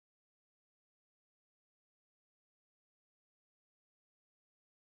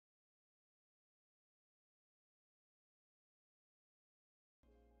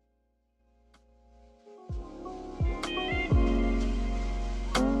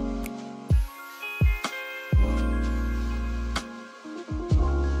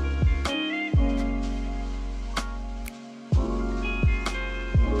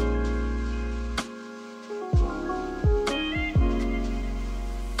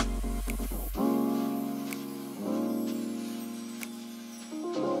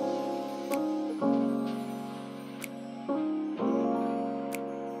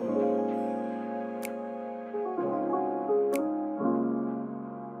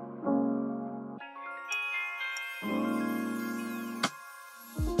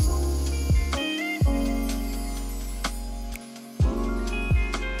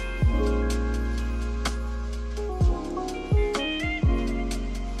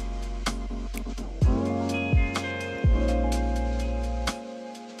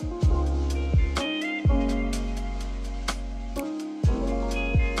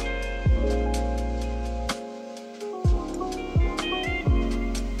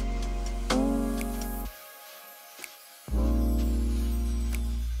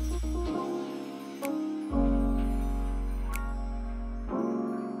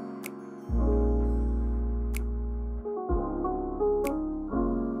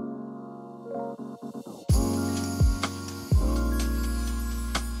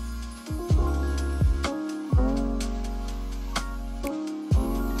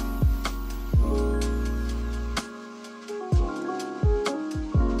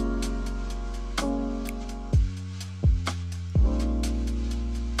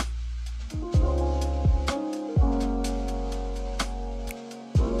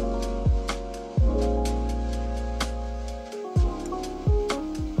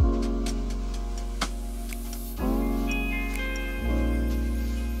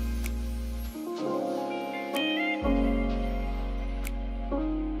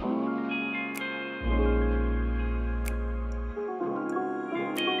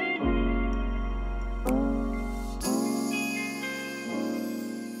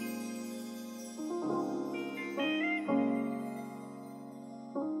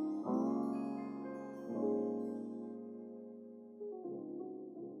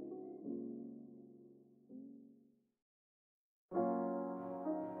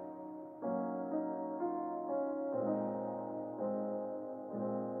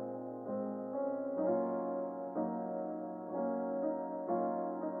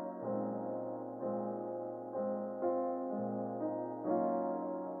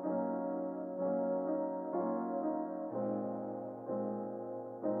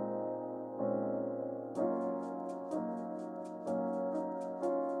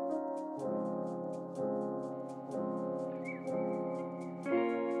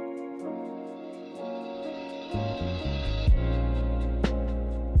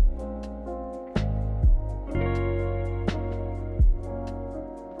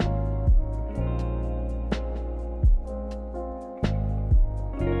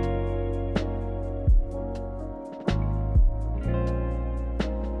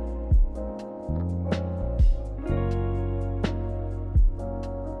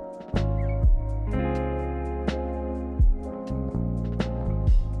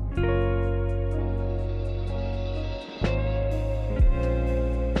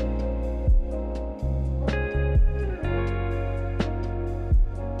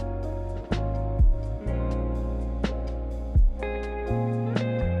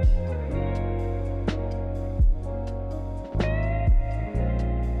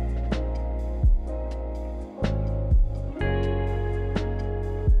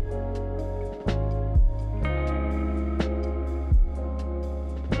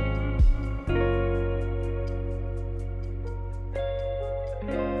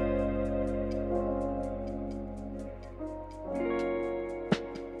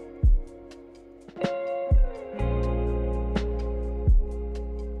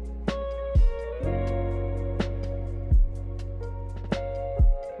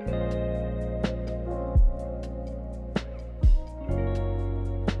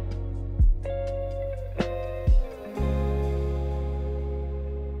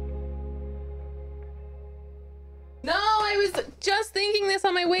 just thinking this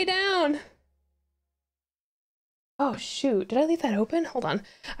on my way down. Oh shoot, did I leave that open? Hold on.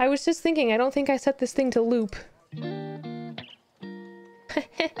 I was just thinking, I don't think I set this thing to loop.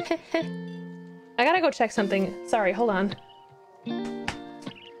 I gotta go check something. Sorry, hold on.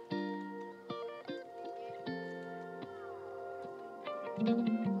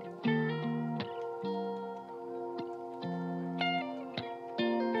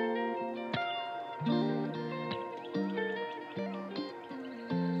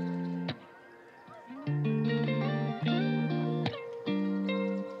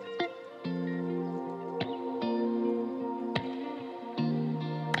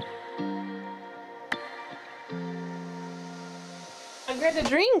 I grabbed a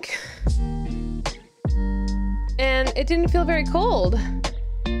drink and it didn't feel very cold.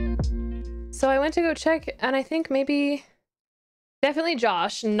 So I went to go check and I think maybe, definitely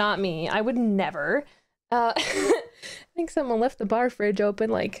Josh, not me. I would never. I think someone left the bar fridge open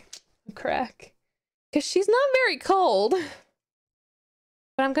like a crack. Because she's not very cold.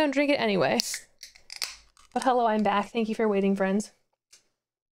 But I'm gonna drink it anyway. But hello, I'm back. Thank you for waiting, friends.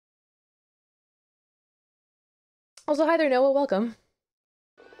 Also, hi there, Noah. Welcome.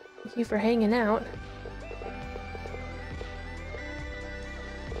 Thank you for hanging out.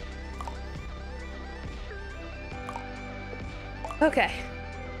 Okay.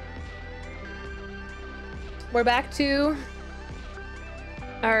 We're back to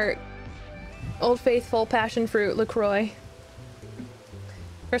our old faithful passion fruit LaCroix.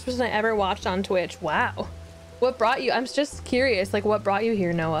 First person I ever watched on Twitch. Wow. What brought you? I'm just curious, like what brought you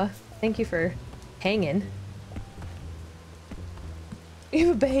here, Noah? Thank you for hanging. You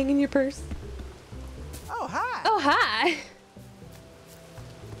have a bang in your purse? Oh, hi. Oh, hi.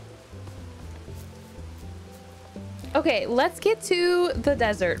 Okay, let's get to the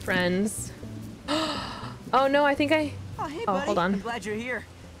desert, friends. Oh no, I think I... Oh, hey, buddy. Hold on. I'm glad you're here.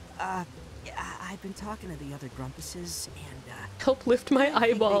 Yeah, I've been talking to the other Grumpuses and, help lift my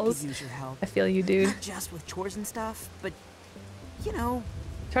eyeballs. They could use your help. I feel you, dude. Not just with chores and stuff, but, you know...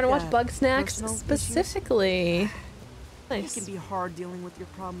 Trying to watch Bugsnax specifically. Nice. It can be hard dealing with your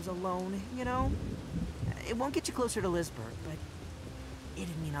problems alone, you know? It won't get you closer to Lisburg, but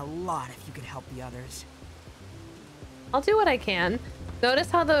it'd mean a lot if you could help the others. I'll do what I can. Notice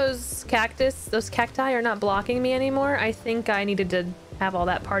how those cacti are not blocking me anymore? I think I needed to have all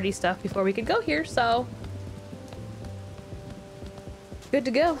that party stuff before we could go here, so... Good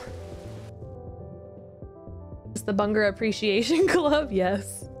to go. It's the Bunger Appreciation Club,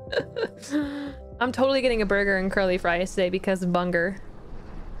 yes. I'm totally getting a burger and curly fries today because of Bunger.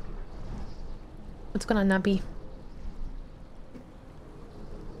 What's going on, Nappy?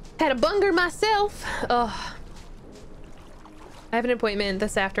 Had a Bunger myself. Ugh. I have an appointment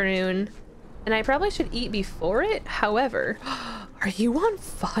this afternoon and I probably should eat before it. However, are you on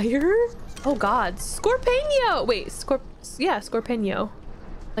fire? Oh God, Scorpeno. Wait, Scorpeno.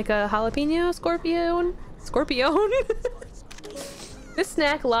 Like a jalapeno scorpion? Scorpion? This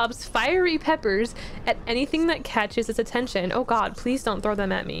snack lobs fiery peppers at anything that catches its attention. Oh God, please don't throw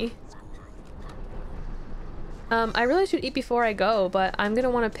them at me. I really should eat before I go, but I'm gonna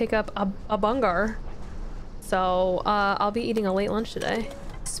want to pick up a bungar. So, I'll be eating a late lunch today.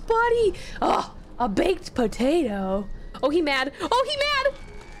 Spuddy! Oh, a baked potato. Oh, he mad. Oh, he mad!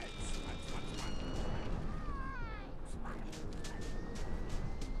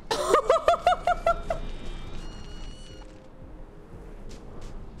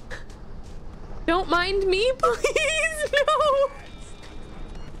 Don't mind me, please. No.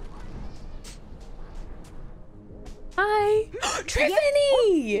 Hi.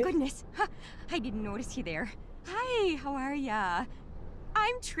 Tiffany! Oh, goodness. I didn't notice you there. Hi, how are ya?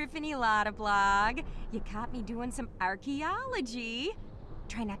 I'm Tiffany Lottablog. You caught me doing some archaeology.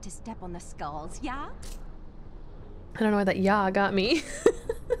 Try not to step on the skulls, yeah? I don't know why that "yeah" got me.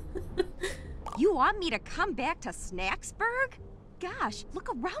 You want me to come back to Snacksburg? Gosh, look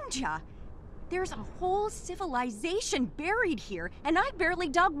around ya. There's a whole civilization buried here, and I barely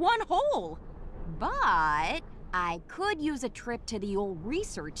dug one hole. But I could use a trip to the old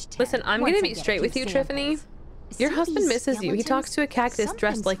research tent. Listen, I'm gonna be straight with you, Tiffany. Your husband misses you. He talks to a cactus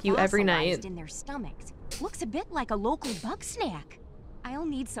dressed like you every night. In their stomachs. Looks a bit like a local bug snack. I'll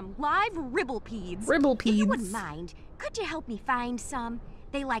need some live ribblepedes. Ribblepedes. If you wouldn't mind, could you help me find some?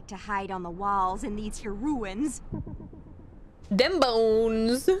 They like to hide on the walls in these here ruins. Dem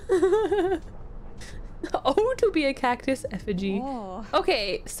bones. Oh, to be a cactus effigy. Oh.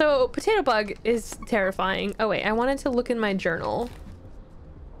 Okay, so potato bug is terrifying. Oh wait, I wanted to look in my journal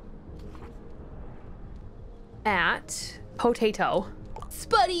at potato.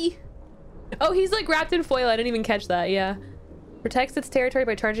 Spuddy. Oh, he's like wrapped in foil. I didn't even catch that. Yeah. Protects its territory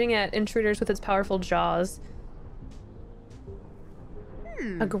by charging at intruders with its powerful jaws.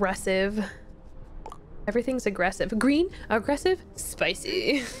 Aggressive. Everything's aggressive. Green, aggressive,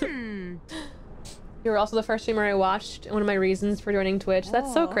 spicy. You were also the first streamer I watched. One of my reasons for joining Twitch.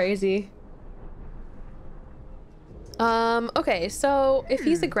 That's so crazy. Okay, so if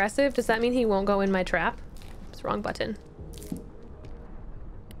he's aggressive, does that mean he won't go in my trap? It's wrong button.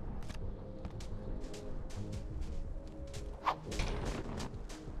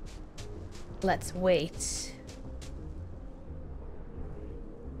 Let's wait.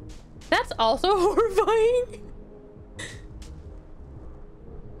 That's also horrifying.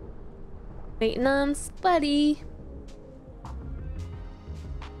 Waiting on Spuddy.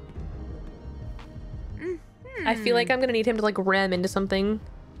 I feel like I'm gonna need him to like ram into something.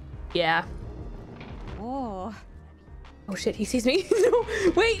 Yeah. Oh. Oh shit, he sees me. No,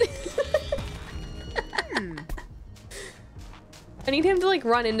 wait. I need him to like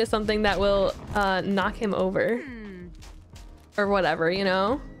run into something that will knock him over. Or whatever, you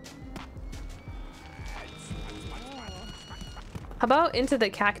know? How about into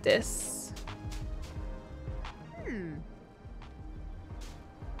the cactus?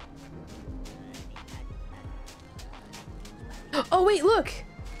 Oh wait, look!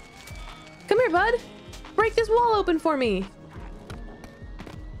 Come here, bud! Break this wall open for me!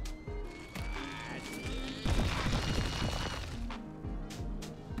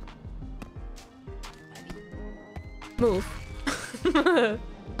 Move.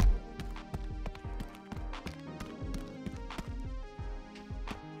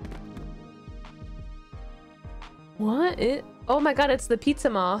 What? Oh my god, it's the pizza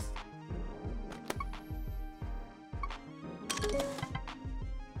moth.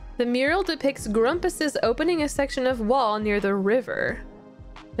 The mural depicts grumpuses opening a section of wall near the river.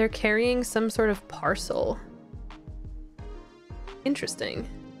 They're carrying some sort of parcel. Interesting.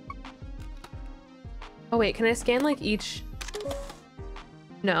 Oh wait, can I scan like each?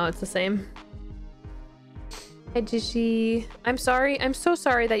 No, it's the same. Hi Jishi. I'm sorry. I'm so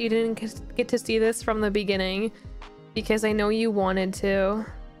sorry that you didn't get to see this from the beginning because I know you wanted to.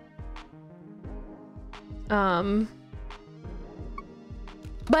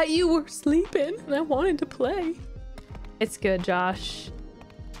 But you were sleeping and I wanted to play. It's good, Josh.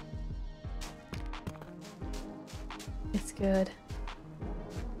 It's good.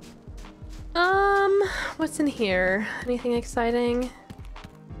 What's in here? Anything exciting?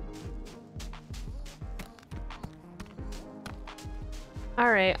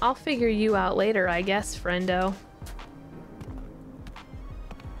 Alright, I'll figure you out later, I guess, friendo.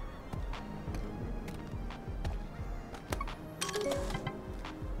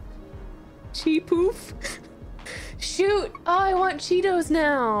 Poof. Shoot! Oh, I want Cheetos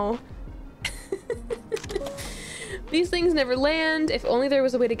now! These things never land. If only there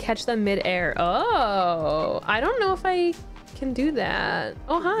was a way to catch them mid-air. Oh, I don't know if I can do that.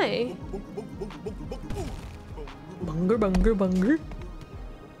 Oh, hi. Bunger, bunger, bunger.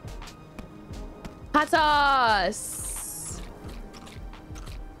 Hot sauce!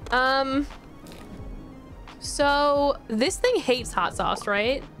 So this thing hates hot sauce,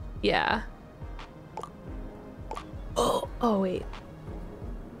 right? Yeah. Oh wait.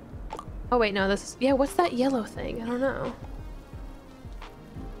 Oh wait, no, this is, yeah, what's that yellow thing? I don't know.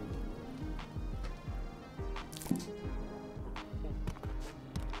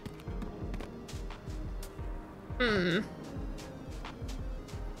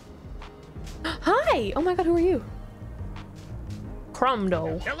 Hi! Oh my god, who are you?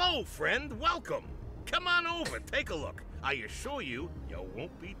 Cromdo. Hello, friend. Welcome. Come on over, take a look. I assure you, you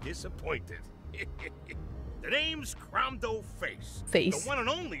won't be disappointed. The name's Cromdo Face. The one and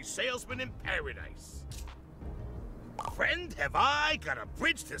only salesman in paradise. Friend, have I got a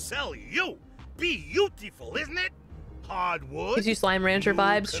bridge to sell you? Beautiful, isn't it? Hardwood. Gives you Slime Rancher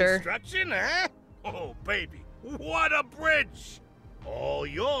vibes, sure. Construction, huh? Oh, baby, what a bridge! All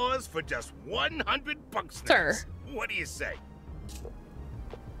yours for just 100 Bugsnax. Sir. What do you say?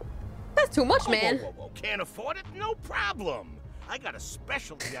 That's too much, man. Whoa. Can't afford it? No problem. I got a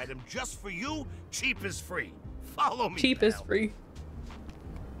specialty item just for you. Cheap is free. Follow me, Cheap is free.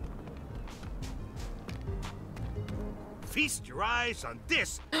 Feast your eyes on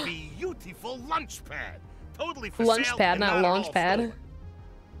this beautiful lunch pad. Totally for lunch sale pad, and not launch pad. Stolen.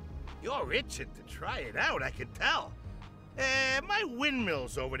 You're itching to try it out, I can tell. My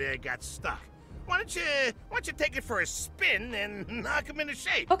windmills over there got stuck. Why don't you take it for a spin and knock them into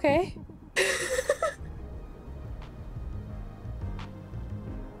shape? Okay.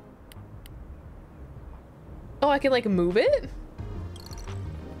 Oh, I can like move it?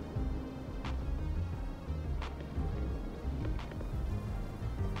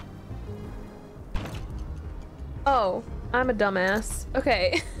 Oh, I'm a dumbass.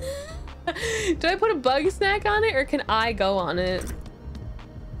 Okay. Do I put a Bugsnax on it or can I go on it?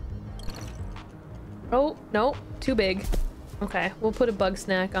 Oh, no, too big. Okay, we'll put a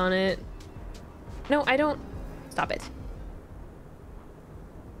Bugsnax on it. No, I don't. Stop it.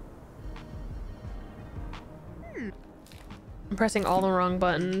 I'm pressing all the wrong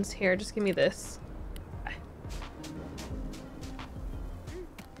buttons. Here, just give me this. Okay.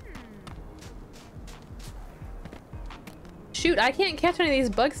 Shoot, I can't catch any of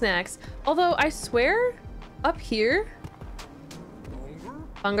these Bugsnax. Although, I swear, up here...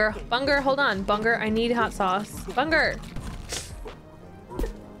 Bunger, Bunger, hold on. Bunger, I need hot sauce. Bunger!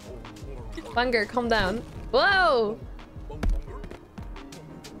 Bunger, calm down. Whoa!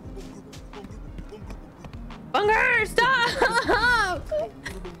 Bunger, stop!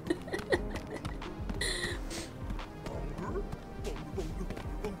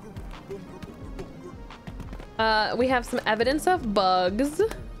 We have some evidence of bugs.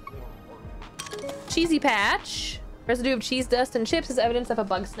 Cheesy patch. Residue of cheese dust and chips is evidence of a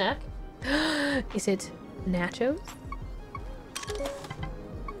Bugsnax. Is it nachos?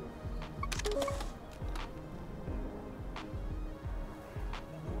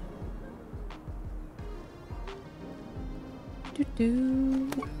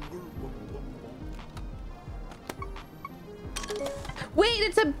 Wait,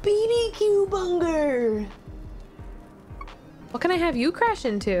 it's a BBQ Bunger! What can I have you crash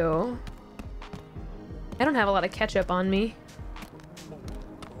into? I don't have a lot of ketchup on me.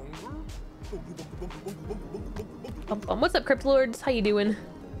 What's up, Cryptlords? How you doing?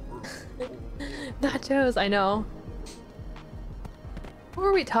 Nachos, I know. What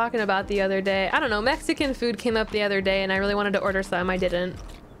were we talking about the other day? I don't know. Mexican food came up the other day and I really wanted to order some. I didn't.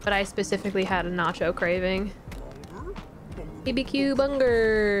 But I specifically had a nacho craving. BBQ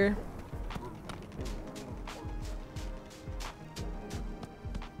Bunger.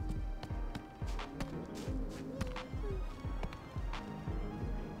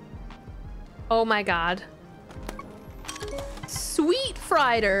 Oh my god. Sweet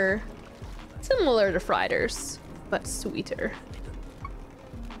Frieder. Similar to Frieders, but sweeter.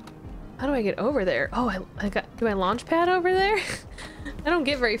 How do I get over there? Oh, do I launch pad over there? I don't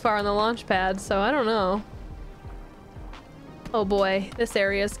get very far on the launch pad, so I don't know. Oh boy, this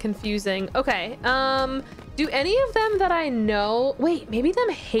area is confusing. Okay, do any of them that I know... Wait, maybe them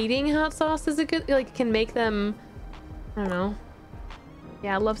hating hot sauce is a good... Like, can make them... I don't know.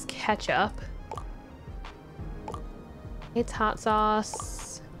 Yeah, loves ketchup. It's hot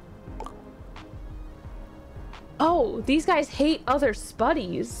sauce. Oh, these guys hate other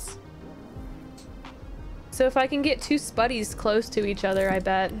Spuddies. So if I can get two Spuddies close to each other, I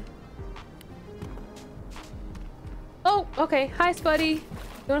bet. Oh, okay. Hi, Spuddy. You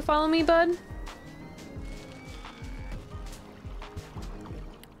wanna follow me, bud?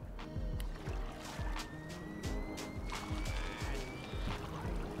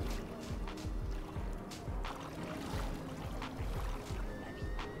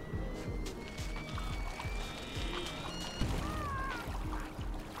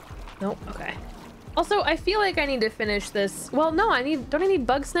 Nope, okay. Also, I feel like I need to finish this. Well, no, don't I need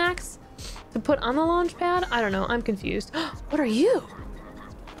Bugsnax to put on the launch pad? I don't know, I'm confused. What are you?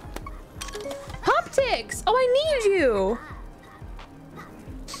 Hoptics! Oh, I need you!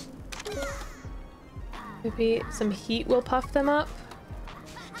 Maybe some heat will puff them up.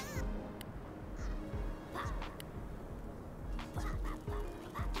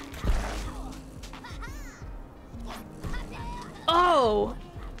 Oh!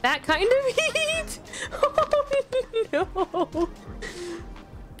 That kind of heat? Oh no!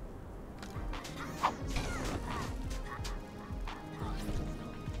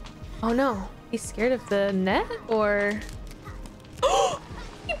 Oh no, he's scared of the net or... Oh!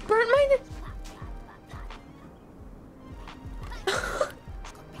 He burnt my net!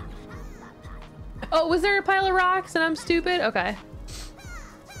 Oh, was there a pile of rocks and I'm stupid? Okay.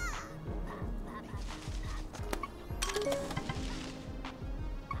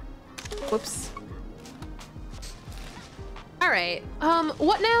 Whoops. All right.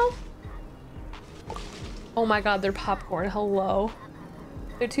 What now? Oh my god, they're popcorn. Hello.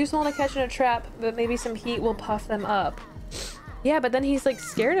 They're too small to catch in a trap, but maybe some heat will puff them up. Yeah, but then he's like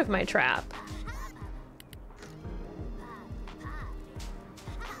scared of my trap.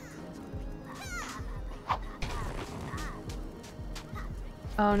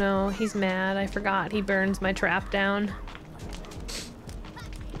 Oh no, he's mad. I forgot. He burns my trap down.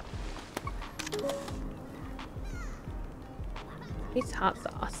 It's hot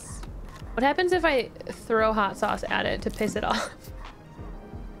sauce. What happens if I throw hot sauce at it to piss it off?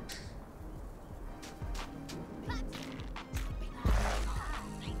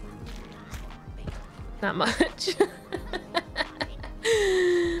 Not much.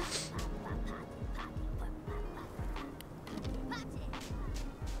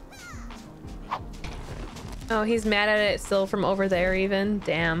 Oh, he's mad at it still from over there even?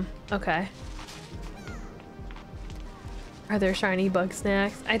 Damn. Okay. Are there shiny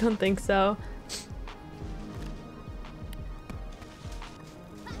Bugsnax? I don't think so.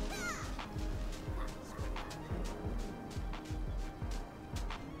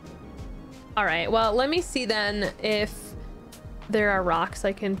 Alright, well, let me see then if there are rocks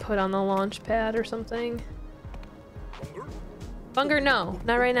I can put on the launch pad or something. Bunger, no.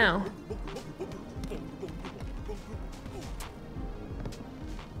 Not right now.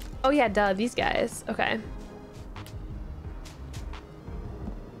 Oh yeah, duh, these guys. Okay.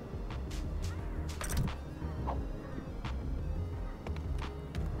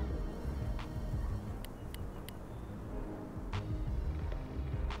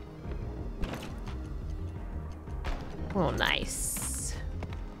 Oh, nice.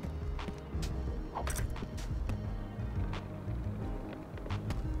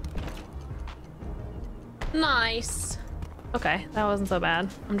 Nice. Okay, that wasn't so bad.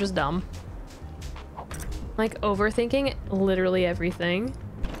 I'm just dumb. Like overthinking literally everything.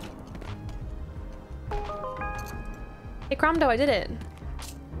 Hey, Cromdo, I did it.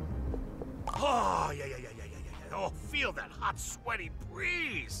 Oh, yeah. Oh, feel that hot, sweaty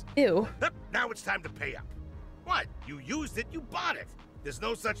breeze. Ew. Now it's time to pay up. What? You used it, you bought it. There's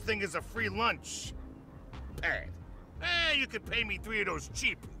no such thing as a free lunch pad. You could pay me 3 of those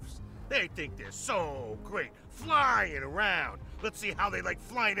cheap roofs. They think they're so great, flying around. Let's see how they like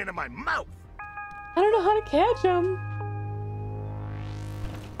flying into my mouth. I don't know how to catch them.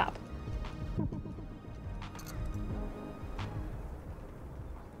 Stop.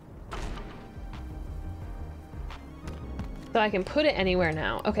 So I can put it anywhere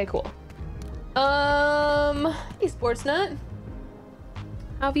now. Okay, cool. Hey, Sports Nut.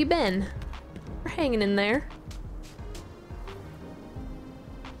 How have you been? We're hanging in there.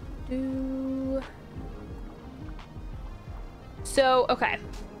 So, okay.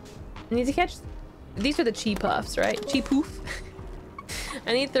 I need to catch... These are the Chi Puffs, right? Chi Poof.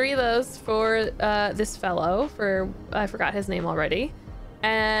 I need 3 of those for this fellow. For... I forgot his name already.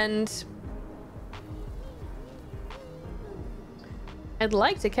 And... I'd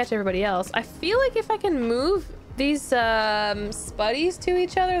like to catch everybody else. I feel like if I can move these spuddies to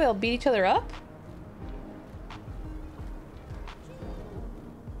each other, they'll beat each other up.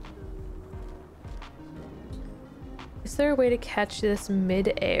 Is there a way to catch this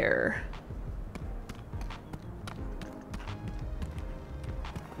mid-air?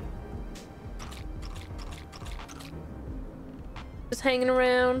 Just hanging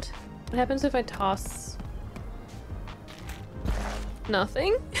around. What happens if I toss?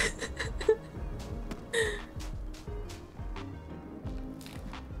 Nothing?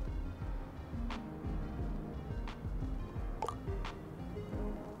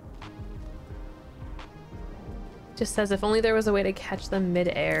 Just says if only there was a way to catch them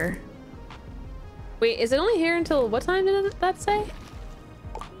mid-air. Wait, is it only here until what time did that say?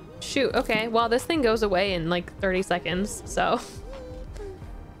 Shoot, okay. Well, this thing goes away in like 30 seconds, so.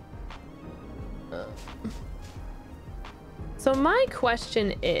 So my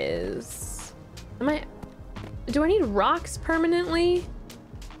question is, do I need rocks permanently? You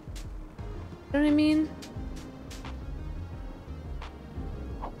know what I mean?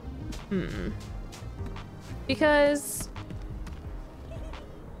 Because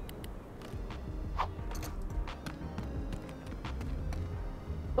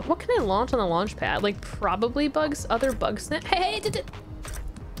what can I launch on the launch pad? Like probably other Bugsnax. Hey,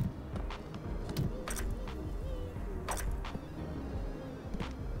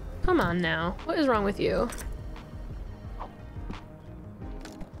 come on now. What is wrong with you?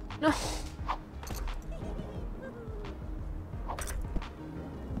 No.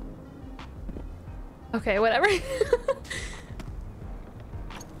 Okay, whatever.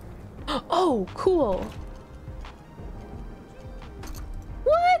 Oh, cool.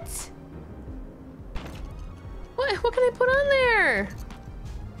 What? What can I put on there?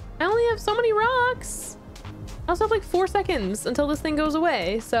 I only have so many rocks. I also have like 4 seconds until this thing goes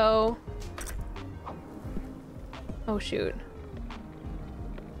away, so... Oh, shoot.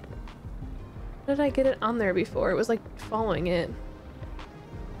 How did I get it on there before? It was like following it.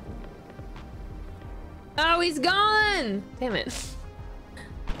 Oh, he's gone! Damn it.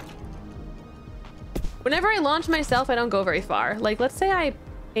 Whenever I launch myself, I don't go very far. Like, let's say I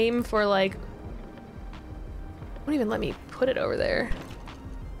aim for like... Won't even let me put it over there.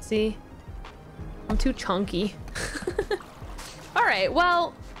 See? I'm too chunky. Alright,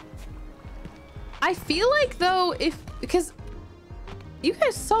 well... I feel like though, because you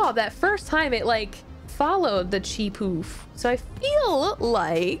guys saw that first time it like followed the chi poof. So I feel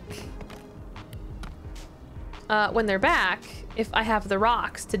like when they're back, if I have the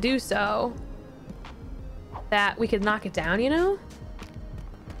rocks to do so, that we could knock it down, you know?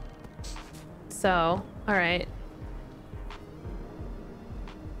 So, all right.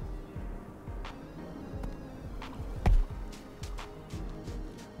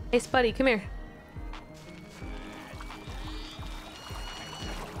 Hey, Spuddy, come here.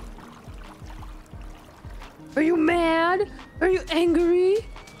 Are you mad? Are you angry?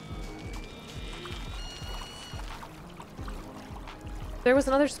 There was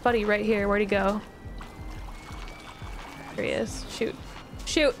another Spuddy right here. Where'd he go? There he is. Shoot.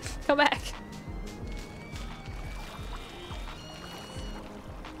 Shoot! Come back.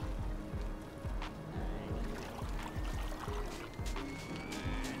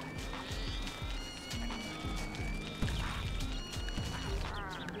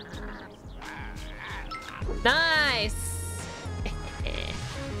 Nice.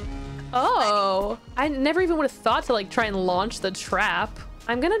 Oh, I never even would have thought to like try and launch the trap.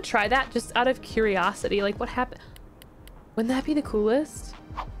 I'm gonna try that just out of curiosity. Like, what happened? Wouldn't that be the coolest?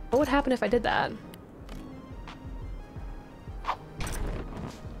 What would happen if I did that?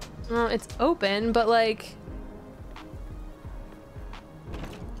 Well, it's open, but like...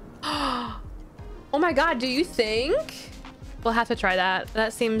 Oh my god, do you think? We'll have to try that.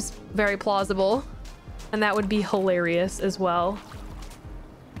 That seems very plausible. And that would be hilarious as well.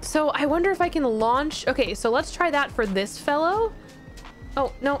 So I wonder if I can launch... Okay, so let's try that for this fellow.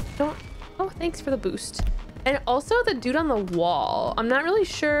 Oh, no, don't... Oh, thanks for the boost. And also the dude on the wall. I'm not really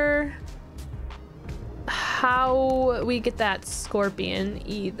sure how we get that scorpion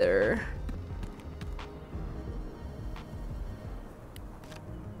either.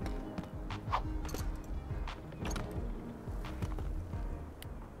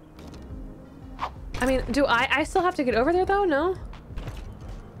 I mean, do I still have to get over there though? No?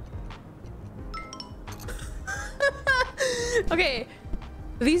 Okay,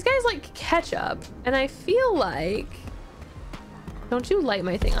 these guys like ketchup, and I feel like... Don't you light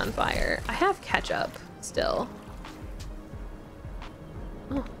my thing on fire. I have ketchup still.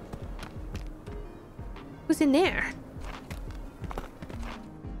 Oh. Who's in there?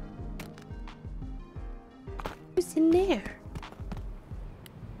 Who's in there?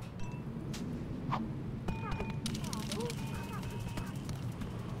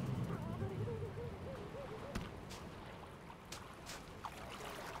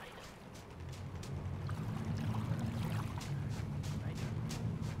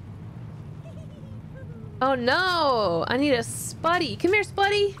 Oh no! I need a Spuddy. Come here,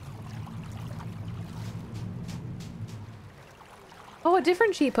 Spuddy. Oh, a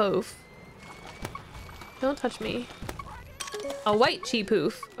different Cheepoof. Don't touch me. A white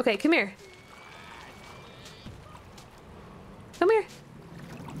Cheepoof. Okay, come here. Come here.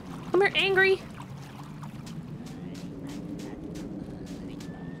 Come here, angry.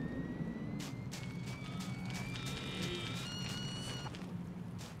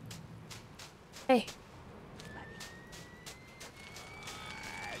 Hey.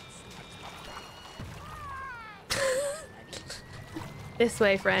 This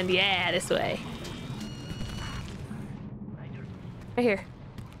way, friend. Yeah, this way. Right here.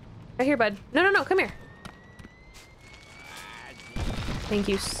 Right here, bud. No, no, no. Come here. Thank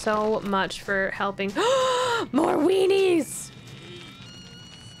you so much for helping. More weenies!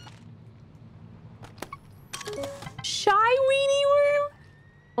 Shy weenie worm?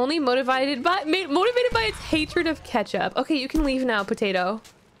 Only motivated by its hatred of ketchup. Okay, you can leave now, potato.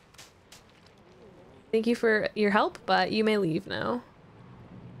 Thank you for your help, but you may leave now.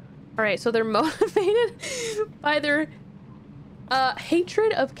 Alright, so they're motivated by their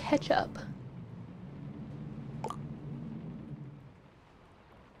hatred of ketchup.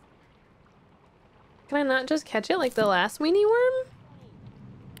 Can I not just catch it like the last weenie worm?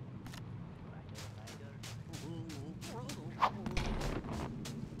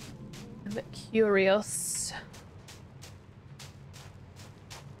 I'm curious.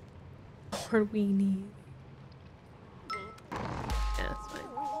 Or weenie. Yeah, that's fine.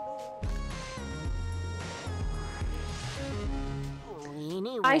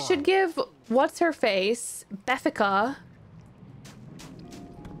 I should give what's her face, Bethica,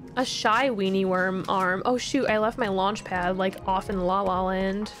 a shy weenie worm arm. Oh shoot, I left my launch pad like off in La La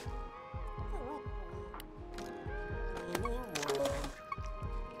Land.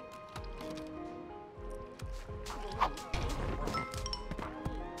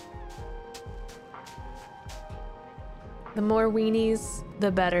 The more weenies,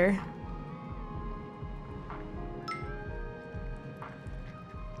 the better.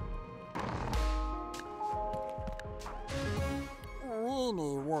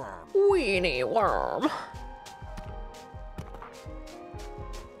 worm.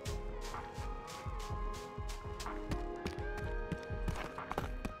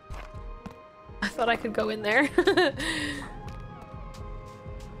 I thought I could go in there.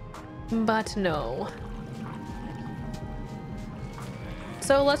 But no.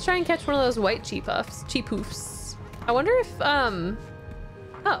 So let's try and catch one of those white cheepoofs. I wonder if, oh,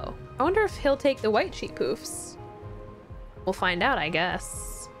 I wonder if he'll take the white cheepoofs. We'll find out, I guess.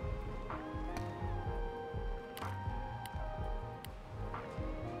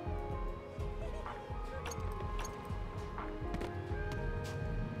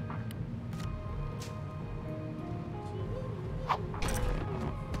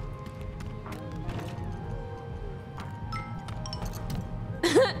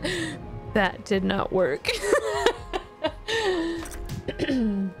 That did not work.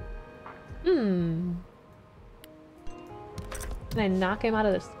 Can I knock him out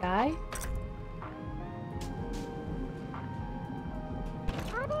of the sky?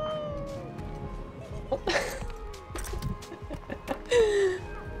 Oh.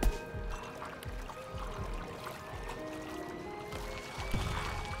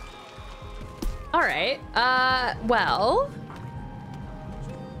 All right. Well,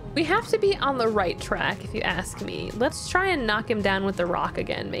 we have to be on the right track, if you ask me. Let's try and knock him down with the rock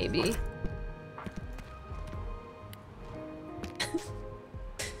again, maybe.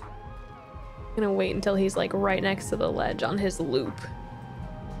 I'm gonna wait until he's like right next to the ledge on his loop.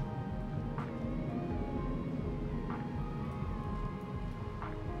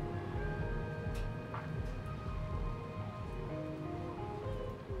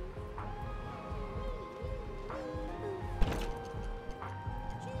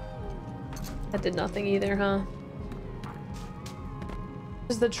 That did nothing either, huh?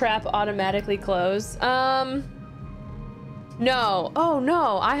 Does the trap automatically close? No. Oh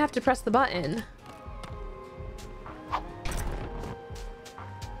no, I have to press the button.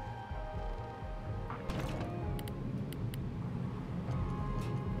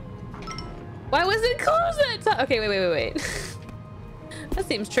 Why was it closed? Okay, wait. That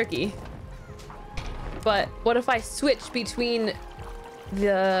seems tricky. But what if I switch between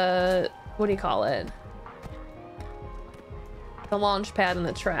the... what do you call it? The launch pad and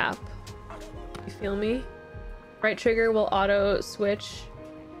the trap. You feel me? Right trigger will auto switch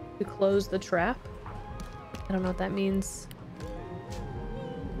to close the trap. I don't know what that means.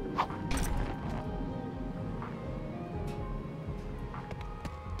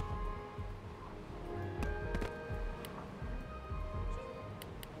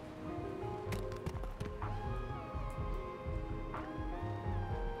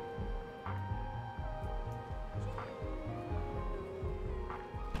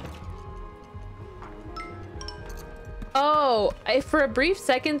 Oh, for a brief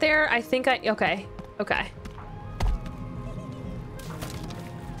second there, I think okay.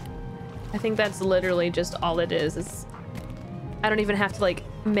 I think that's literally just all it is I don't even have to like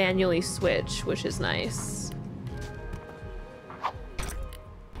manually switch, which is nice.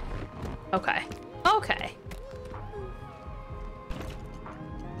 Okay.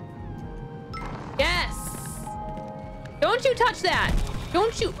 Yes! Don't you touch that!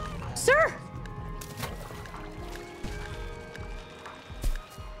 Don't you, sir!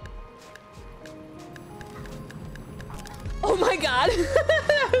 Oh my god,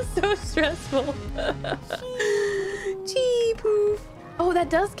 that was so stressful. Gee, poof. Oh, that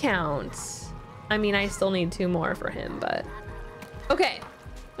does count. I mean, I still need 2 more for him, but okay.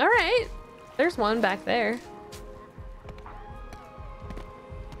 All right, there's one back there.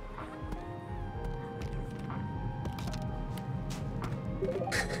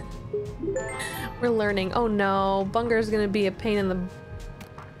 We're learning. Oh no, Bunger's gonna be a pain in the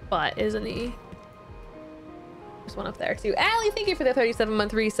butt, isn't he? There's one up there too. Allie, thank you for the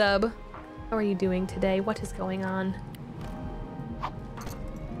 37-month resub. How are you doing today? What is going on?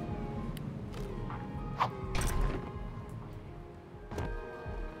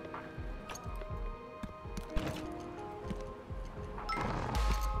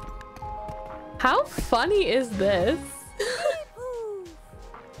 How funny is this?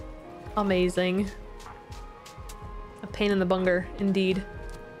 Amazing. A pain in the bunger, indeed.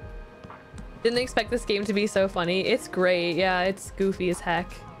 Didn't expect this game to be so funny. It's great. Yeah, it's goofy as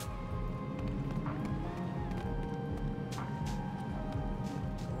heck.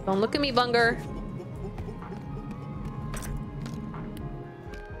 Don't look at me, Bunger.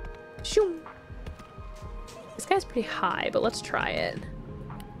 Shoo. This guy's pretty high, but let's try it.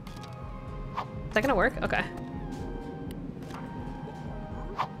 Is that gonna work? Okay.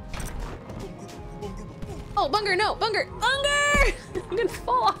 Oh, Bunger, no, Bunger, Bunger! I'm gonna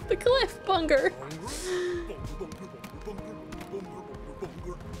fall off the cliff, Bunger.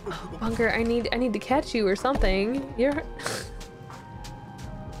 Oh, Bunger, I need to catch you or something. You're.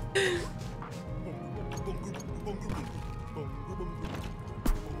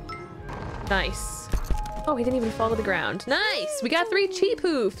 Nice. Oh, he didn't even fall to the ground. Nice! We got 3 cheap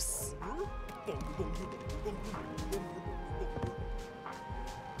hoofs.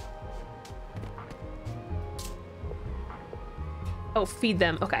 Oh, feed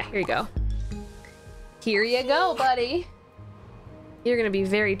them. Okay, here you go. Here you go, buddy. You're gonna be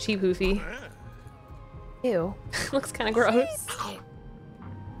very cheap hoofy. Ew. Looks kind of gross.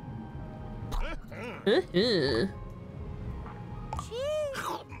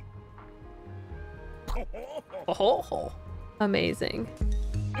 Oh, amazing.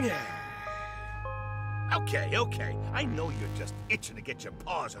 Okay. I know you're just itching to get your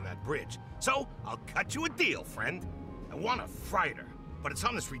paws on that bridge. So, I'll cut you a deal, friend. I want a freighter, but it's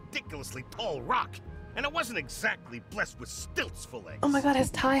on this ridiculously tall rock. And it wasn't exactly blessed with stilts for legs. Oh my god, his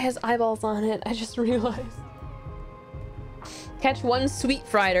tie has eyeballs on it. I just realized. Catch 1 sweet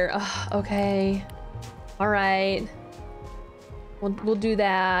freighter. Ugh, okay. Alright. We'll do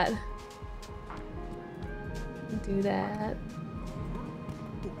that. Do that.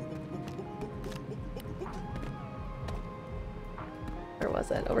 Where was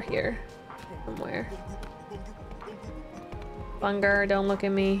it? Over here. Somewhere. Bunger, don't look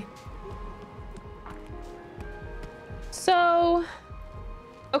at me. So,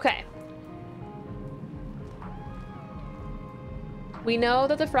 okay. We know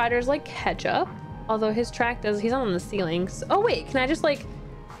that the freighter's like ketchup, although his track does, he's on the ceiling. So, oh wait, can I just like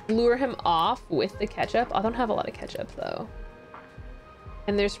lure him off with the ketchup? I don't have a lot of ketchup though.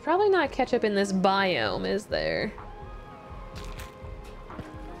 And there's probably not ketchup in this biome, is there?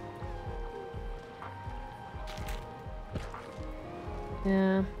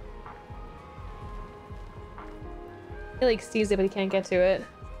 Yeah. He like sees it, but he can't get to it.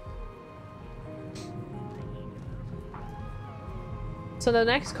 So the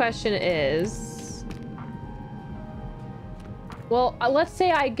next question is, well, let's say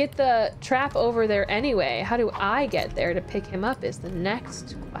I get the trap over there anyway. How do I get there to pick him up is the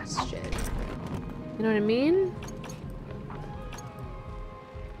next question. You know what I mean?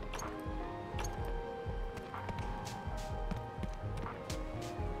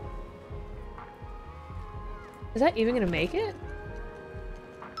 Is that even gonna make it?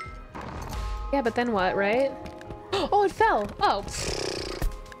 Yeah, but then what, right? Oh, it fell! Oh.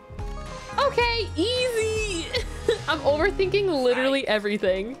 Okay, easy! I'm overthinking literally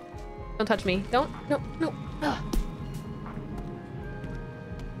everything. Don't touch me. Don't. No, no. Ugh.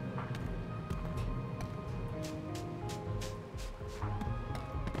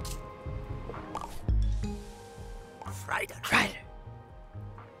 Freighter.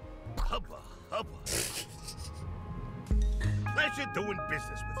 Hubba. Pleasure doing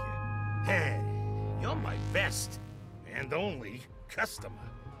business with you. Hey, you're my best and only customer.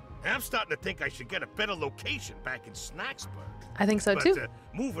 I'm starting to think I should get a better location back in Snacksburg. I think so too.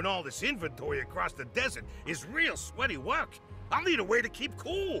 Moving all this inventory across the desert is real sweaty work. I'll need a way to keep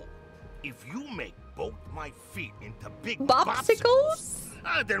cool. If you make both my feet into big Bopsicles?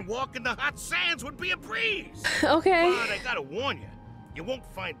 Then walking the hot sands would be a breeze. Okay. But I gotta warn you, you won't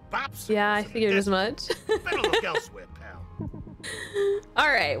find bopsicles. Yeah, I figured as much. Better look elsewhere, pal. All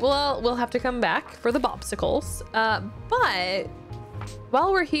right, well, we'll have to come back for the bopsicles. But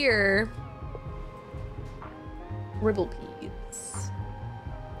while we're here, Ribblepedes.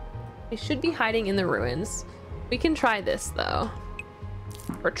 They should be hiding in the ruins. We can try this though.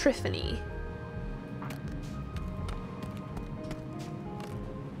 Or Triffany.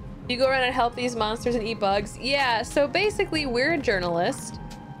 You go around and help these monsters and eat bugs. Yeah, so basically we're a journalist.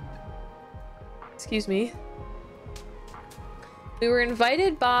 Excuse me. We were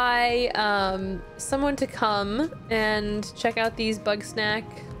invited by someone to come and check out these Bugsnax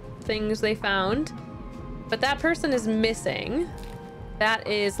things they found. But that person is missing. That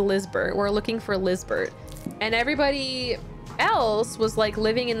is Lisbert. We're looking for Lisbert. And everybody else was like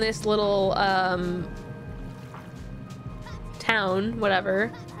living in this little town,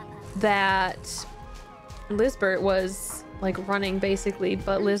 whatever, that Lisbert was like running basically,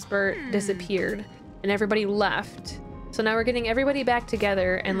 but Lisbert disappeared and everybody left. So now we're getting everybody back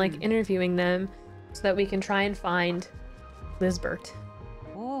together and like interviewing them so that we can try and find Lisbert.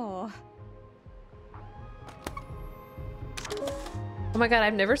 Oh. Oh my god,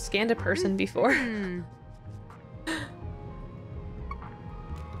 I've never scanned a person before.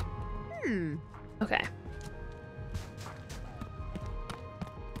 Okay.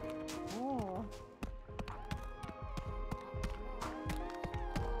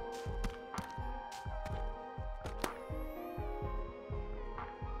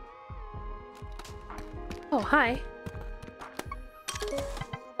 Oh, hi.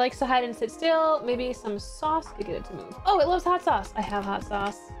 Likes to hide and sit still. Maybe some sauce could get it to move. Oh, it loves hot sauce. I have hot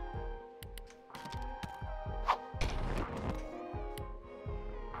sauce.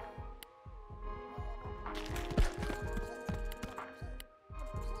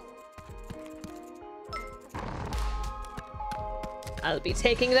 I'll be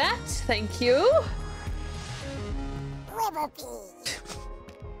taking that. Thank you.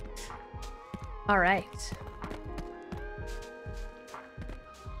 All right.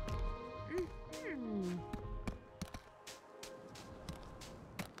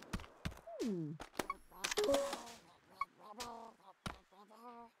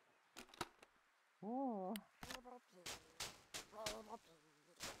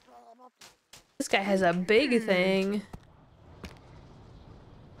 This guy has a big thing.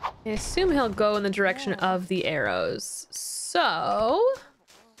 I assume he'll go in the direction of the arrows. So...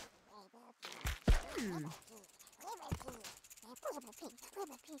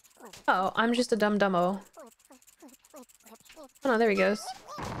 Oh, I'm just a dumb-dumbo. Oh no, there he goes.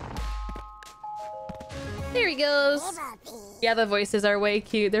 There he goes! Yeah, the voices are way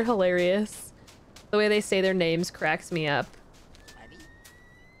cute. They're hilarious. The way they say their names cracks me up.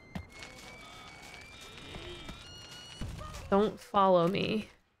 Don't follow me.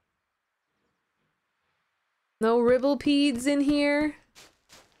 No ribblepedes in here?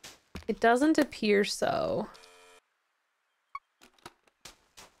 It doesn't appear so.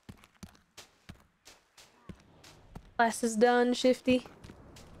 Class is done, Shifty.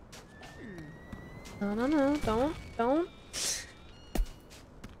 No, don't.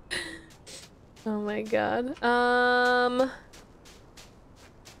 Oh my god.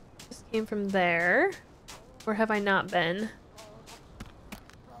 This came from there. Or have I not been?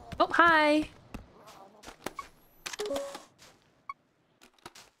 Oh, hi!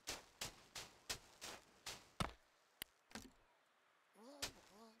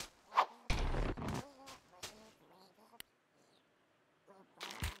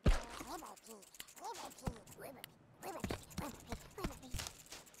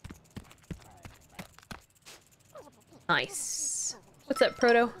 Nice. What's up,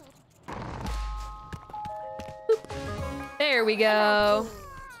 Proto? Boop. There we go.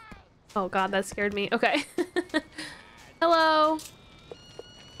 Oh god, that scared me. Okay. Hello.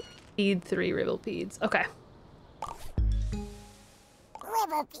 Feed 3 ribblepedes. Okay.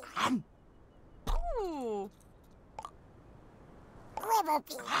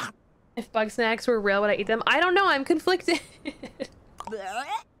 If Bugsnax were real, would I eat them? I don't know. I'm conflicted.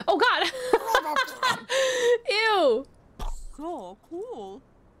 Oh god. Ew. So cool.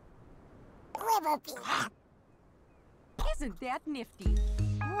 Isn't that nifty?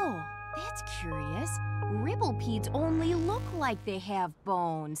 Oh, that's curious. Ribblepedes only look like they have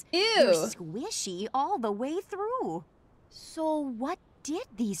bones. Ew. They're squishy all the way through. So what did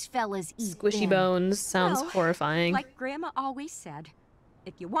these fellas eat Squishy then? bones sounds Well, horrifying. Like Grandma always said,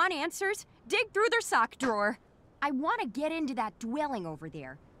 if you want answers, dig through their sock drawer. I want to get into that dwelling over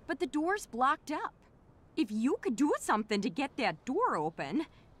there, but the door's blocked up. If you could do something to get that door open,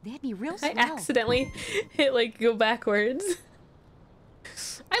 that'd be real swell. I accidentally hit like go backwards.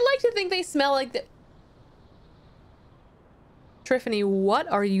 I like to think they smell like the... Triffany,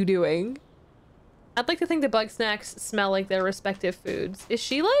 what are you doing? I'd like to think the Bugsnax smell like their respective foods. Is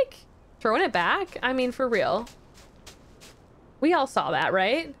she like throwing it back? I mean, for real. We all saw that,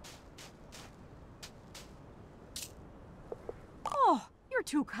 right? Oh, you're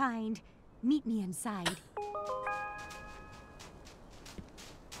too kind. Meet me inside.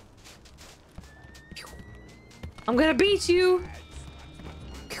 I'm gonna beat you!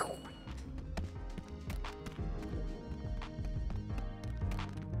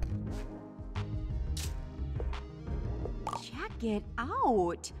 Check it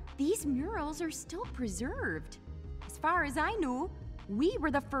out. These murals are still preserved. As far as I knew, we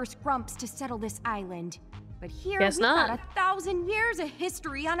were the first grumps to settle this island. But here Guess we've not. got 1,000 years of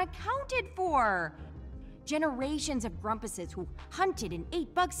history unaccounted for. Generations of grumpuses who hunted and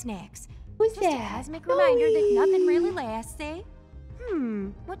ate Bugsnax. Who's Just a that? cosmic reminder that nothing really lasts, eh?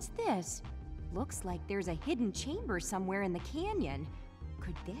 What's this? Looks like there's a hidden chamber somewhere in the canyon.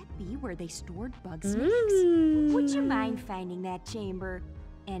 Could that be where they stored Bugsnax? Would you mind finding that chamber?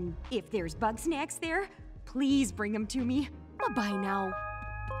 And if there's Bugsnax there, please bring them to me. Bye-bye now.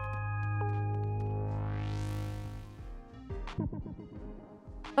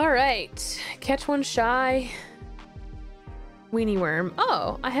 All right, catch one shy. Weenie worm.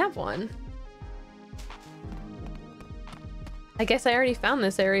 Oh, I have one. I guess I already found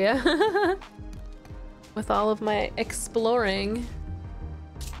this area with all of my exploring.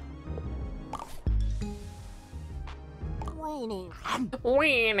 weenie.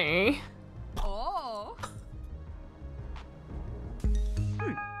 Weenie. Oh.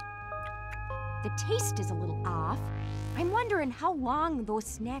 The taste is a little off. I'm wondering how long those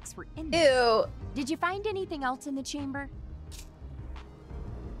snacks were in there. Ew. Did you find anything else in the chamber?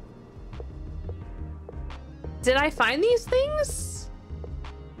 Did I find these things?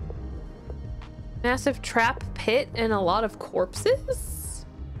 Massive trap pit and a lot of corpses?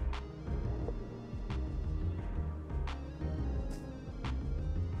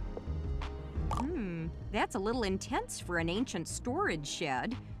 That's a little intense for an ancient storage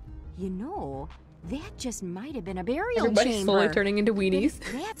shed. You know, that just might have been a burial Everybody's chamber. slowly turning into weenies. But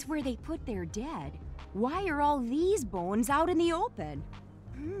if that's where they put their dead, why are all these bones out in the open?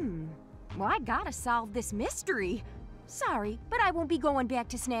 Well, I gotta solve this mystery. Sorry, but I won't be going back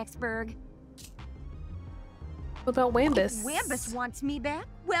to Snacksburg. What about Wambus? If Wambus wants me back,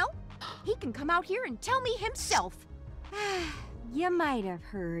 well, he can come out here and tell me himself. You might have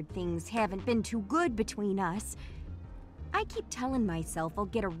heard things haven't been too good between us. I keep telling myself I'll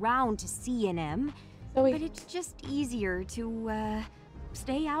get around to seeing him, but it's just easier to,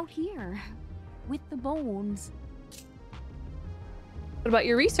 stay out here with the bones. What about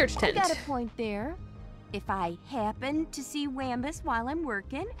your research tent? You got a point there. If I happen to see Wambus while I'm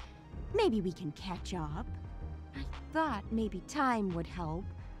working, maybe we can catch up. I thought maybe time would help,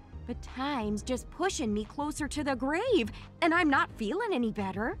 but time's just pushing me closer to the grave, and I'm not feeling any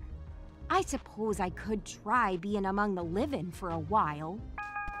better. I suppose I could try being among the living for a while.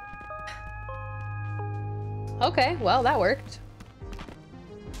 Okay, well, that worked.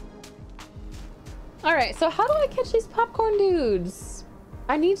 Alright, so how do I catch these popcorn dudes?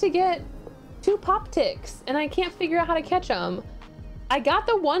 I need to get 2 pop ticks, and I can't figure out how to catch them. I got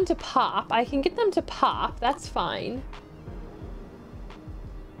the one to pop. I can get them to pop. That's fine.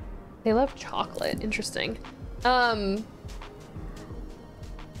 They love chocolate. Interesting.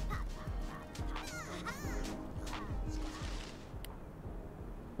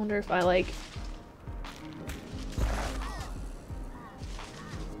 Wonder if I like...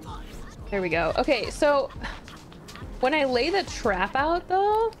 There we go. Okay, so when I lay the trap out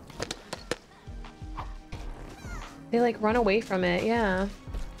though, they like run away from it, yeah.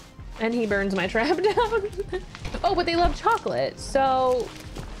 And he burns my trap down. Oh, but they love chocolate, so...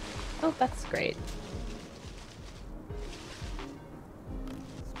 Oh, that's great.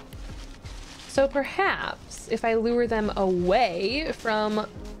 So perhaps if I lure them away from...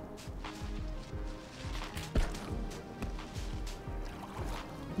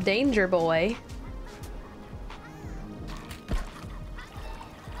 Danger Boy.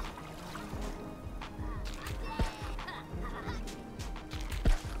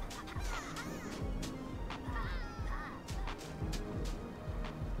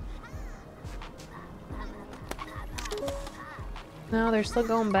 No, they're still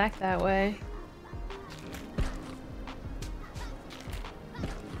going back that way.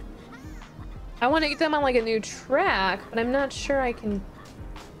 I want to get them on like a new track, but I'm not sure I can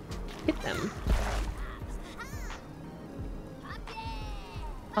hit them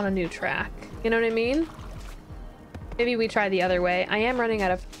on a new track. You know what I mean? Maybe we try the other way. I am running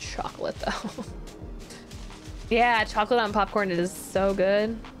out of chocolate though. Yeah, chocolate on popcorn is so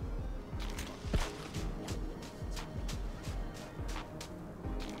good.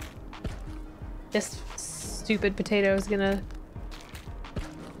 This stupid potato is gonna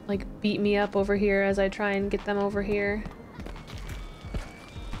like beat me up over here as I try and get them over here.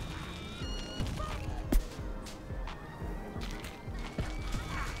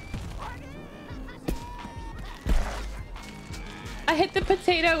 I hit the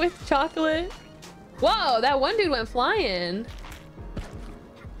potato with chocolate. Whoa, that one dude went flying.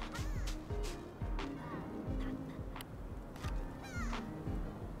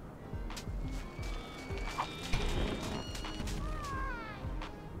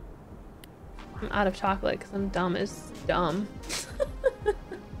 I'm out of chocolate because I'm dumb as dumb.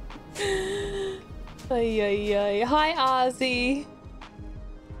 Ay, ay, ay. Hi, Ozzy.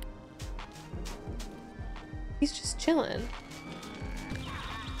 He's just chilling.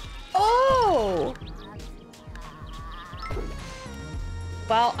 Oh!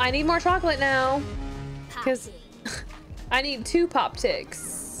 Well, I need more chocolate now. Because I need 2 pop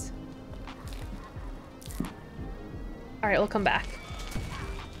ticks. Alright, we'll come back.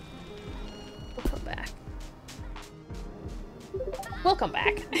 Welcome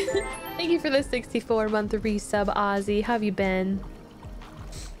back. Thank you for the 64-month resub, Ozzy. How have you been?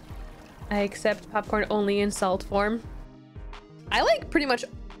 I accept popcorn only in salt form. I like pretty much...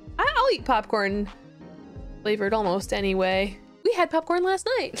 I'll eat popcorn flavored almost anyway. We had popcorn last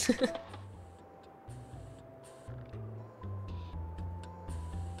night.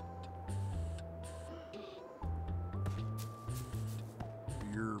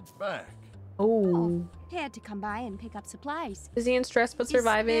 Lisburd's back. Oh. Had to come by and pick up supplies. Is he in stress but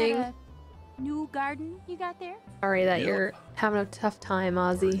surviving? Is that a new garden you got there? Sorry that you're having a tough time,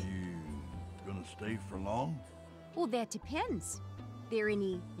 Ozzy. You gonna stay for long? Well, that depends. There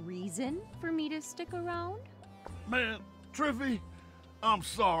any reason for me to stick around? Man, Triffy, I'm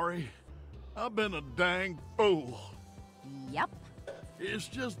sorry. I've been a dang fool. Yep. It's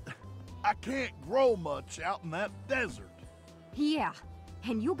just, I can't grow much out in that desert. Yeah,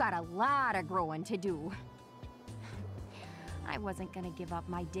 and you got a lot of growing to do. I wasn't gonna give up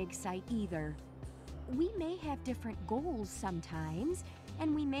my dig site either. We may have different goals sometimes,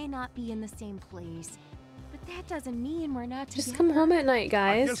 and we may not be in the same place. But that doesn't mean we're not together. Just come home at night,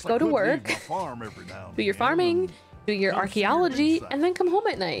 guys. Go to work. Farm every now and do your farming, do your archaeology, and then come home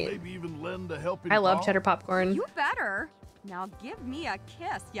at night. Maybe even lend a helping I love paw. cheddar popcorn. You better. Now give me a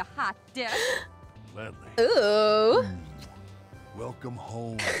kiss, you hot dish. Gladly. Ooh. Welcome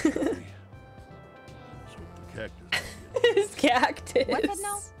home. Triffy. That's what the cactus His cactus. What's that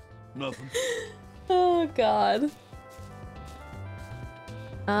now? Nothing. Oh God.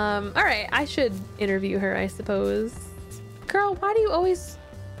 All right, I should interview her, I suppose. Girl, why do you always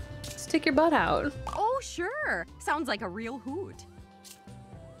stick your butt out? Oh, sure. Sounds like a real hoot.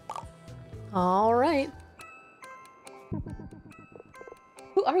 All right.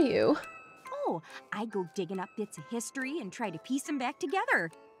 Who are you? Oh, I go digging up bits of history and try to piece them back together.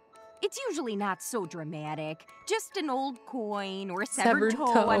 It's usually not so dramatic, just an old coin or a severed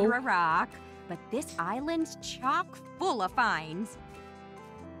toe under a rock. But this island's chock full of finds.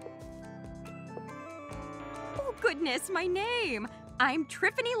 Oh goodness, my name! I'm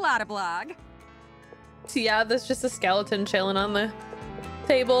Triffany Lottablog. So yeah, that's just a skeleton chilling on the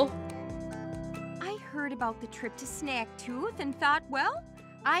table. I heard about the trip to Snacktooth and thought, well,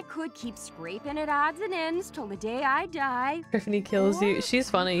 I could keep scraping at odds and ends till the day I die. Triffany kills you. She's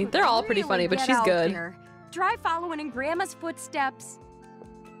funny. They're all pretty funny, but she's good. Try following in Grandma's footsteps.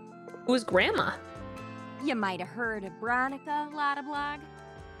 Who's Grandma? You might have heard of Bronica Lottablog,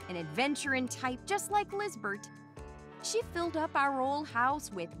 an adventuring type just like Lisbert. She filled up our old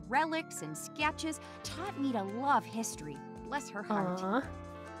house with relics and sketches, taught me to love history. Bless her heart. Aww.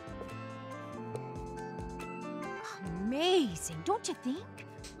 Amazing, don't you think?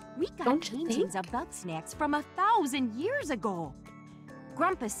 We got paintings of Bugsnax from 1,000 years ago.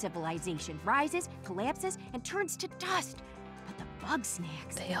 Grumpus civilization rises, collapses, and turns to dust. But the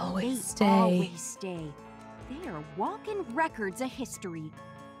Bugsnax, they always stay. They are walking records of history.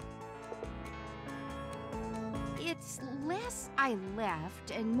 It's less I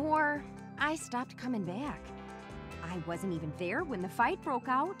left and more I stopped coming back. I wasn't even there when the fight broke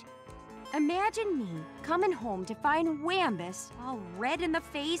out. Imagine me coming home to find Wambus all red in the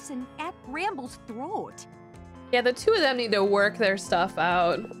face and at Bramble's throat. Yeah, the two of them need to work their stuff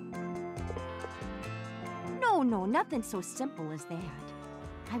out. No, nothing so simple as that.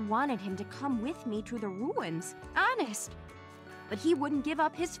 I wanted him to come with me to the ruins, honest. But he wouldn't give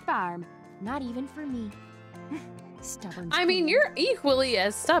up his farm, not even for me. Stubborn. I mean, you're equally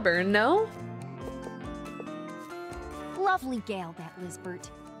as stubborn, no? Lovely gal, that Lisbert.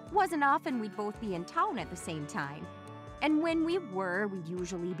 Wasn't often we'd both be in town at the same time. And when we were, we'd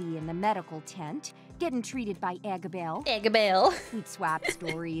usually be in the medical tent, getting treated by Agabel. Agabel. We'd swap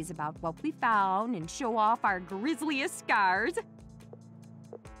stories about what we found and show off our grisliest scars.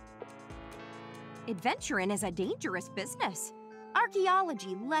 Adventuring is a dangerous business.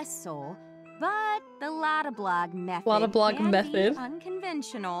 Archaeology less so, but the Lottablog method can be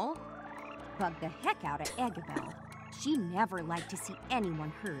unconventional. Bug the heck out of Agabel. She never liked to see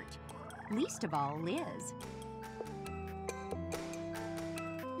anyone hurt, least of all Liz.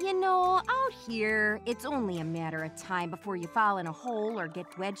 You know, out here, it's only a matter of time before you fall in a hole or get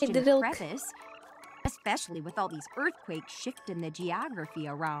wedged in a crevice, especially with all these earthquakes shifting the geography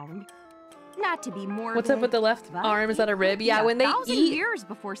around. Not to be morbid. What's up with the left arm? Is that a rib? Yeah, when they eat years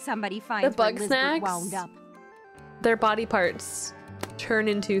before somebody finds the Bugsnax, wound up. Their body parts turn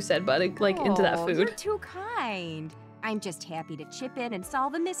into said bud, like into that food. You're too kind. I'm just happy to chip in and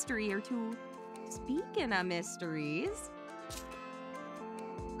solve a mystery or two. Speaking of mysteries.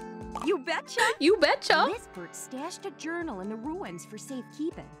 You betcha! You betcha! Lisbert stashed a journal in the ruins for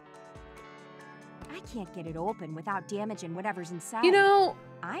safekeeping. I can't get it open without damaging whatever's inside. You know,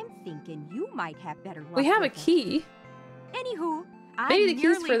 I'm thinking you might have better luck. We have a with key. It. Anywho, maybe the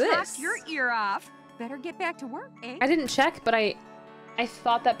key's for this. Talked your ear off. Better get back to work, eh? I didn't check, but I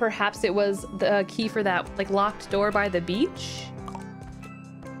thought that perhaps it was the key for that like locked door by the beach.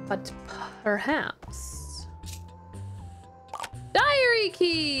 But perhaps. Diary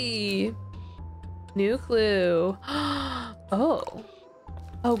key! New clue. Oh.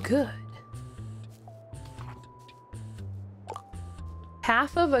 Oh, good.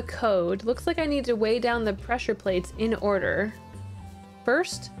 Half of a code. Looks like I need to weigh down the pressure plates in order.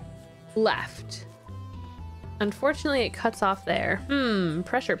 First, left. Unfortunately, it cuts off there.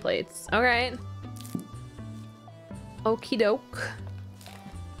 Pressure plates. All right. Okie doke.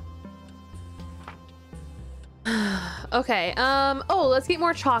 Okay, oh, let's get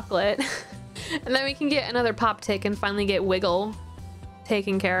more chocolate. And then we can get another pop tick and finally get Wiggle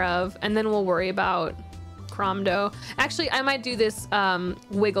taken care of. And then we'll worry about Cromdo. Actually, I might do this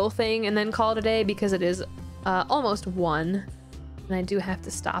Wiggle thing and then call it a day because it is almost 1. And I do have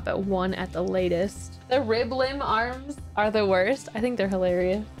to stop at 1 at the latest. The rib limb arms are the worst. I think they're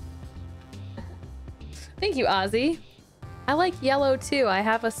hilarious. Thank you, Ozzy. I like yellow too. I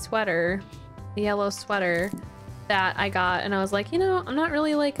have a sweater, a yellow sweater that I got, and I was like, you know, I'm not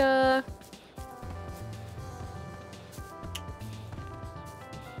really like a...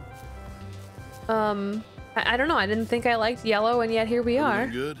 I don't know. I didn't think I liked yellow, and yet here we are.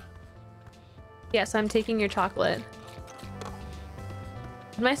 Good. Yes, I'm taking your chocolate.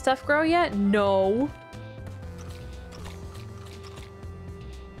 Did my stuff grow yet? No.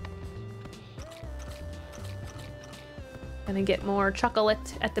 Gonna get more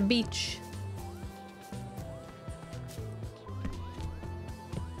chocolate at the beach.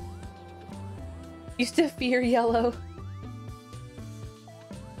 Used to fear yellow.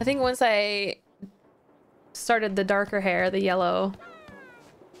 I think once I started the darker hair, the yellow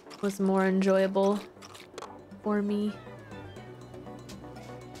was more enjoyable for me.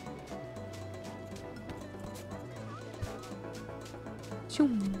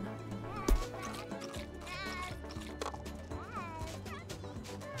 Choom.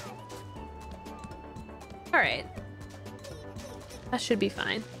 All right, that should be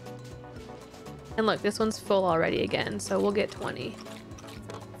fine. And look, this one's full already again, so we'll get 20.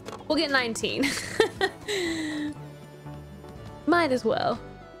 We'll get 19. Might as well.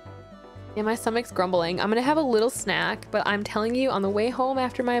 Yeah, my stomach's grumbling. I'm gonna have a little snack, but I'm telling you, on the way home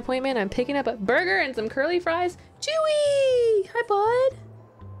after my appointment, I'm picking up a burger and some curly fries. Chewy! Hi, bud.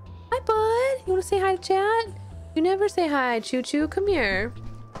 Hi, bud. You wanna say hi to chat? You never say hi, Choo Choo. Come here.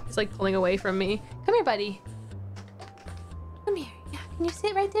 He's like pulling away from me. Come here, buddy. Come here. Yeah, can you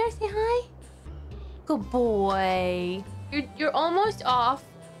sit right there? Say hi. Good boy. You're almost off.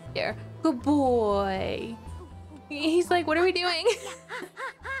 Here. Good boy. He's like, what are we doing?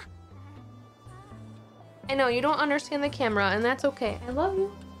 I know you don't understand the camera, and that's okay. I love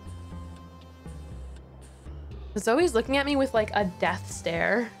you. Zoe's looking at me with like a death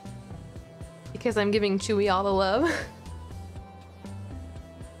stare because I'm giving Chewy all the love.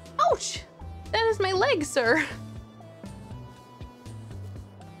 Ouch! That is my leg, sir.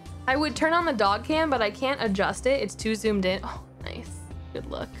 I would turn on the dog cam, but I can't adjust it. It's too zoomed in. Oh, nice. Good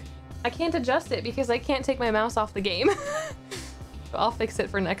look. I can't adjust it because I can't take my mouse off the game. So I'll fix it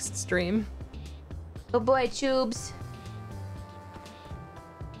for next stream. Good boy, Choobs.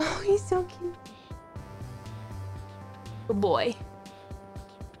 Oh, he's so cute. Good boy.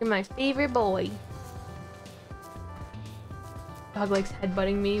 You're my favorite boy. Dog likes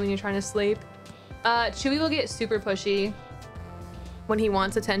headbutting me when you're trying to sleep. Chewy will get super pushy when he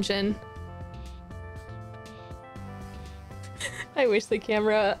wants attention. I wish the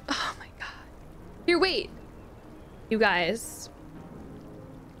camera... Oh my god. Here, wait. You guys.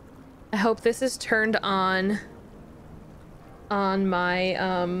 I hope this is turned on my,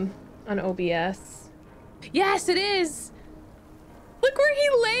 on OBS. Yes, it is! Look where he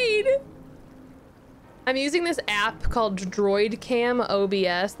laid! I'm using this app called Droid Cam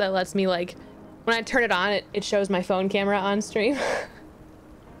OBS that lets me, like, when I turn it on, it shows my phone camera on stream.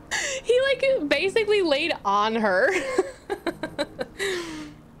 He, like, basically laid on her.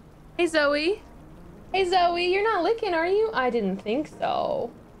 Hey, Zoe. Hey, Zoe, you're not licking, are you? I didn't think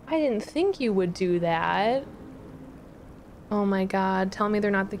so. I didn't think you would do that. Oh my god, tell me they're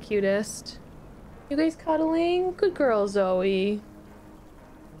not the cutest. You guys cuddling? Good girl, Zoe.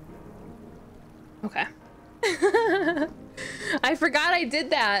 Okay. I forgot I did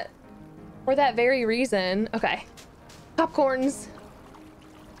that for that very reason. Okay. Popcorns.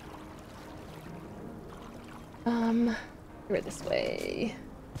 We're this way.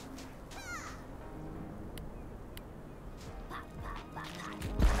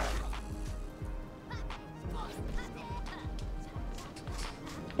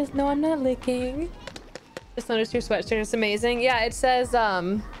 No, I'm not licking. Just noticed your sweatshirt. It's amazing. Yeah, it says,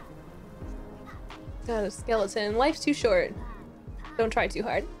 got a skeleton. Life's too short. Don't try too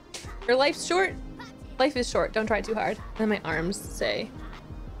hard. Or life's short. Life is short. Don't try too hard. And my arms say,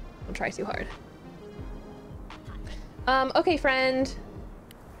 don't try too hard. Okay, friend.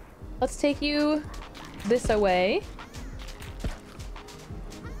 Let's take you this away.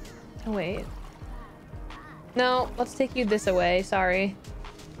 Oh, wait. No, let's take you this away. Sorry.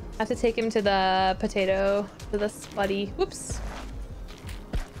 I have to take him to the potato, to the spuddy. Whoops.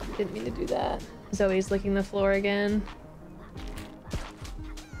 Didn't mean to do that. Zoe's licking the floor again.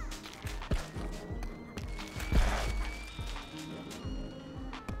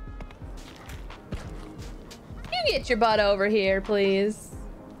 You get your butt over here, please.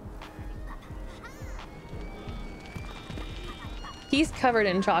 He's covered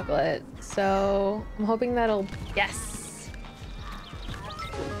in chocolate, so I'm hoping that'll... Yes!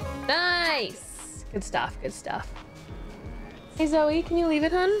 Nice! Good stuff, good stuff. Hey Zoe, can you leave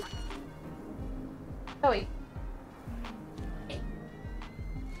it, hun? Zoe.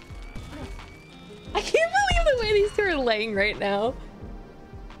 I can't believe the way these two are laying right now.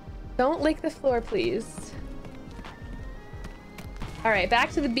 Don't lick the floor, please. Alright,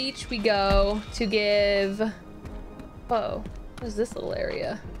 back to the beach we go to give... Whoa. What is this little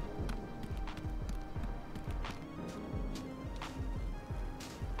area?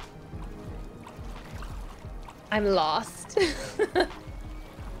 I'm lost.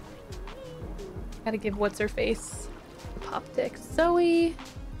 Gotta give what's her face a pop tick. Zoe.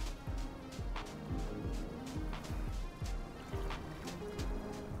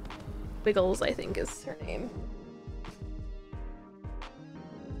 Wiggles, I think is her name.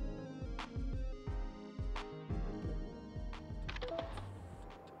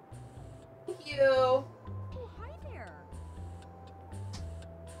 Oh, hi there.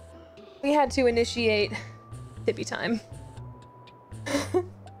 We had to initiate tippy time. All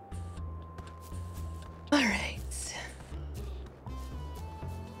right.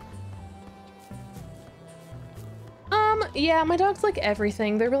 Yeah, my dogs like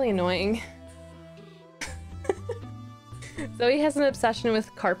everything. They're really annoying. Zoe has an obsession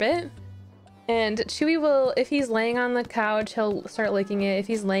with carpet. And Chewy will, if he's laying on the couch, he'll start licking it. If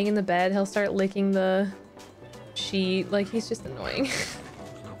he's laying in the bed, he'll start licking the sheet. Like, he's just annoying.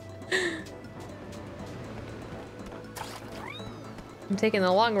 I'm taking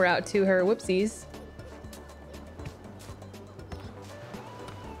the long route to her. Whoopsies.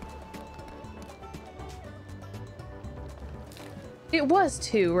 It was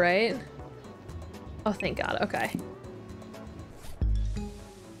 2, right? Oh, thank God. Okay.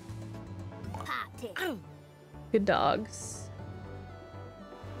 Good dogs.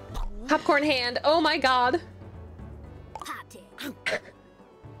 Popcorn hand. Oh my God.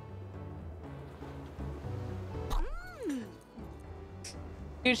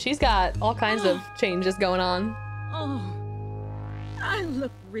 Dude, she's got all kinds of changes going on. Oh, I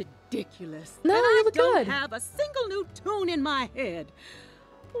look ridiculous. No, you look good. I don't have a single new tune in my head.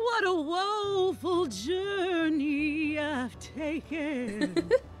 What a woeful journey I've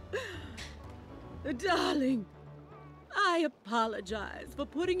taken. Darling, I apologize for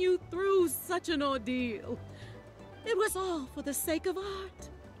putting you through such an ordeal. It was all for the sake of art.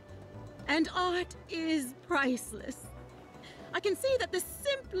 And art is priceless. I can see that this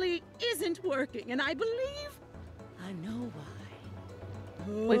simply isn't working, and I believe I know why.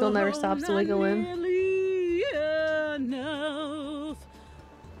 Wiggle never stops to wiggle in. Nearly enough,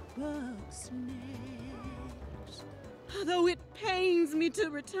 Bugsnax. Though it pains me to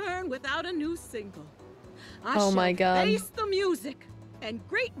return without a new single, I oh my God. face the music and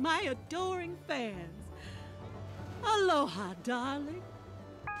greet my adoring fans. Aloha, darling.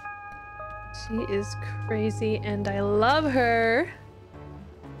 She is crazy and I love her.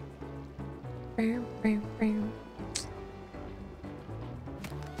 How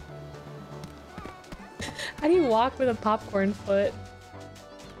do you walk with a popcorn foot?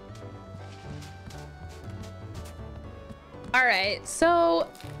 All right, so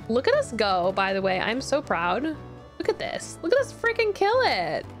look at us go, by the way. I'm so proud. Look at this. Look at us freaking kill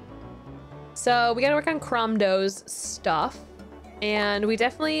it. So we gotta work on Cromdo's stuff. And we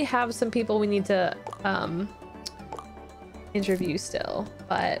definitely have some people we need to interview still.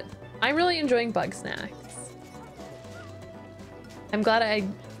 But I'm really enjoying Bugsnax. I'm glad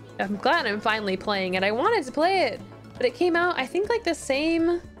I'm finally playing it. I wanted to play it, but it came out, I think, like the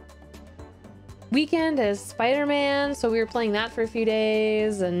same weekend as Spider-Man, so we were playing that for a few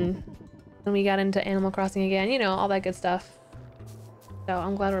days, and then we got into Animal Crossing again, you know, all that good stuff. So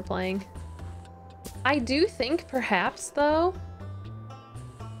I'm glad we're playing. I do think perhaps, though,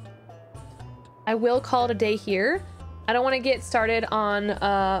 I will call it a day here. I don't want to get started on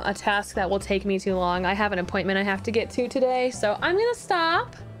a task that will take me too long. I have an appointment I have to get to today, so I'm gonna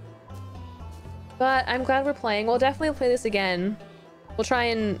stop. But I'm glad we're playing. We'll definitely play this again. We'll try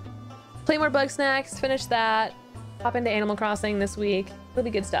and play more Bugsnax, finish that, hop into Animal Crossing this week. It'll be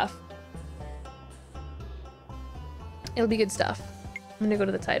good stuff. It'll be good stuff. I'm gonna go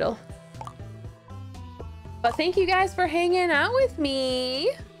to the title. But thank you guys for hanging out with me.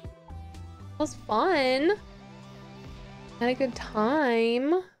 It was fun. Had a good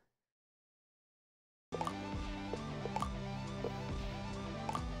time.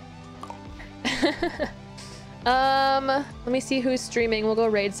 Let me see who's streaming. We'll go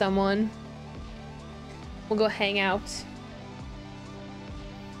raid someone. We'll go hang out.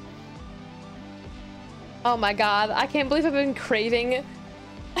 Oh my god, I can't believe I've been craving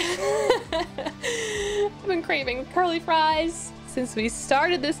I've been craving curly fries since we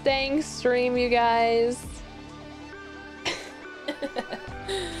started this dang stream, you guys.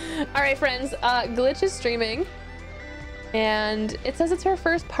 Alright friends, Glitch is streaming. And it says it's her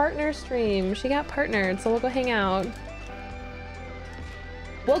first partner stream. She got partnered, so we'll go hang out.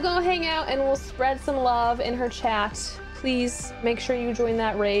 We'll go hang out and we'll spread some love in her chat. Please make sure you join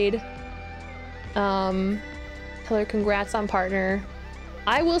that raid. Tell her congrats on partner.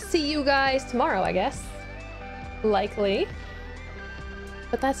 I will see you guys tomorrow, I guess. Likely.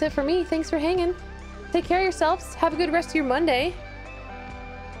 But that's it for me. Thanks for hanging. Take care of yourselves. Have a good rest of your Monday.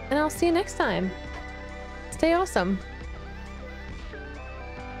 And I'll see you next time. Stay awesome.